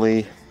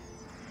mainly.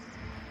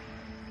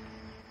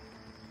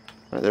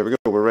 Right, there we go,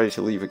 we're ready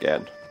to leave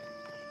again.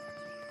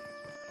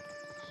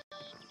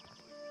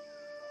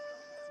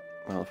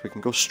 Well, if we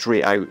can go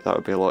straight out, that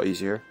would be a lot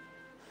easier.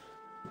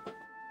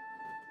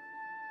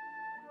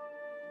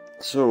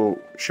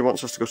 So, she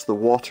wants us to go to the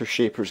Water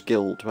Shapers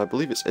Guild. I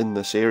believe it's in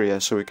this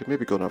area, so we could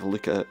maybe go and have a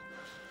look at it.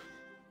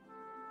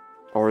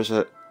 Or is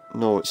it...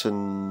 no, it's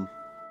in...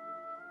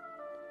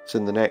 it's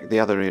in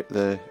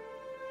the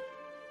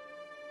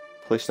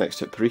place next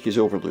to it, Pariki's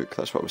Overlook,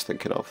 that's what I was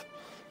thinking of.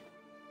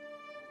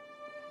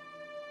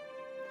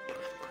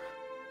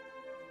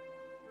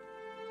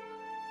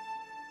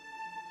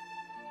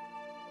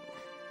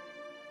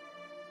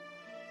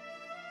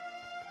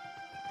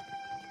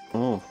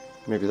 Oh,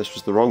 maybe this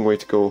was the wrong way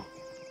to go.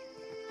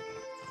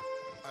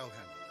 I'll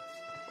handle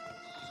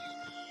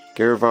this.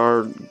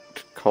 Gervard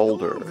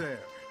Calder. Hello there.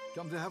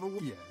 Come to have a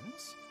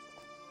yes?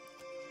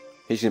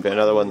 He's going to be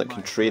another one that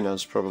can train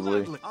us,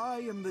 probably. I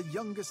am the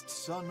youngest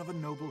son of a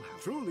noble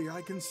house. Truly,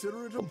 I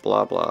consider it a...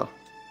 blah blah.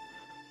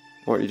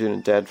 What are you doing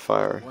in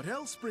Deadfire? What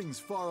else brings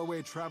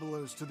faraway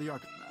travelers to the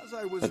Ark? As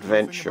I was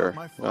Adventure.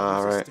 my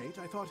father's right. estate,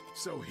 I thought,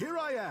 so here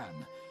I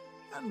am.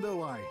 And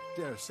though I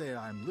dare say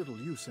I'm little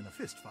use in a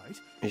fist fight.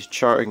 He's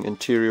charting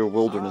interior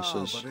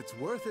wildernesses. But it's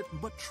worth it.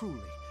 But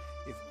truly,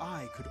 if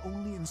I could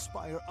only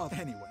inspire others.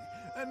 Anyway,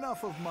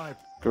 enough of my...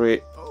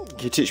 Great. Can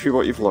you teach me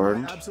what you've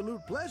learned?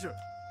 Absolute pleasure.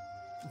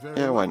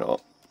 Yeah, why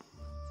not?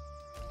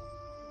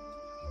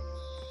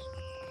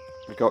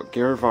 We got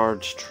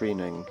Gervard's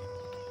training.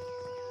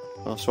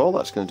 Oh, so all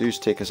that's going to do is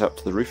take us up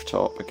to the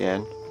rooftop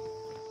again.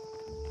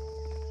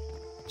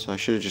 So I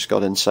should have just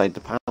got inside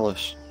the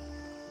palace.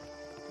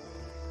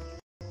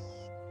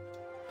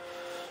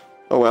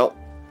 Oh well.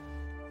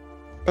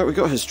 But we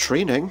got his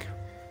training.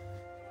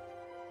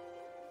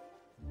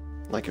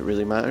 Like it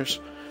really matters.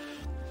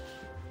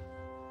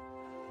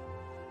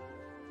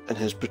 In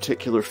his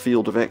particular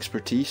field of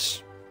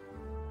expertise.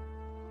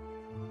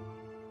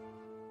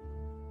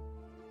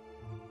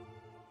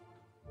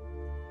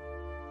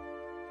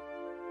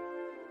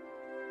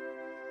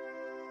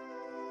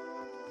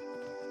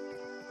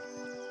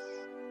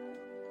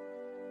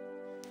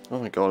 Oh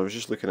my god, I was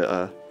just looking at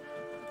a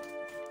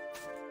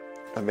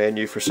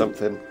menu for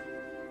something.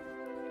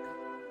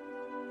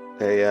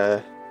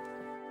 A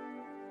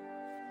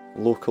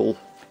local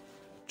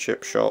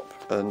chip shop,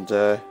 and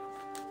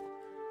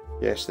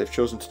yes, they've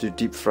chosen to do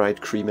deep fried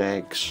cream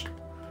eggs.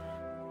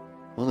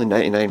 Only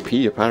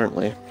 99p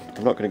apparently.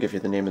 I'm not going to give you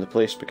the name of the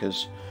place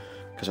because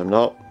I'm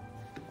not,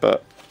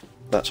 but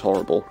that's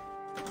horrible.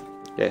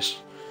 Yes,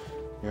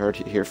 you heard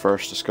it here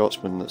first, a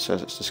Scotsman that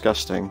says it's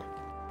disgusting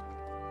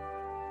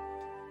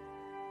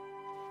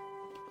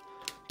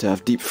to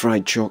have deep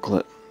fried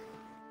chocolate.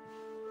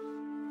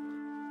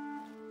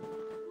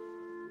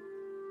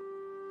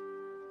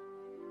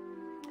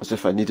 As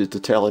if I needed to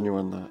tell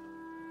anyone that.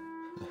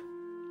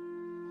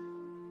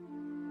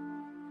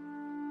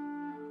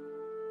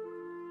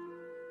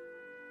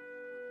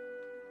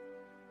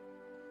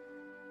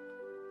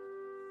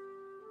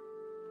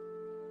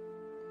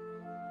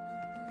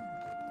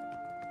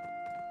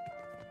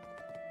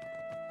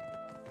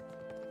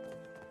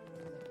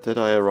 Did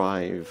I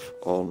arrive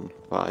on...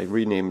 Well, I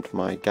renamed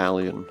my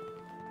galleon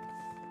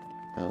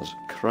as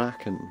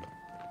Kraken,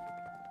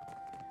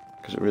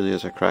 because it really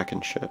is a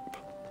Kraken ship.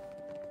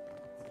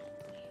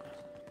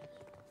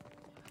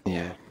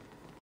 Yeah.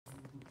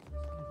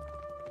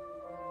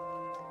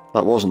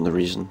 That wasn't the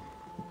reason.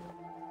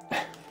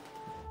 But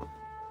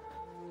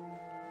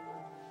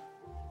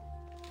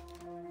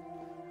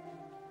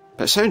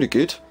it sounded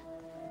good.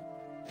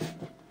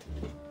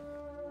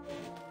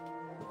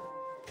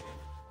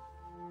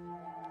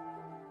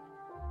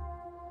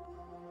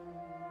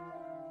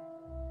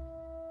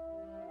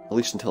 At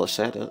least until I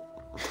said it.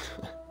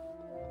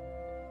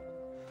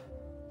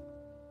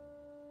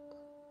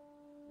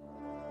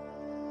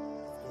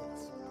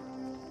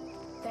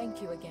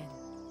 Thank you again.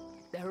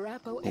 The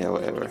Harapo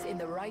whatever. is in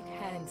the right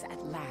hands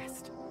at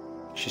last.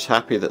 She's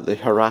happy that the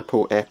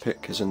Harapo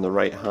epic is in the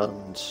right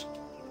hands.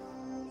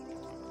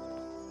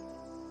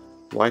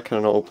 Why can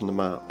I not open the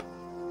map?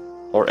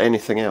 Or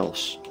anything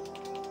else?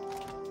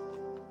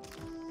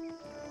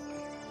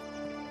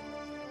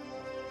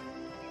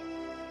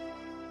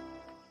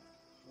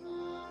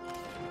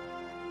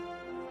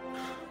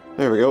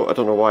 There we go. I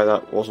don't know why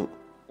that wasn't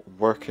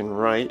working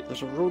right.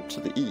 There's a road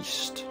to the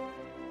east.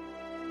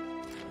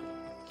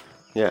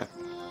 Yeah.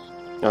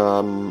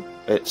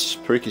 It's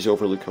Pariki's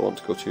Overlook I want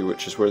to go to,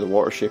 which is where the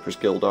Water Shapers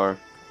Guild are.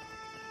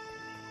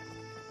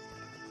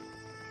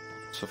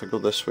 So if I go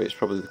this way, it's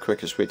probably the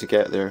quickest way to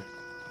get there.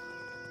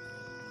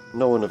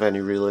 No one of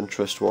any real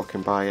interest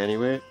walking by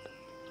anyway.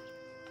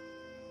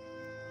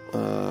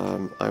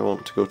 I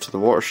want to go to the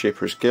Water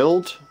Shapers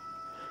Guild,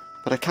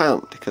 but I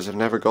can't because I've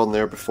never gone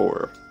there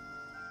before.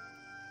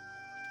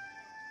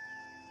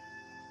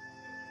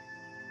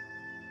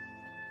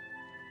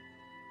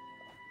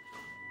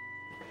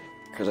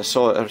 Because I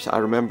saw it, I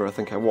remember, I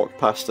think I walked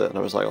past it and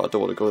I was like, oh, I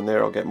don't want to go in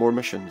there, I'll get more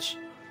missions.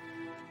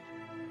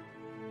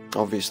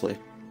 Obviously.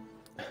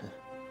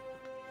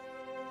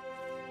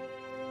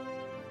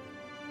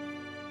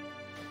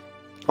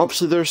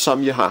 Obviously there's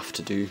some you have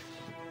to do.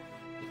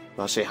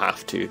 I say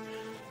have to.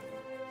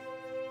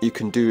 You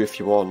can do if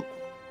you want.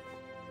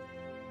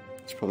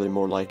 It's probably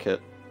more like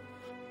it.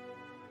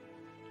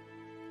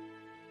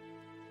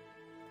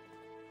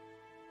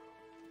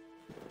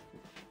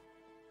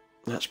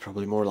 That's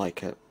probably more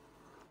like it.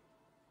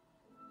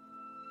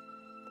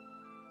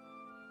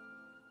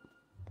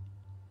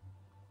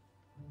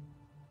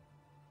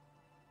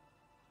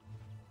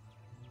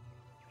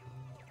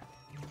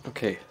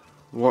 Okay,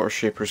 Water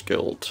Shapers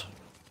Guild.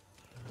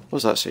 What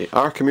does that say?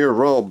 Arkhamir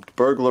robbed,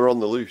 burglar on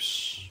the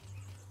loose.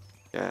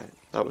 Yeah,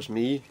 that was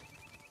me.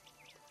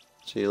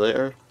 See you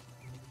later.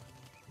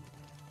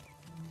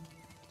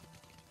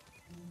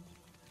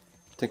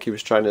 I think he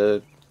was trying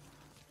to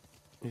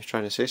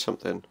say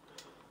something.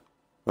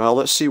 Well,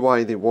 let's see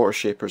why the Water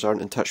Shapers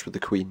aren't in touch with the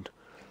Queen.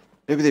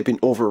 Maybe they've been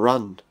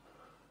overrun.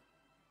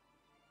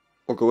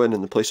 We'll go in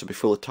and the place will be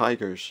full of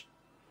tigers.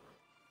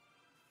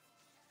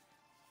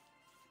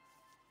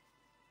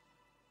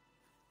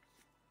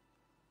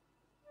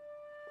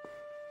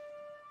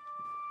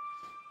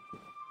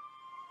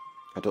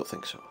 I don't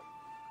think so.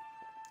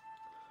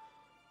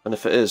 And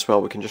if it is,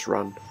 well, we can just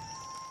run.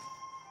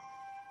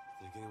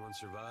 Think anyone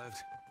survived?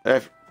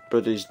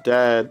 Everybody's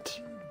dead.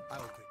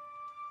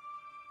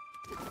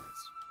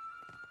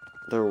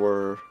 There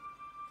were...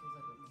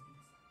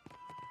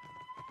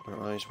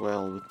 Her eyes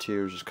well with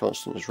tears as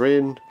constant as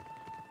rain.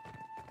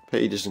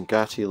 Pitied is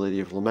Ngati, Lady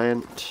of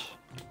Lament.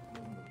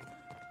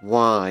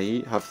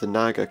 Why have the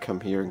Naga come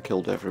here and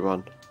killed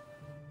everyone?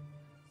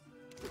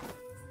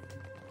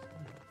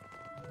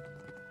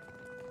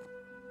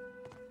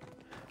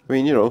 I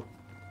mean, you know,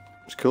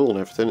 it's cool and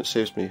everything, it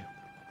saves me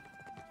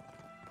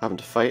having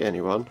to fight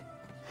anyone.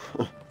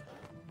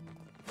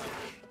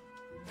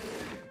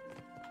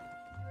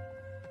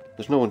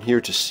 There's no one here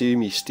to see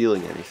me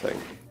stealing anything.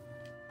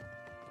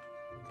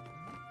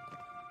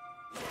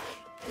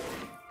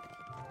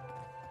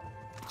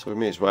 So we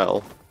may as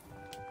well.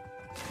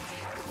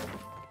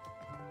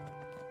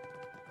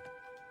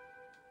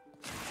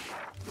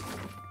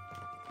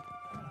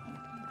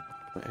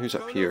 Right, who's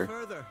up here?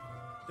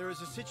 There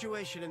is a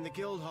situation in the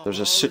guild hall. There's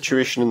a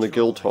situation in the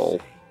guild hall.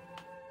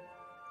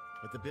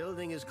 But the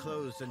building is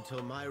closed until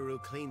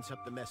Myru cleans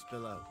up the mess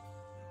below.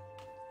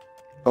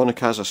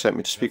 Onikaza sent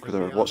me to speak with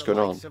her. What's going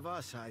on? Of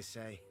us, I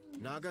say.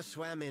 Naga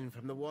swam in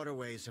from the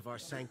waterways of our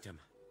sanctum.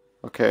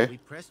 Okay. We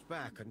pressed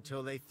back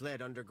until they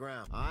fled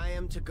underground. I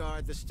am to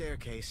guard the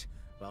staircase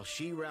while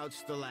she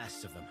routs the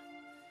last of them.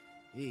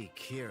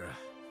 Kira,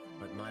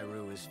 but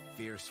Myru is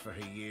fierce for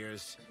her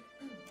years.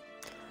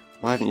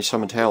 Why haven't you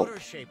summoned help?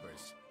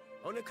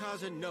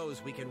 Onikaza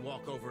knows we can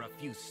walk over a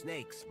few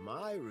snakes.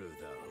 Myru,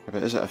 though. Yeah,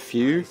 but is it a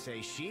few? I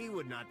say she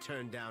would not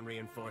turn down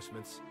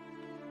reinforcements.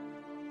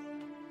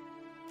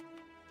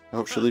 I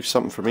hope she leaves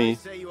something for me. I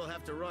say you will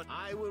have to run.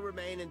 I will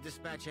remain and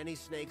dispatch any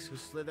snakes who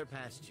slither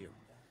past you.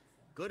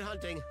 Good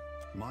hunting.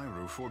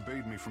 Myru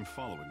forbade me from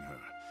following her,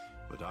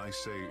 but I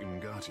say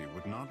Ngati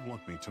would not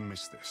want me to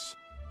miss this.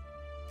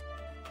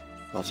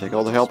 I'll take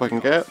all the help I can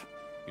get.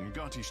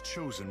 Ngati's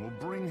chosen will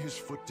bring his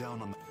foot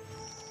down on the...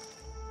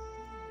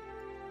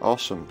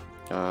 Awesome.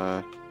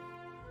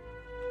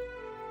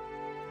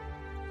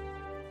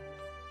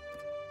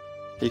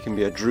 He can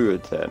be a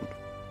druid then.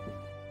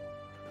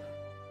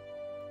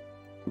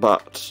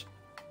 But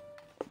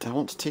do I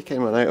want to take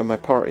anyone out of my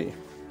party?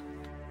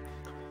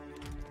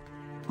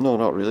 No,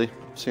 not really.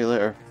 See you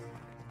later.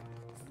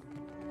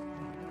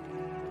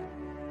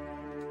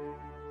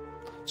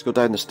 Let's go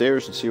down the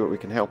stairs and see what we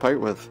can help out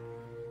with.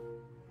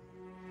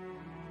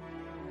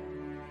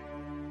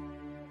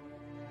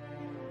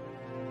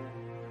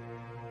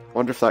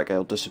 Wonder if that guy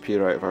will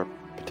disappear out of our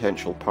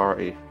potential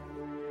party.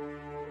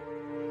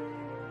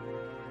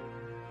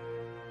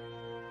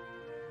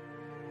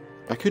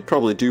 I could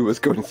probably do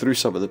with going through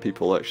some of the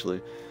people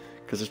actually,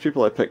 because there's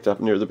people I picked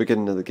up near the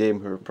beginning of the game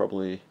who are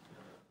probably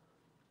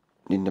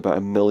needing about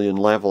 1 million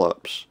level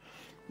ups.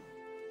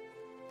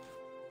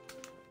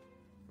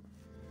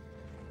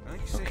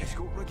 Ain't you say it's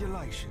got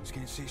regulations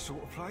against this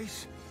sort of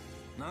place?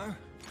 No?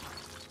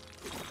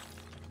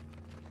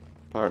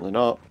 Apparently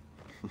not.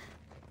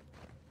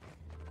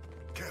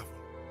 Careful.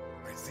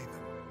 I see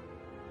them.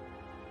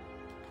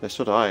 Yeah,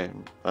 so do I,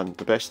 and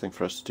the best thing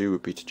for us to do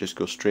would be to just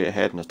go straight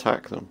ahead and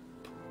attack them.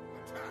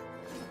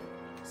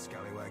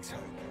 Scallywags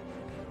hope.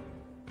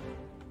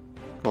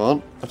 Go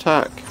on,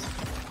 attack.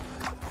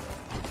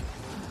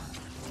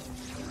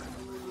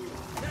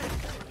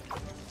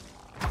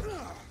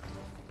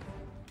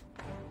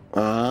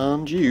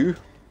 And you.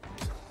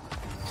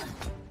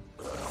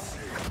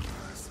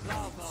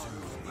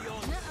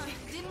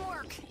 Didn't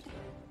work.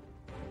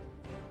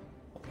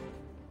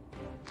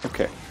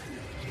 Okay.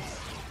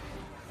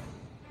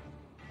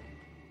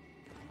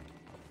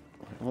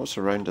 What's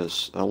around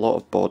us? A lot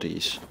of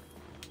bodies.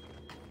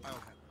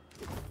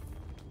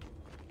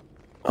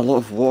 A lot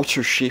of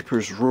water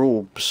shapers'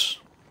 robes.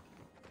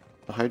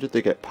 How did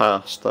they get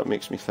past? That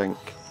makes me think.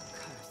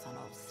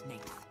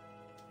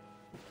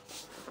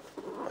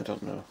 I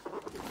don't know.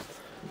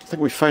 I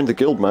think we found the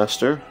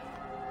guildmaster.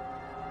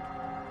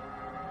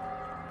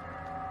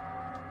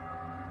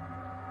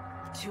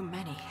 Too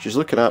many. She's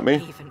looking at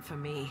me. Even for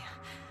me.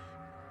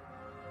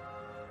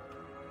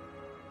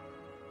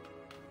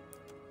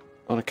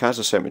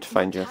 Onikaza sent me to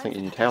find you. I think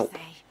you need help.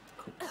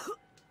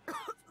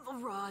 The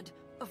rod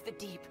of the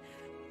deep.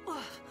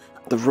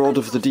 The rod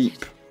of the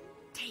deep.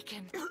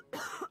 Taken.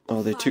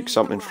 Oh, they took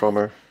something from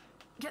her.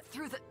 Get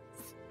through the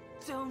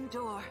stone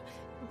door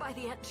by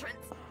the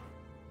entrance.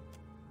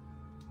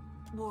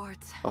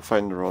 Wards. I'll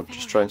find the rod.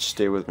 Just try and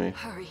stay with me.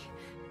 Hurry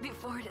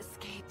before it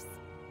escapes.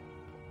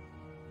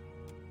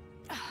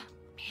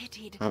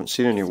 Pitied. I haven't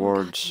seen any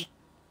wards.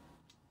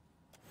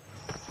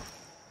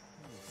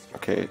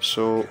 Okay,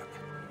 so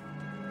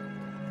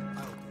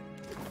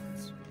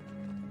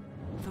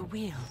the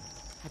wheel,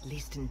 at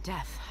least in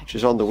death.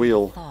 she's on the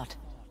wheel. Thought.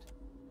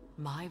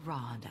 My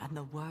rod and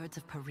the words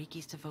of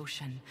Pariki's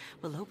devotion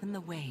will open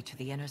the way to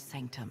the inner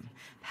sanctum,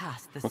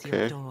 past the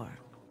sealed door.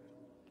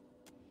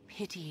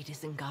 Pitied is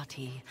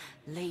Ngati,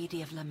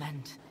 Lady of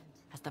Lament,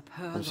 as the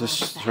pearl is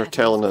this her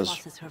telling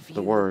us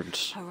the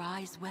words? Her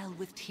eyes well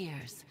with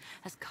tears,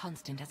 as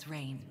constant as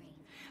rain.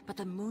 but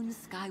the moon's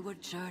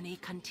skyward journey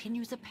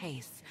continues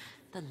apace,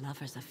 the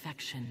lover's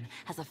affection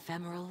as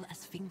ephemeral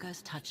as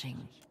fingers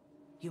touching.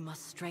 You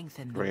must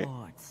strengthen the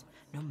wards,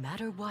 no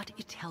matter what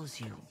it tells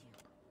you.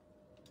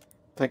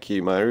 Thank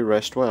you, Mary.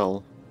 Rest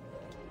well.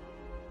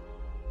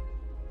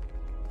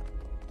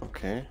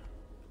 Okay.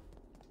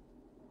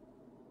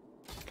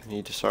 Can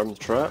you disarm the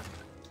trap?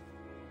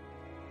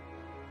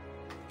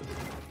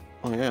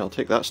 Oh yeah, I'll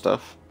take that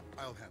stuff.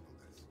 I'll handle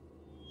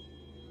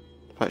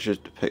this.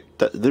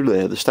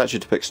 The statue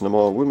depicts an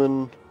immoral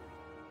woman.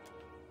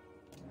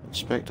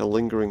 Inspect a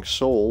lingering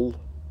soul.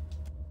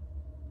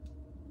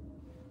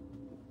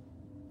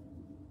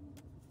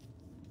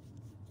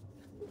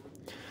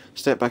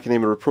 Step back and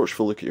aim a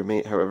reproachful look at your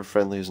mate, however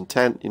friendly his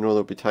intent. You know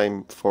there'll be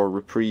time for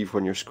reprieve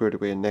when you're squared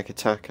away in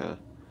Neketaka.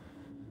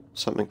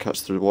 Something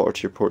cuts through the water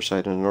to your port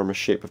side in an enormous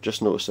shape. I've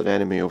just noticed an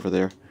enemy over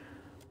there.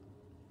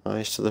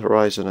 Eyes to the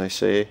horizon, I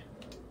say.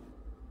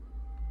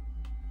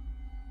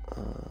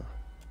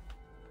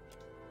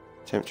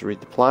 Attempt to read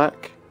the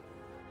plaque.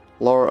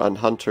 Laura and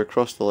Hunter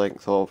cross the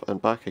length of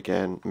and back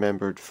again,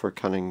 membered for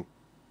cunning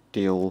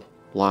deal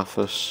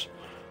Laphus.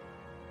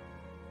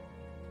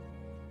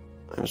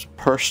 I was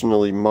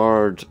personally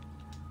marred.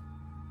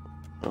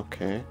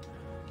 Okay.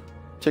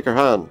 Take her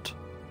hand.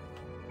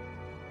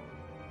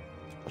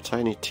 A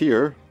tiny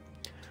tear.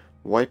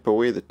 Wipe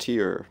away the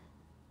tear.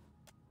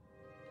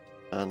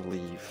 And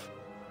leave.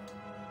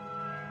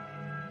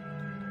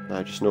 Now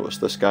I just noticed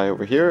this guy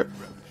over here.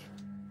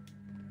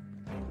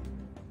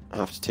 I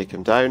have to take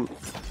him down.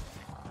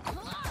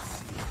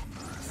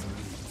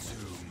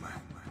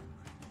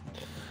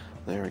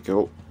 There we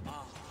go.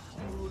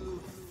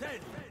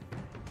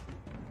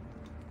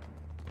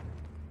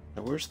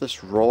 Now where's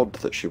this rod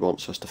that she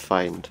wants us to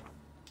find?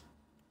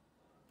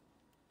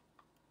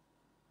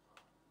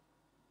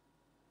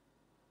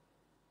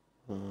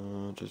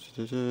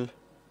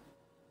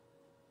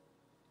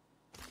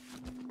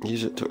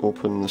 Use it to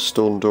open the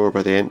stone door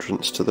by the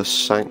entrance to the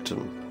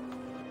sanctum.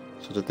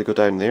 So did they go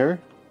down there?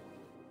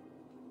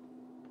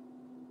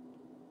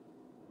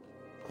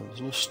 Well,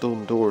 there's no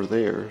stone door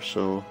there,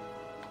 so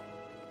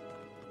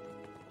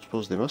I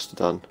suppose they must have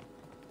done.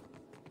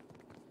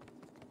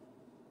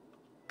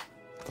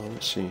 Oh,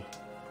 let's see.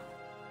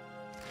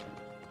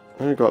 I'm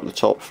going to go up the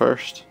top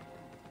first.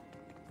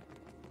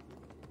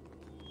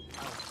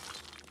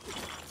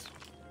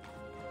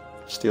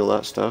 Steal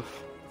that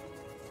stuff.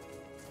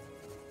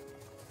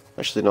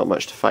 Actually not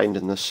much to find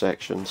in this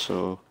section,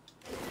 so...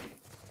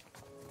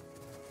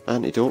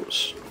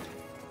 Antidotes.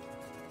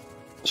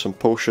 Some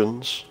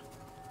potions.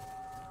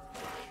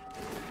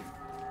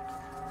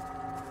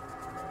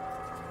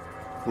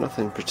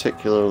 Nothing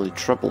particularly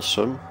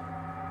troublesome.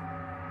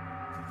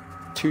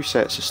 2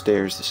 sets of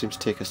stairs that seem to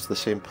take us to the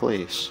same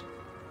place.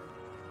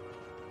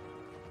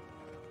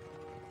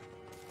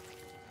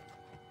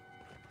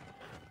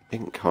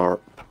 Ink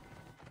harp.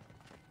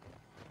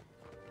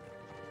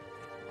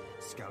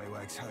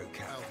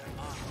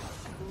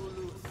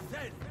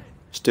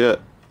 Let's do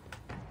it.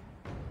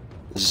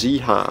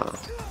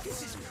 Ziha.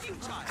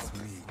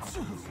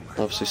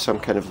 Obviously some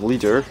kind of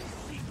leader.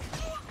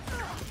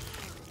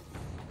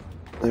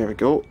 There we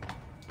go.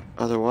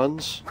 Other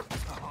ones.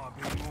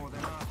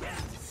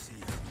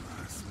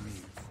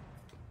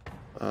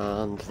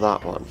 And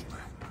that one.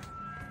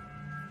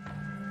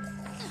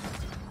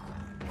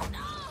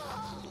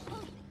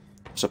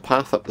 There's a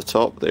path up the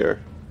top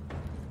there.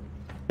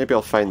 Maybe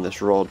I'll find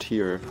this rod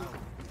here.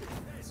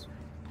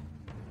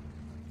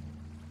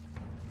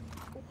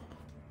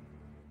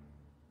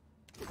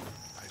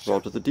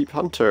 Rod of the Deep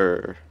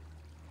Hunter.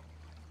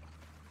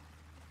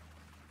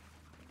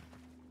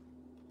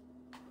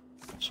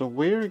 So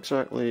where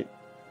exactly...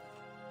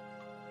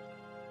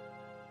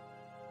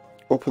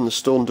 Open the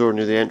stone door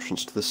near the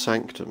entrance to the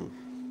sanctum.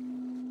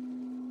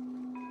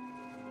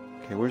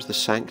 Okay, where's the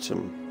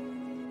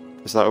sanctum?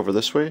 Is that over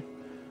this way?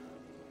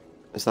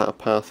 Is that a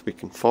path we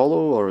can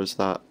follow, or is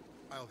that...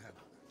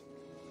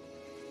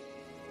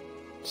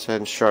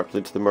 Descends sharply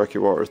into the murky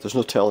waters. There's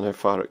no telling how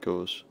far it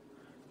goes.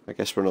 I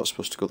guess we're not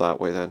supposed to go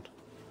that way then.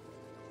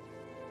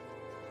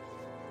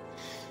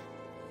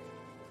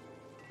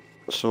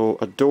 So,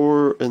 a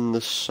door in the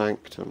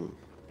sanctum.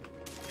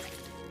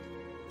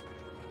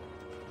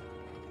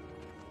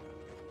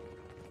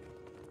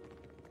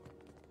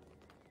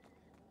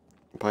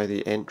 By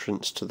the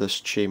entrance to this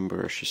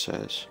chamber, she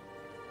says.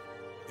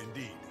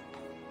 Indeed.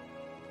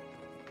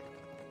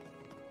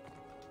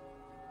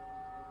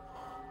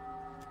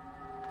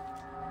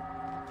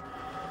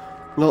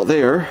 Not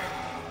there.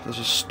 There's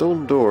a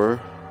stone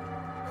door,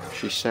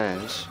 she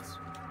says,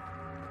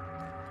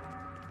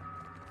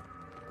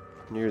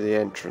 near the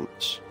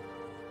entrance,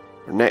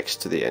 or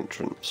next to the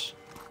entrance.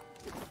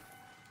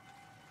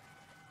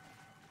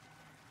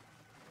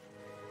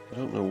 I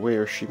don't know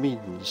where she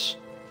means.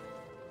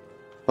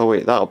 Oh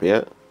wait, that'll be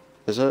it.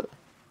 Is it?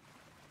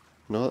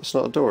 No, that's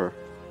not a door.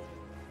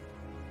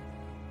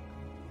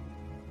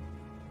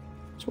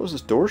 So what's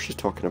this door she's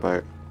talking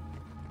about?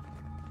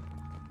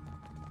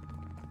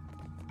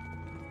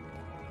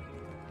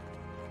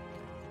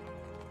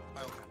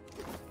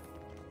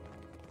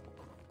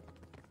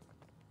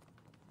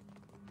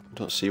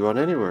 Don't see one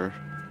anywhere.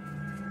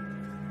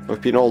 We've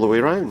been all the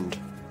way round.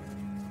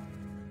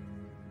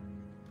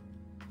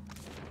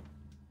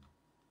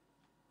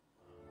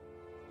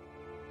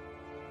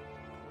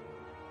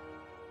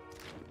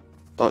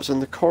 Oh, it's in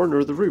the corner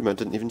of the room. I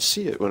didn't even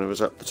see it when I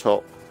was at the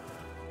top.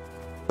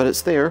 But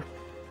it's there.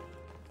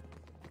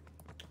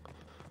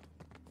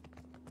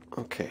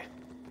 Okay.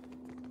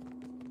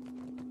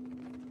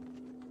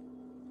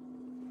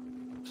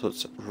 So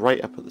it's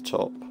right up at the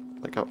top,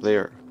 like up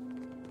there.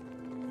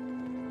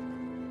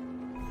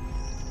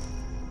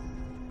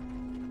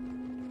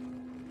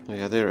 Oh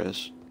yeah, there it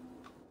is.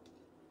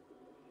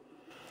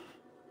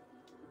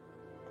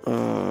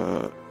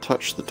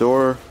 Touch the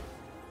door.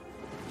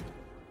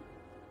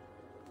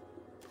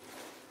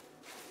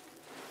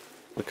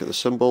 Look at the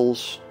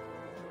symbols.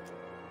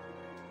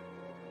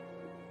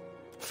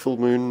 Full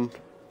moon.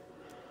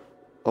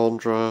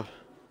 Andra.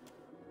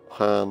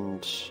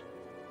 Hands.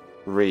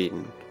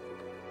 Rain.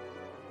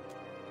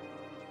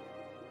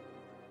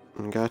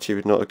 Ngati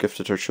would not have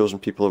gifted her chosen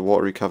people a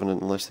watery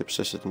covenant unless they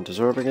persisted in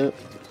deserving it.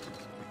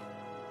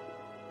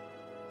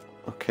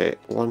 Okay,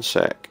 one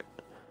sec.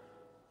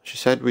 She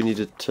said we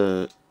needed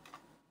to...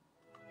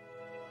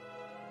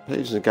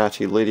 Ladies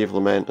Ngati, Lady of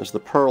Lament, as the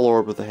pearl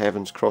orb of the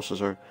heavens crosses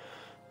her.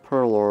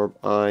 Pearl orb,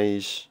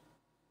 eyes,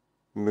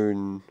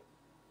 moon.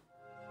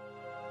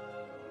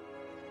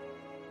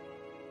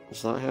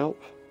 Does that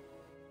help?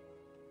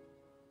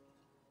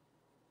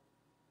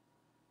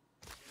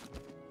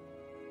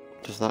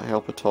 Does that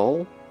help at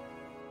all?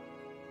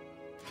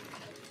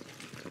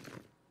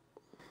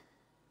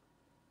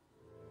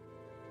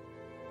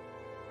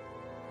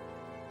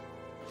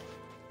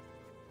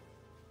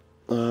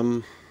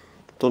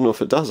 Don't know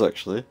if it does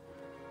actually.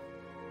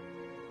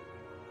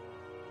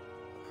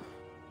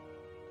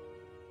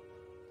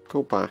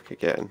 Go back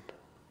again.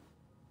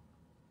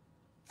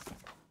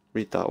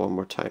 Read that one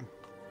more time.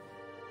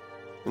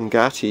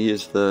 Ngati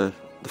is the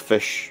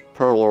fish.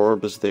 Pearl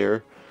orb is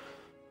there.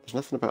 There's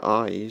nothing about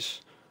eyes.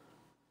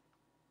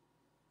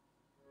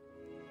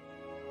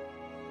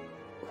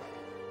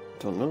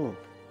 Don't know.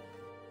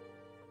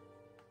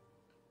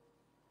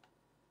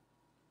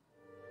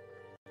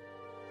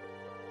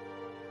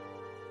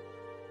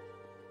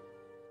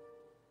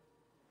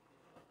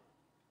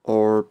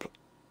 Orb.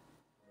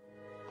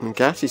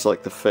 Ngati's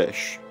like the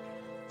fish.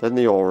 Then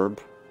the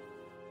orb.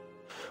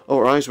 Oh,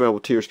 her eyes well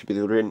with tears could be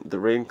the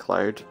rain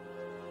cloud.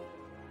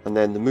 And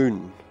then the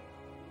moon.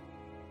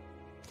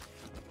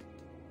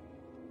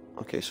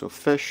 Okay, so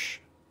fish,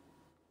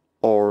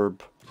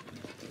 orb.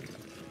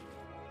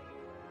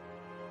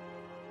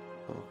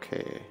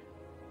 Okay.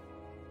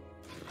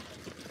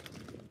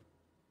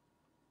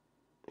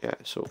 Yeah,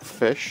 so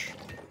fish.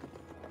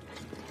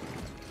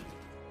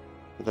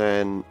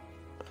 Then...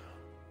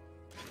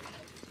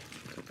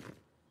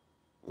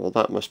 Well,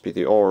 that must be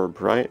the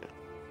orb, right?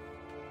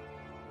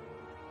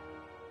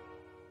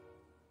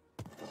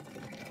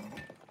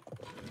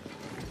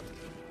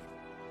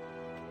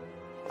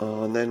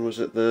 Oh, and then was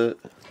it the...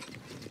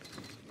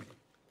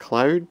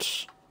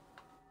 clouds?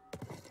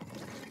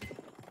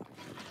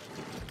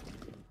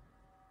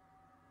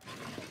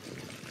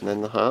 And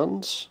then the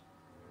hands?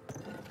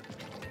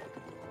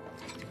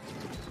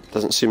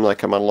 Doesn't seem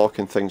like I'm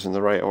unlocking things in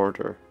the right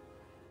order.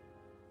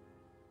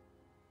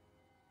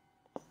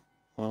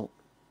 Well,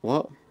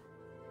 what?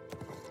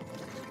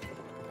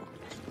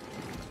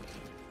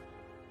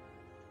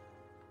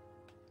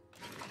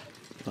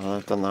 Oh,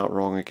 I've done that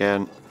wrong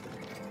again.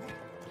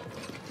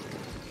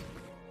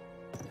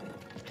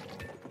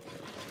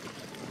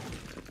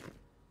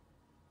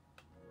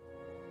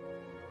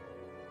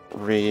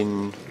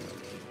 Rain.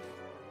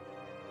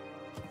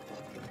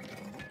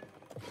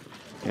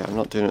 Yeah, I'm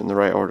not doing it in the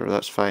right order,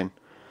 that's fine.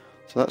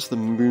 So that's the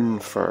moon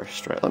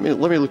first, right? Let me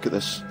look at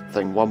this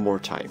thing one more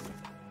time.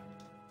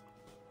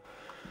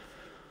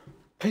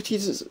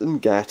 Ladies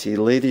Ngati,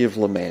 Lady of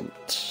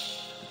Lament.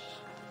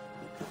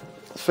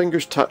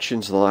 Fingers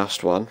touching's the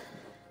last one.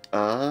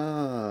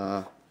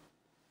 Ah.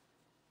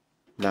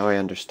 Now I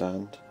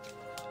understand.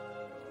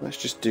 Let's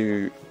just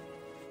do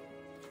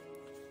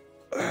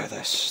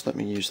this. Let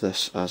me use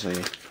this as a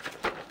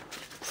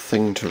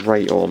thing to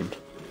write on.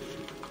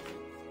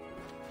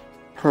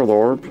 Pearl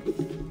orb.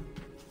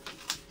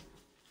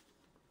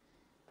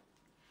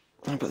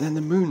 Oh, but then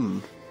the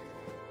moon.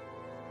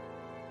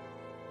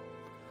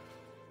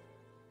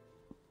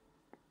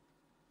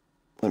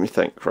 Let me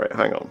think. Right,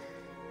 hang on.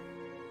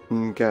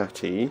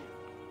 Ngati.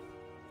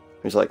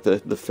 He's like the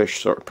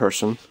fish sort of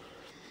person.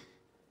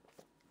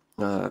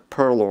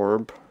 Pearl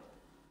orb.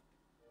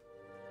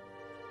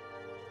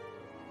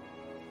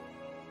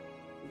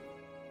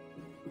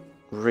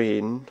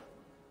 Rain.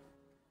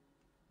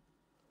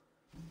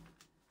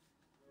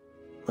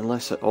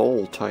 Unless it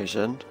all ties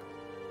in.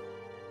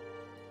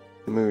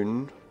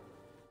 Moon.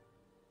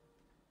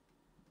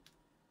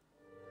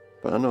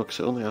 But I know, because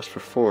it only asked for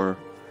 4.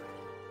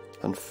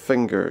 And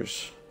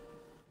fingers.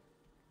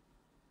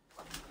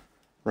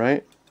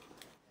 Right?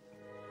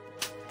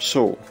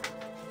 So,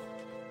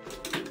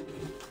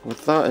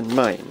 with that in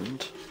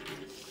mind,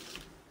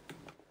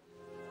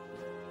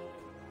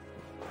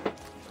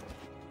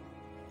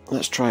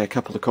 Let's try a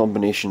couple of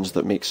combinations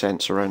that make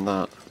sense around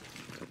that.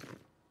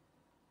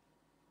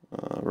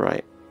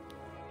 Right.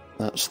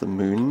 That's the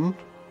moon.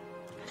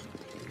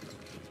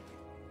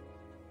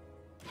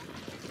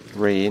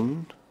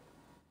 Rain.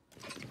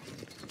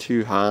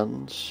 Two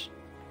hands.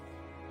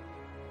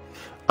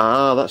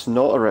 Ah, that's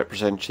not a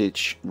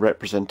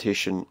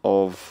representation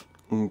of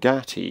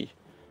Ngati.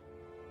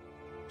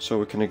 So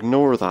we can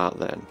ignore that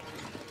then.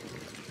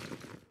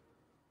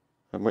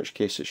 In which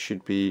case it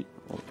should be...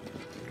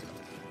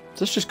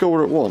 Let's just go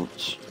where it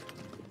wants.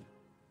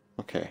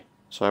 Okay,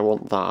 so I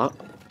want that.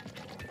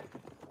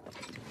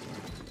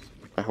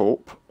 I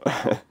hope.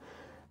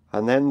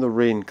 And then the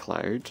rain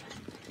cloud.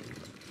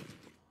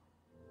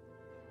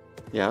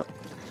 Yeah.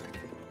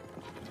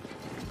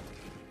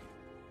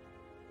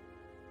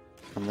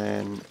 And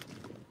then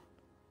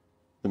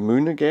the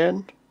moon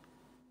again.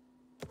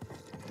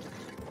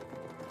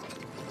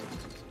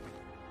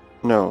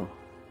 No.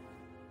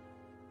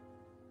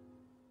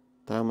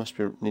 That must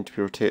need to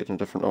be rotated in a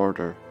different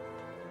order.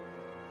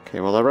 Okay,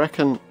 well I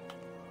reckon...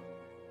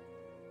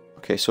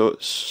 Okay, so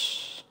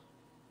it's...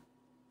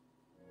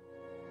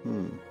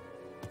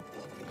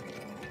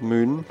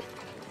 Moon.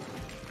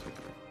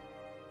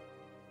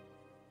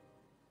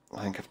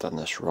 I think I've done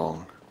this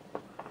wrong.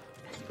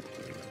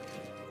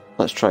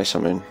 Let's try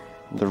something.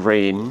 The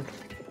rain.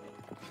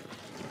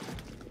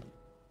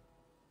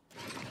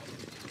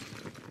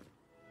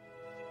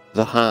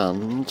 The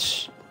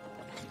hands.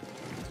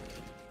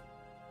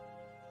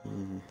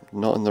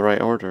 Not in the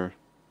right order.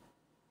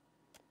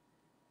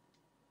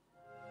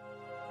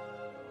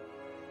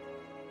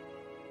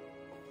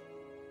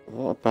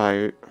 What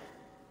about...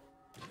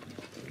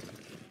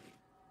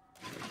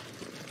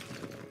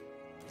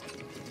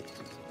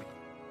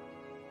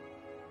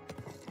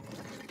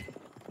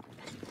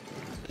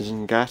 Is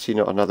Ngati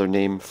not another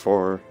name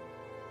for...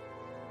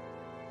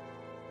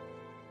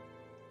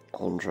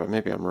 Ondra?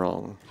 Maybe I'm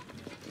wrong.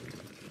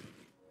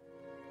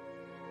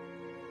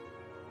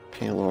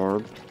 Pale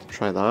Orb.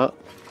 Try that.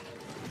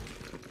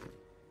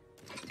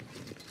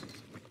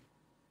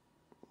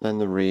 Then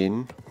the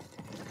rain.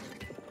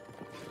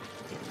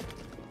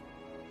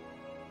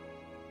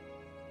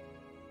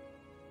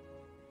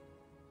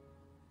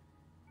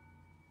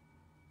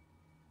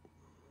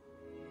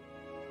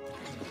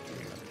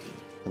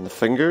 And the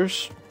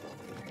fingers.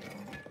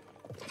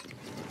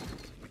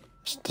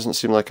 This doesn't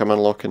seem like I'm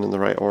unlocking in the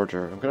right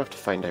order. I'm gonna have to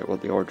find out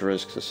what the order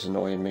is because this is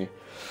annoying me.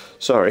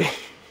 Sorry.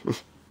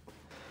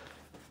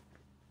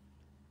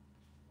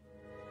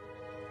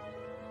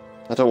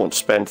 I don't want to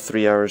spend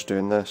 3 hours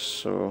doing this,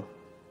 so...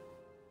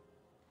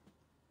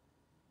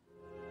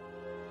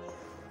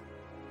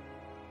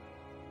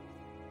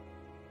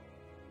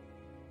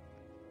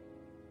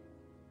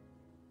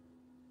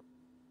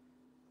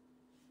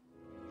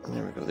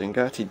 There we go, the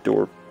Ngati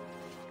door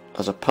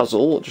as a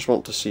puzzle. I just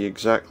want to see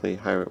exactly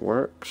how it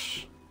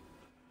works.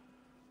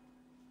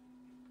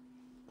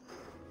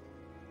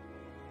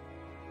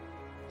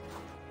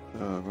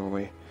 Oh, go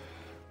away.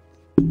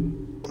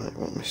 Right,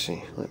 let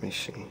me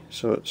see.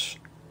 So it's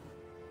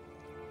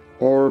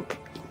orb,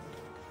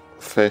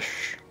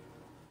 fish,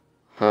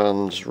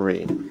 hands,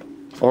 rain.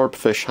 Orb,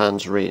 fish,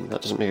 hands, rain.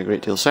 That doesn't make a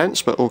great deal of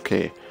sense, but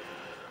okay.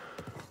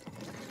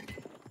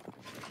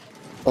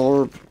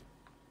 Orb,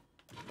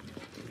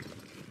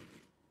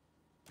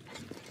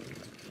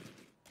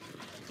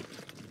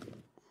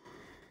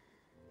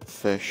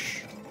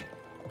 fish,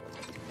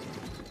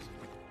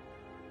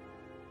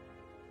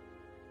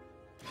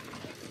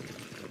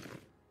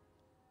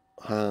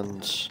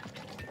 hands.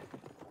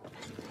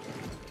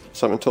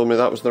 Someone told me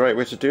that was the right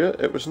way to do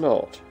it. It was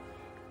not.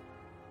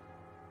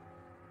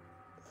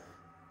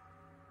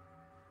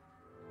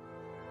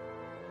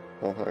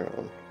 Oh, hang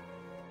on.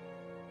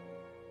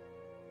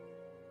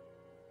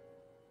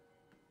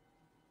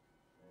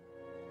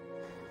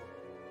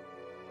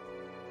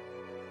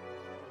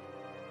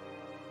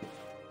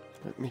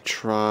 Let me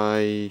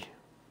try...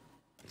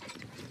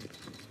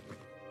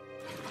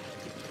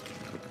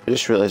 I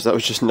just realised that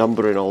was just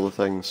numbering all the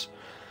things.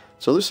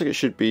 So it looks like it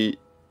should be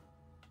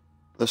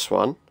this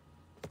one.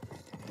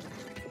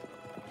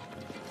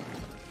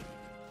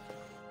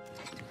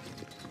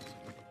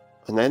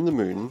 And then the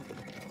moon,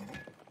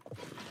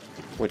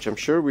 which I'm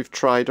sure we've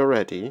tried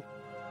already.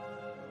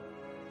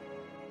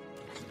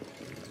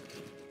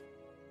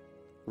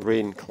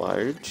 Rain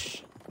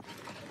clouds.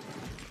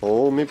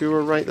 Oh, maybe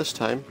we're right this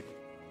time.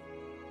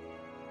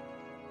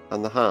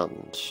 And the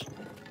hands.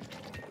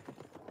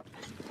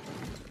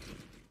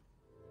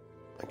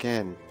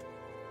 Again.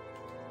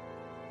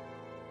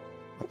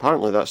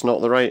 Apparently that's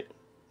not the right...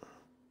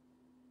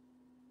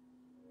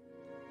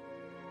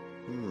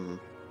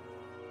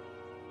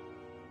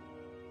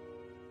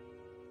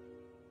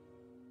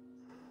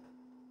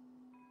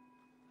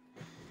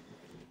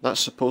 That's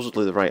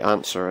supposedly the right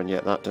answer, and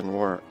yet that didn't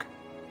work.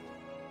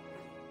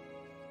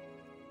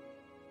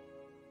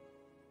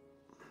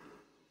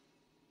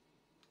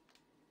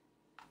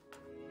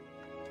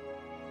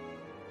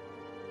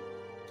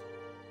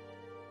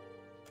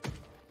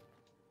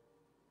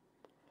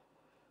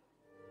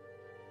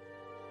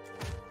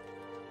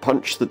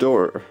 punch the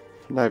door.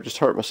 Now I've just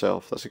hurt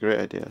myself. That's a great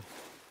idea.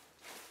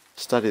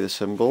 Study the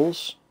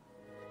symbols.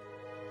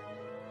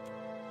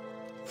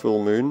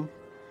 Full moon.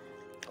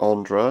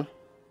 Ondra.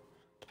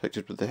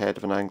 Depicted with the head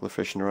of an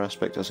anglerfish in her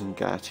aspect as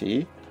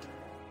Ngati.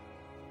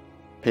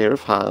 Pair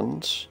of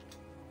hands.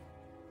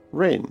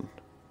 Rain.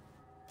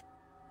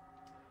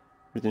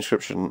 Read the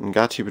inscription.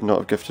 Ngati would not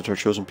have gifted her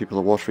chosen people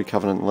a watery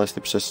covenant unless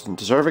they persisted in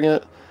deserving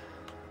it.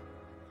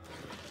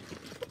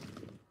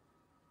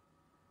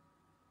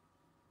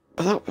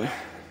 But that...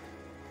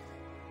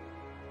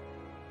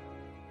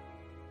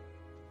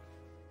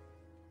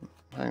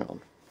 Hang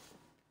on.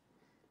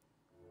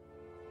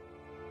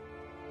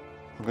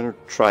 I'm going to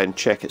try and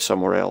check it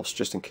somewhere else,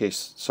 just in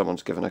case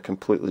someone's given a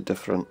completely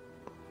different...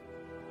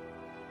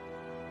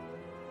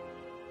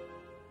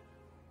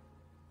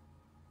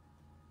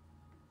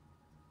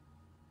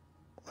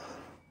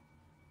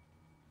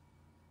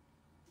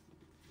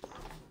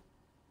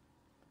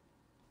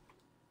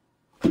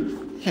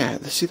 Yeah,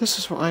 see, this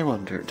is what I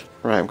wondered.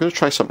 Right, I'm going to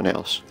try something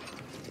else.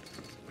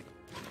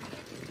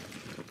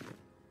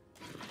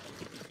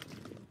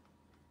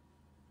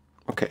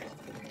 Okay.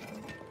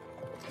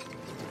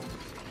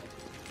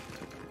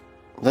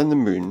 Then the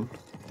moon.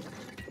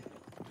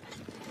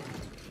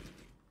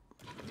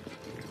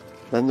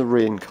 Then the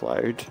rain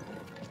cloud.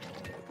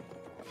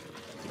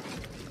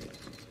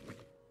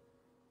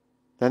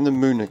 Then the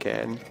moon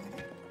again.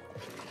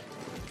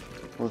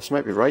 Well, this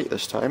might be right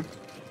this time.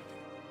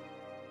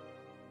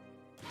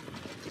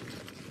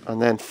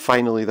 And then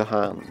finally the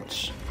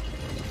hands.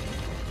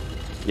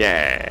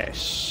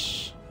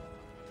 Yes!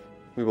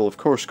 We will of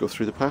course go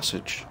through the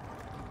passage.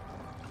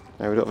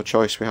 Now we don't have a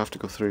choice, we have to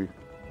go through.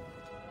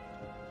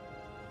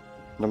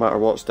 No matter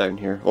what's down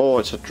here. Oh,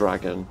 it's a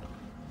dragon.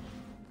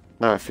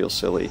 Now I feel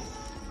silly.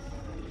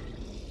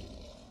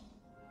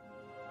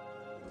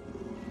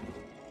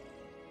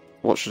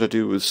 What should I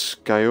do with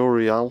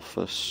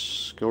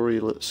Sciorialphus?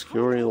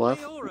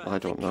 Sciorialphus? I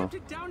don't know.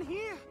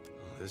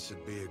 This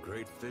would be a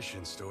great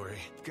fishing story.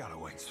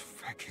 Galloway's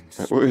fucking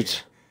It would.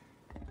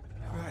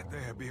 Right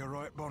there be a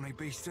right bonny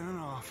beast and a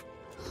half.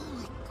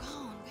 Holy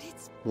God,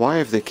 it's... Why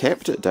have they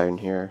kept it down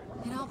here?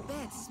 And I'll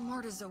bet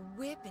smart as a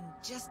whip and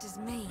just as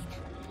mean.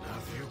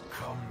 Have you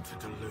come to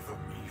deliver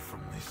me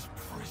from this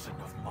prison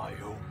of my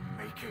own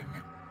making?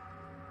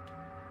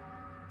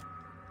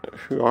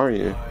 Who are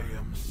you? I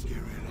am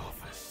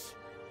Sciorialphus,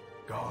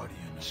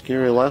 guardian of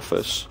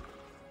Sciorialphus.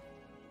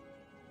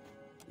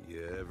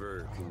 You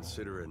ever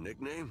consider a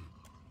nickname?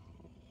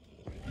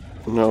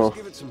 No. Just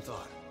give it some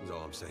thought, is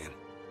all I'm saying.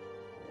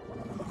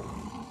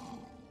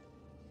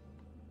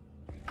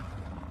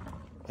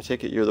 I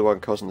take it you're the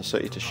one causing the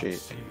city to shake.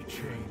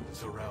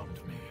 Chains around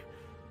me,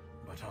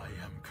 but I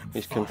am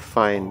He's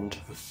confined.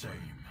 the same,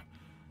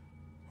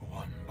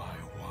 one by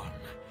one.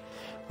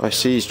 I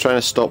see, he's trying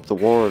to stop the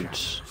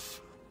wards.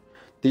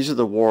 These are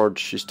the wards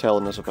she's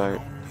telling us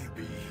about. Only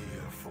be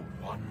here for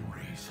one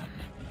reason.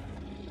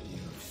 You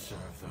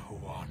serve the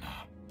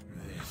Huana.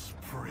 This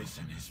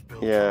prison is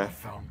built on the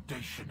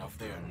foundation of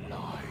their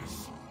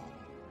lies.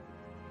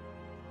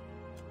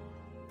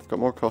 I've got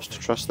more cause to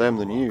trust them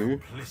than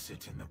you.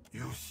 Complicit in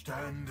you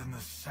stand in the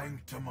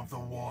sanctum of the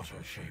Water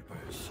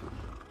Shapers.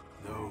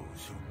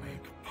 Those who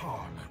make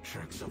parlor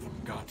tricks of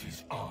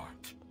Ngati's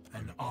art.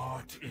 An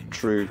art in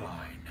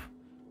decline.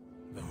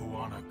 The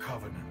Huana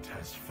Covenant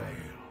has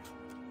failed.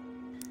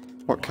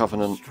 What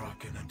covenant?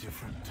 Struck in a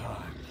different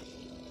time,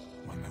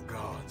 when the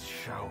gods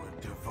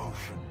showered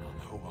devotion on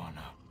the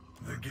Huana.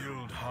 The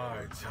guild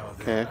hides how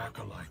their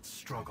acolytes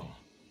struggle.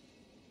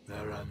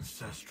 Their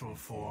ancestral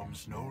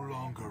forms no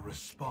longer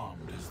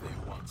respond as they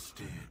once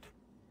did.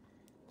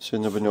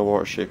 Soon there'll be no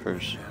water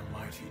shapers. Their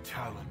mighty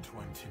talent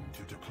went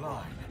into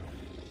decline.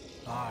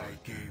 I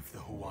gave the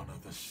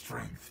Huana the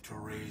strength to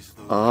raise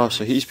those. Ah,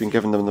 so he's been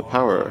giving them the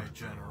power.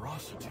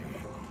 Generosity.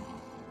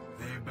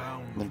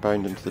 They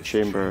bound into the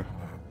chamber.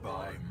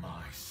 By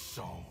my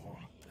soul.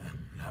 And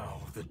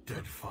now the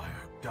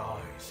Deadfire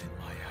dies in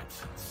my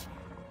absence.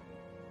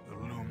 The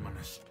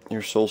luminous...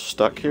 Your soul's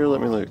stuck here? Let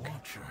me look.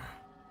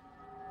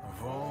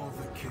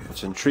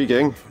 It's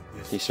intriguing,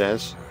 he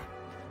says.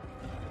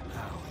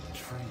 How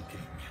intriguing.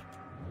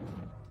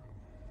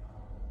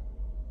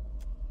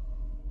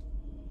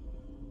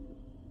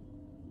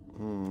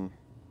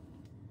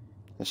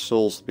 His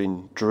soul's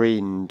been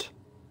drained.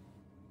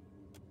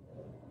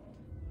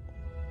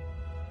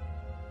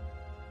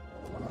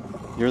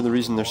 You're the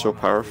reason they're so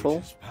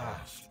powerful?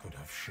 Past could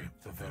have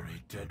shaped the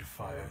very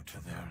Deadfire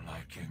to their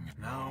liking.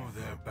 Now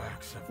their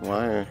backs have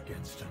turned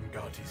against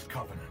Ngati's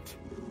covenant.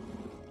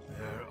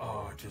 Their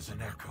art is an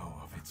echo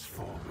of its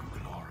former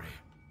glory.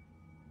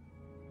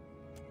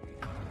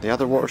 The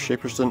other water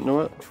shapers didn't know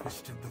it?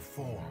 Twisted the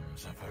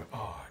forms of her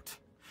art.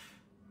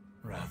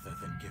 Rather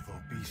than give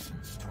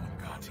obeisance to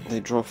Ngati, they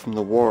draw from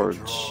the wards.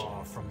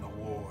 Draw from the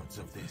wards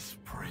of this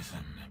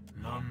prison.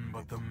 None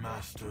but the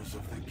masters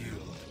of the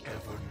guild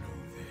ever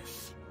knew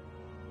this.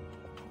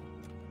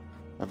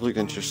 I've looked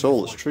into your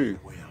soul, it's true.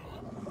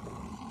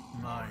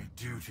 My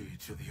duty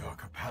to the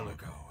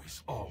archipelago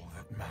is all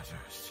that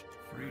matters.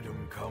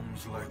 Freedom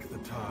comes like the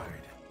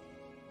tide.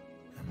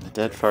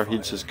 Deadfire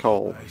heeds his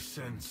call. I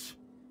sense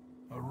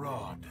a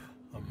rod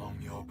among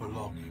your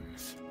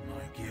belongings.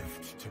 My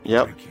gift to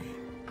Yep. Pariki.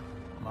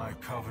 My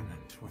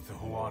covenant with the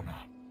Huana.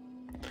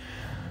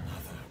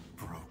 Another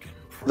broken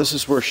promise. This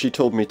is where she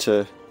told me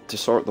to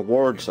sort the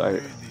wards out.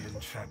 Evade the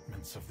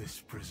enchantments of this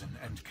prison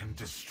and can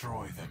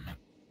destroy them.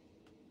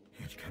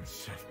 It can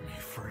set me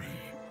free.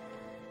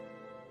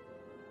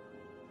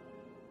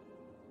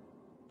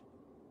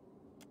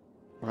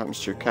 What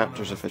happens to your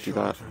captors if I do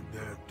that?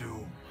 Their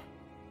doom.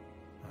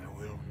 I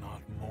will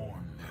not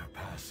mourn their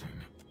passing.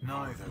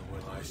 Neither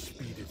will I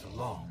speed it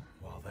along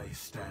while they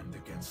stand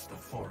against the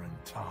foreign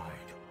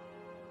tide.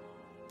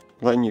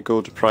 Letting you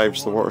go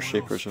deprives the Water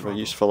Shapers of a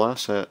useful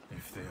asset.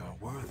 If they are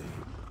worthy,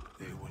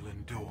 they will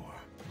endure.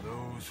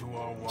 Those who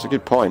are wise It's a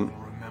good point.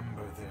 will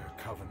remember their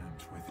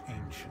covenant with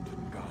ancient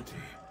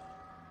Ngati.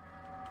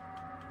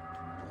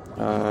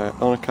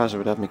 Onikaza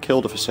would have me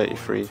killed if I set you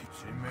free.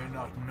 She may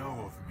not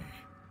know of me,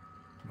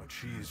 but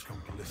she is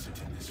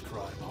complicit in this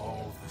crime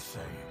all the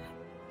same.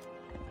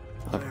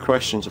 I have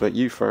questions about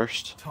you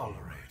first.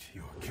 Tolerate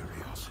your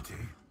curiosity.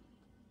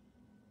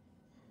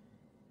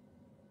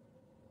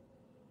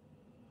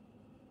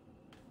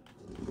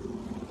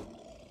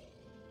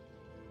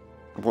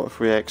 What if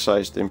we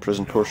excised the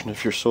imprisoned portion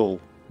of your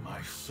soul?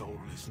 My soul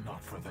is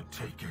not for the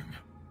taking.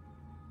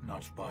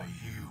 Not by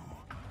you,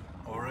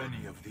 or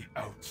any of the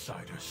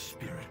outsider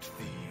spirit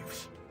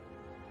thieves.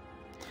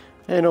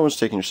 Hey, no one's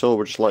taking your soul,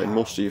 we're just letting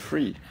most of you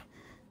free.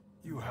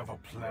 You have a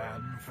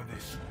plan for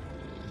this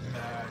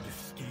mad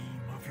scheme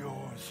of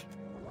yours?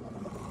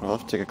 I'll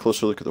have to take a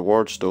closer look at the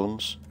ward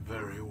stones.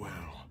 Very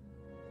well.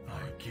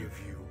 I give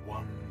you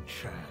one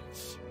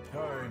chance.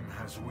 Time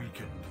has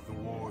weakened the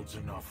wards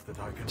enough that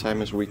I can. Time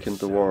has weakened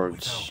the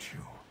wards.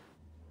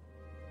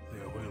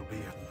 There will be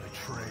a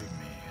betray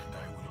me, and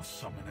I will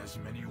summon as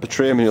many.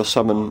 Betray me, you'll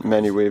summon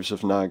many waves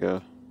of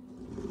Naga.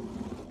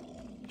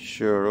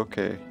 Sure,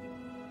 okay.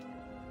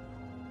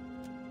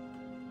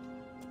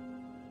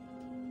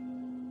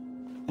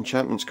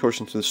 Enchantments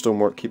coursing through the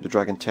stonework keep the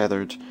dragon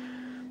tethered.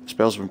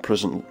 Spells of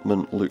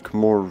imprisonment look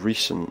more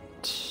recent.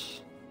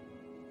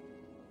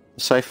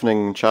 The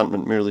siphoning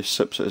enchantment merely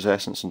sips at his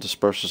essence and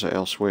disperses it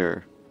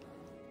elsewhere.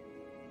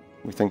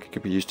 We think it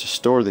could be used to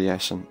store the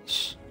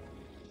essence.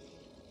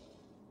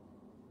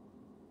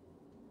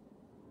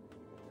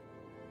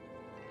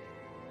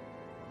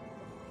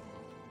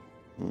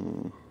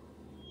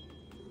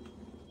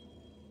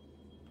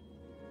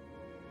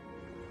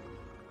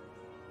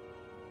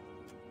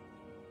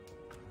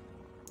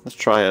 Let's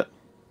try it.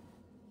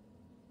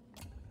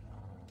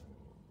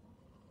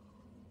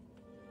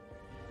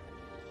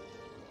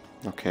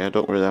 Okay, I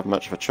don't really have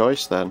much of a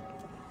choice then.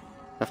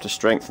 I have to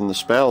strengthen the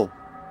spell.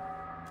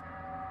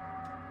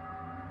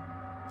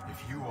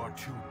 If you are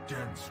too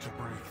dense to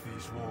break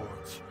these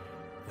wards,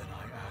 then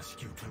I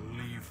ask you to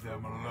leave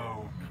them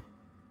alone.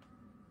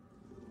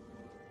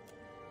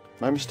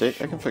 My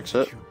mistake, I can fix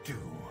it.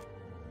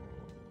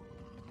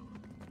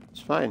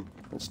 It's fine,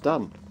 it's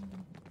done.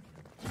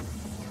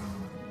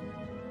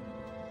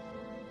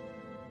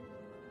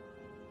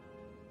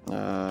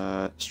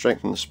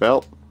 Strengthen the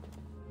spell.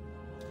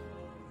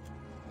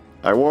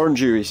 I warned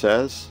you, he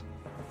says.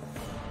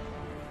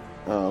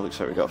 Oh, looks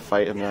like we got to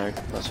fight him now.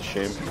 That's a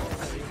shame.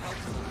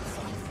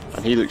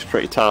 And he looks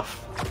pretty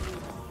tough.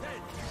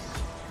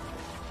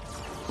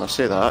 And I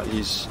say that,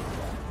 he's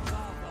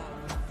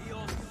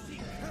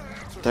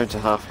down to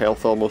half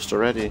health almost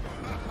already.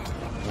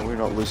 And we're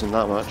not losing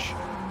that much.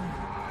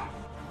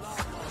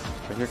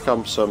 But here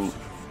comes some...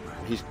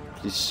 He's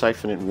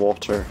siphoning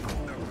water.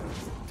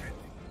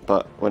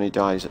 But when he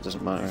dies, it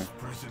doesn't matter. This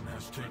prison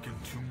has taken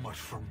too much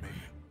from me.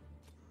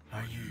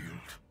 I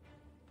yield.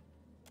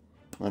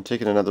 I'm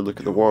taking another look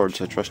at the wards.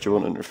 I trust you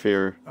won't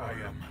interfere. I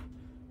am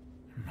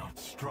not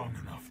strong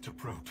enough to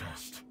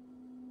protest.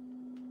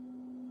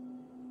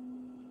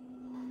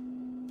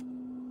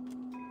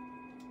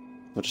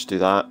 We'll just do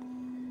that.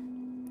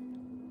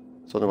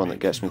 It's the only one that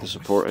gets me the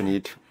support I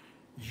need.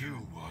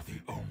 You are the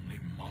only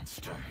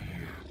monster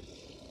here.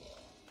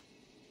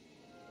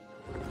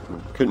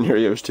 Couldn't hear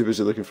you, I was too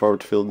busy looking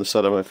forward to feeling the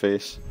sun on my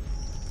face.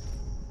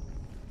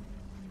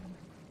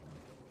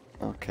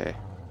 Okay,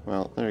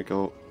 well, there we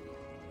go.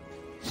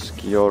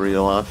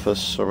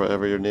 Scioriolaphus, or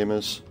whatever your name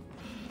is.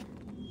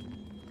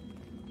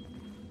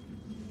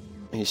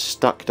 He's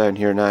stuck down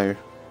here now.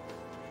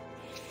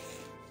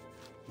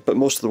 But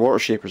most of the water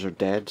shapers are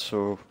dead,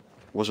 so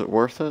was it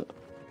worth it?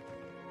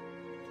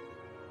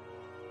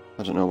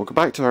 I don't know, we'll go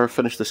back to her,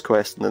 finish this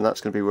quest, and then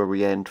that's going to be where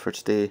we end for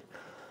today,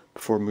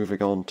 before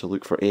moving on to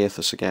look for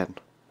Aethys again.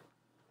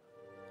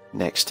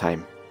 Next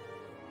time.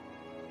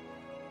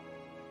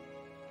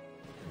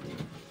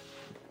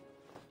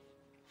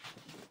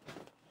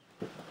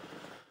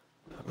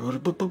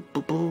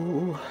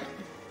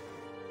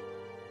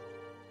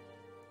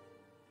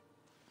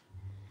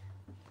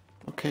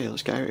 Okay,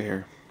 let's get out of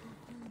here.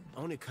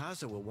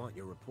 Onikaza will want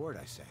your report,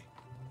 I say.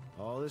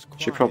 All is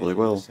quiet She probably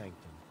will. in the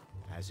sanctum,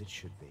 as it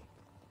should be.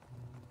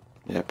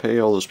 Yeah, pay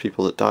all those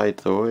people that died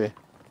though, eh?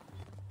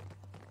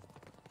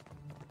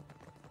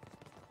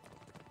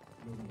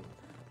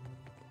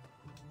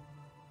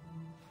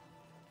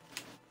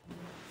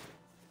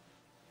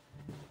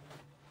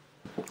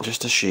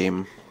 Just a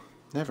shame.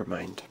 Never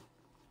mind.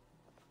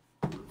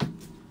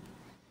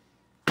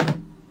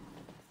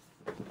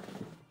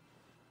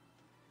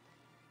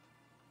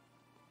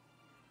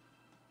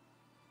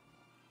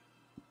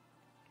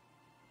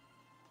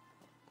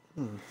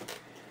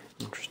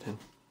 Interesting.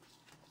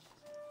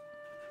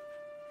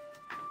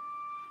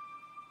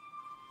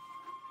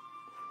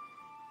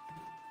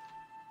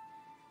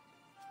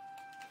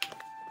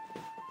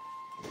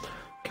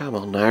 Come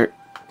on now.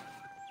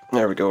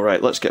 There we go,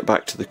 right, let's get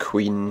back to the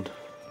Queen.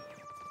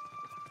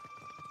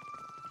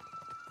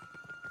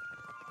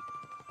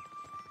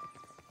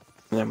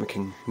 And then we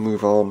can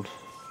move on.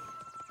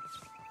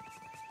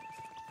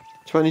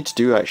 That's what I need to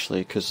do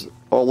actually, because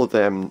all of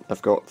them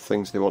have got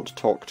things they want to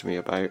talk to me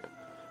about.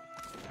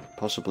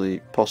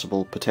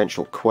 Possible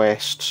potential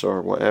quests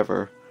or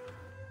whatever.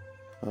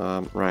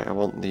 Right, I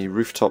want the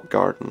rooftop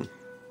garden.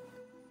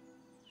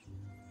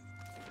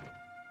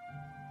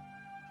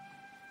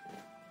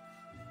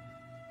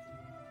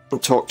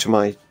 And talk to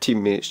my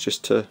teammates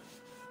just to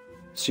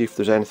see if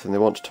there's anything they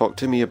want to talk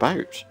to me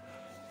about.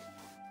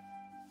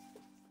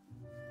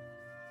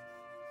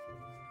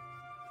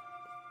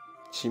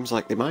 Seems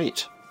like they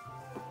might.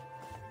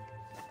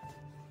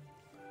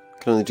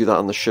 Can only do that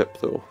on the ship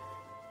though.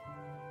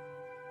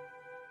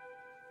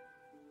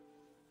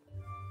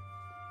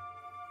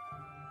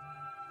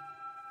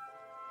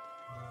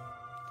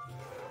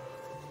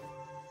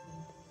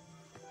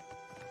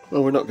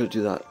 Well, we're not going to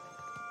do that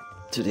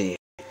today.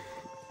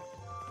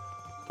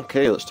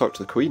 Okay, let's talk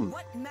to the Queen.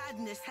 What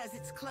madness has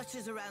its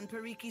clutches around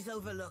Pariki's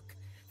Overlook?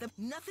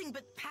 Nothing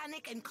but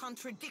panic and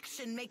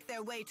contradiction make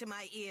their way to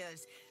my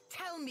ears.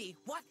 Tell me,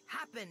 what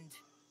happened?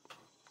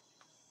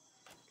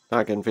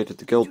 Naga invaded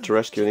the guild to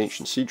rescue an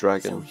ancient sea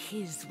dragon. So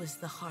his was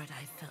the heart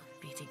I felt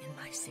beating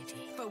in my city.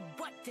 For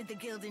what did the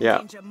guild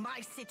endanger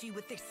my city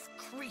with this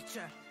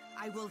creature?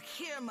 I will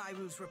hear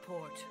Myru's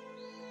report.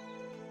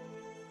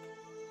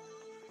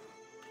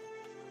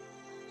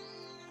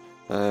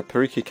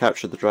 Pariki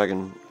captured the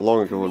dragon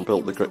long ago and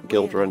built the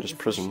guild around his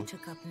prison. She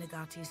took up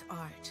Nagati's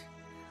art.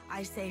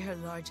 I say her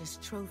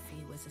largest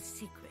trophy was a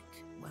secret,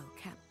 well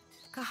kept.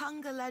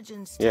 Kahanga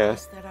legends tell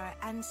us that our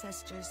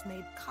ancestors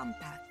made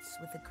compacts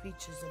with the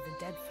creatures of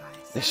the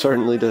Deadfire. They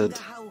certainly did. The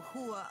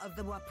Hauhua of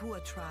the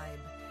Wapua tribe.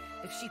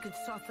 If she could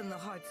soften the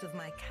hearts of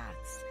my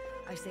cats,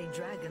 I say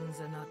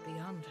dragons are not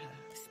beyond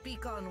her.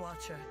 Speak on,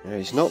 Watcher. Yeah,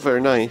 he's not very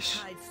nice.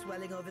 Tide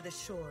swelling over the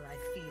shore, I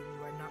feel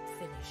you are not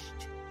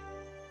finished.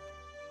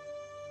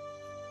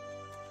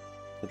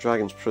 The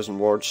dragon's prison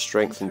wards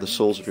strengthened the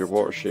souls of your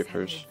water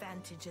shapers.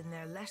 Advantage in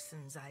their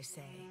lessons, I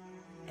say,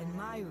 and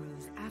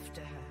Myru's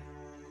after her.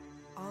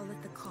 All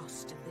at the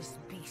cost of this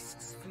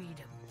beast's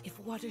freedom. If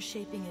water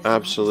shaping is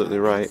absolutely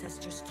right,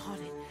 ancestors taught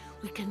it,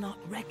 we cannot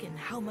reckon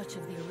how much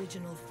of the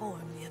original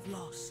form we have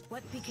lost.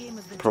 What became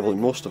of the probably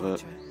most of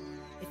it.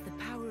 If the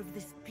power of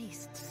this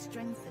beast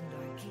strengthened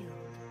our guild.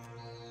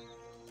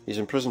 He's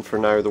in prison for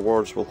now. The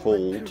wards will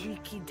hold. What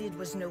Pariki did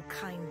was no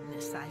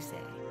kindness, I say.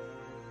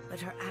 But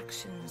her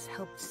actions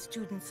helped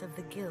students of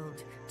the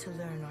guild to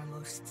learn our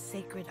most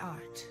sacred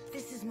art.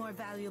 This is more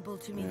valuable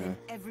to me than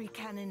every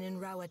cannon in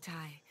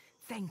Rawatai.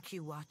 Thank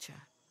you, Watcher.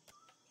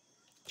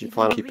 Do you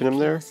plan on keeping him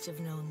there? Must have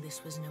known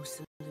this was no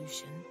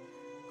solution,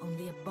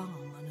 only a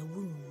balm on a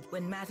wound.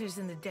 When matters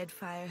in the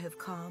Deadfire have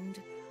calmed,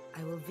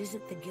 I will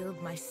visit the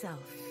guild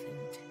myself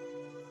and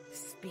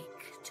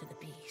speak to the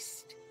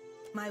beast.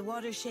 My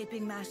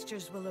water-shaping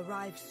masters will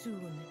arrive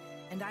soon,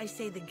 and I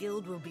say the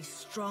guild will be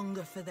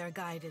stronger for their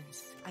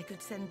guidance. I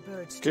could send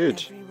birds to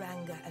every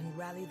Ranga and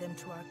rally them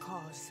to our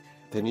cause.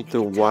 They need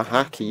the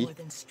Wahaki. More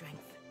than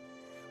strength.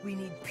 We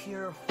need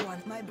pure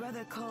Huana. My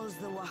brother calls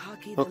the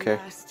Wahaki the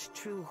last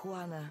true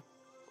Huana.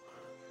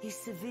 He's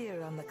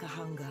severe on the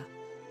Kahanga,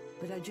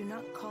 but I do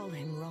not call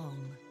him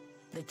wrong.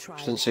 The tribe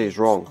didn't say he's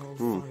wrong.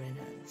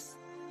 Foreigners.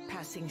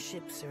 Passing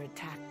ships are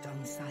attacked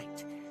on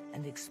sight,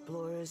 and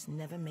explorers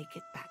never make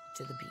it back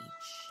to the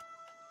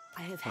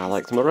beach. I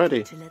like them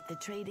already. To let the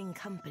trading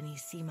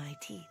companies see my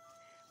teeth,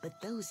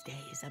 but those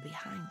days are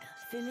behind us.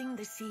 Filling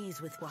the seas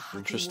with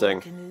Wahaki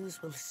war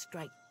canoes will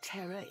strike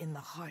terror in the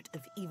heart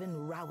of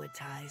even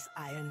Rawatai's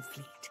iron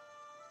fleet.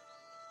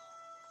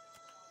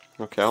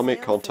 Okay, I'll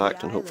make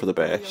contact and hope for the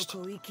best.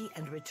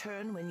 And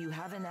return when you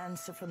have an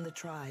answer from the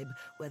tribe,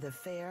 whether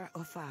fair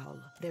or foul.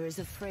 There is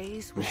a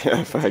phrase. Yeah,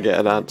 if I get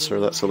an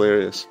answer, that's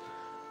hilarious.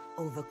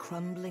 Over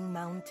crumbling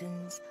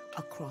mountains,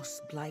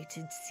 across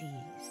blighted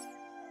seas.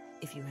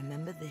 If you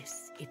remember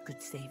this, it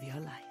could save your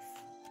life.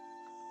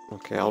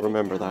 Okay, I'll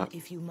remember that.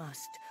 If you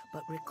must,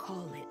 but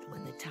recall it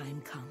when the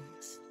time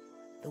comes.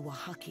 The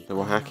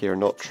Wahaki are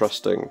not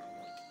trusting.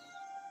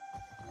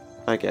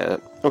 I get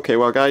it. Okay,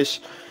 well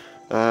guys,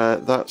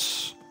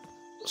 that's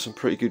some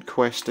pretty good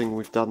questing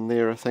we've done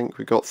there, I think.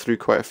 We got through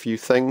quite a few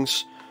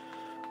things.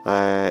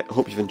 I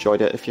hope you've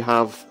enjoyed it. If you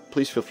have,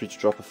 please feel free to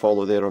drop a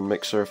follow there on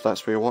Mixer if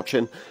that's where you're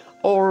watching.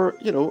 Or,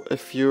 you know,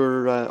 if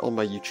you're on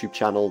my YouTube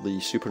channel, the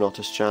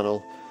Supernautist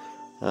channel,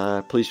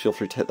 please feel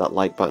free to hit that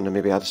like button and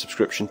maybe add a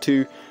subscription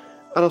too.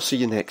 And I'll see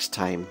you next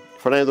time.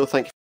 For now though,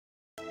 thank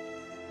you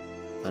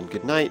and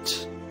good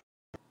night.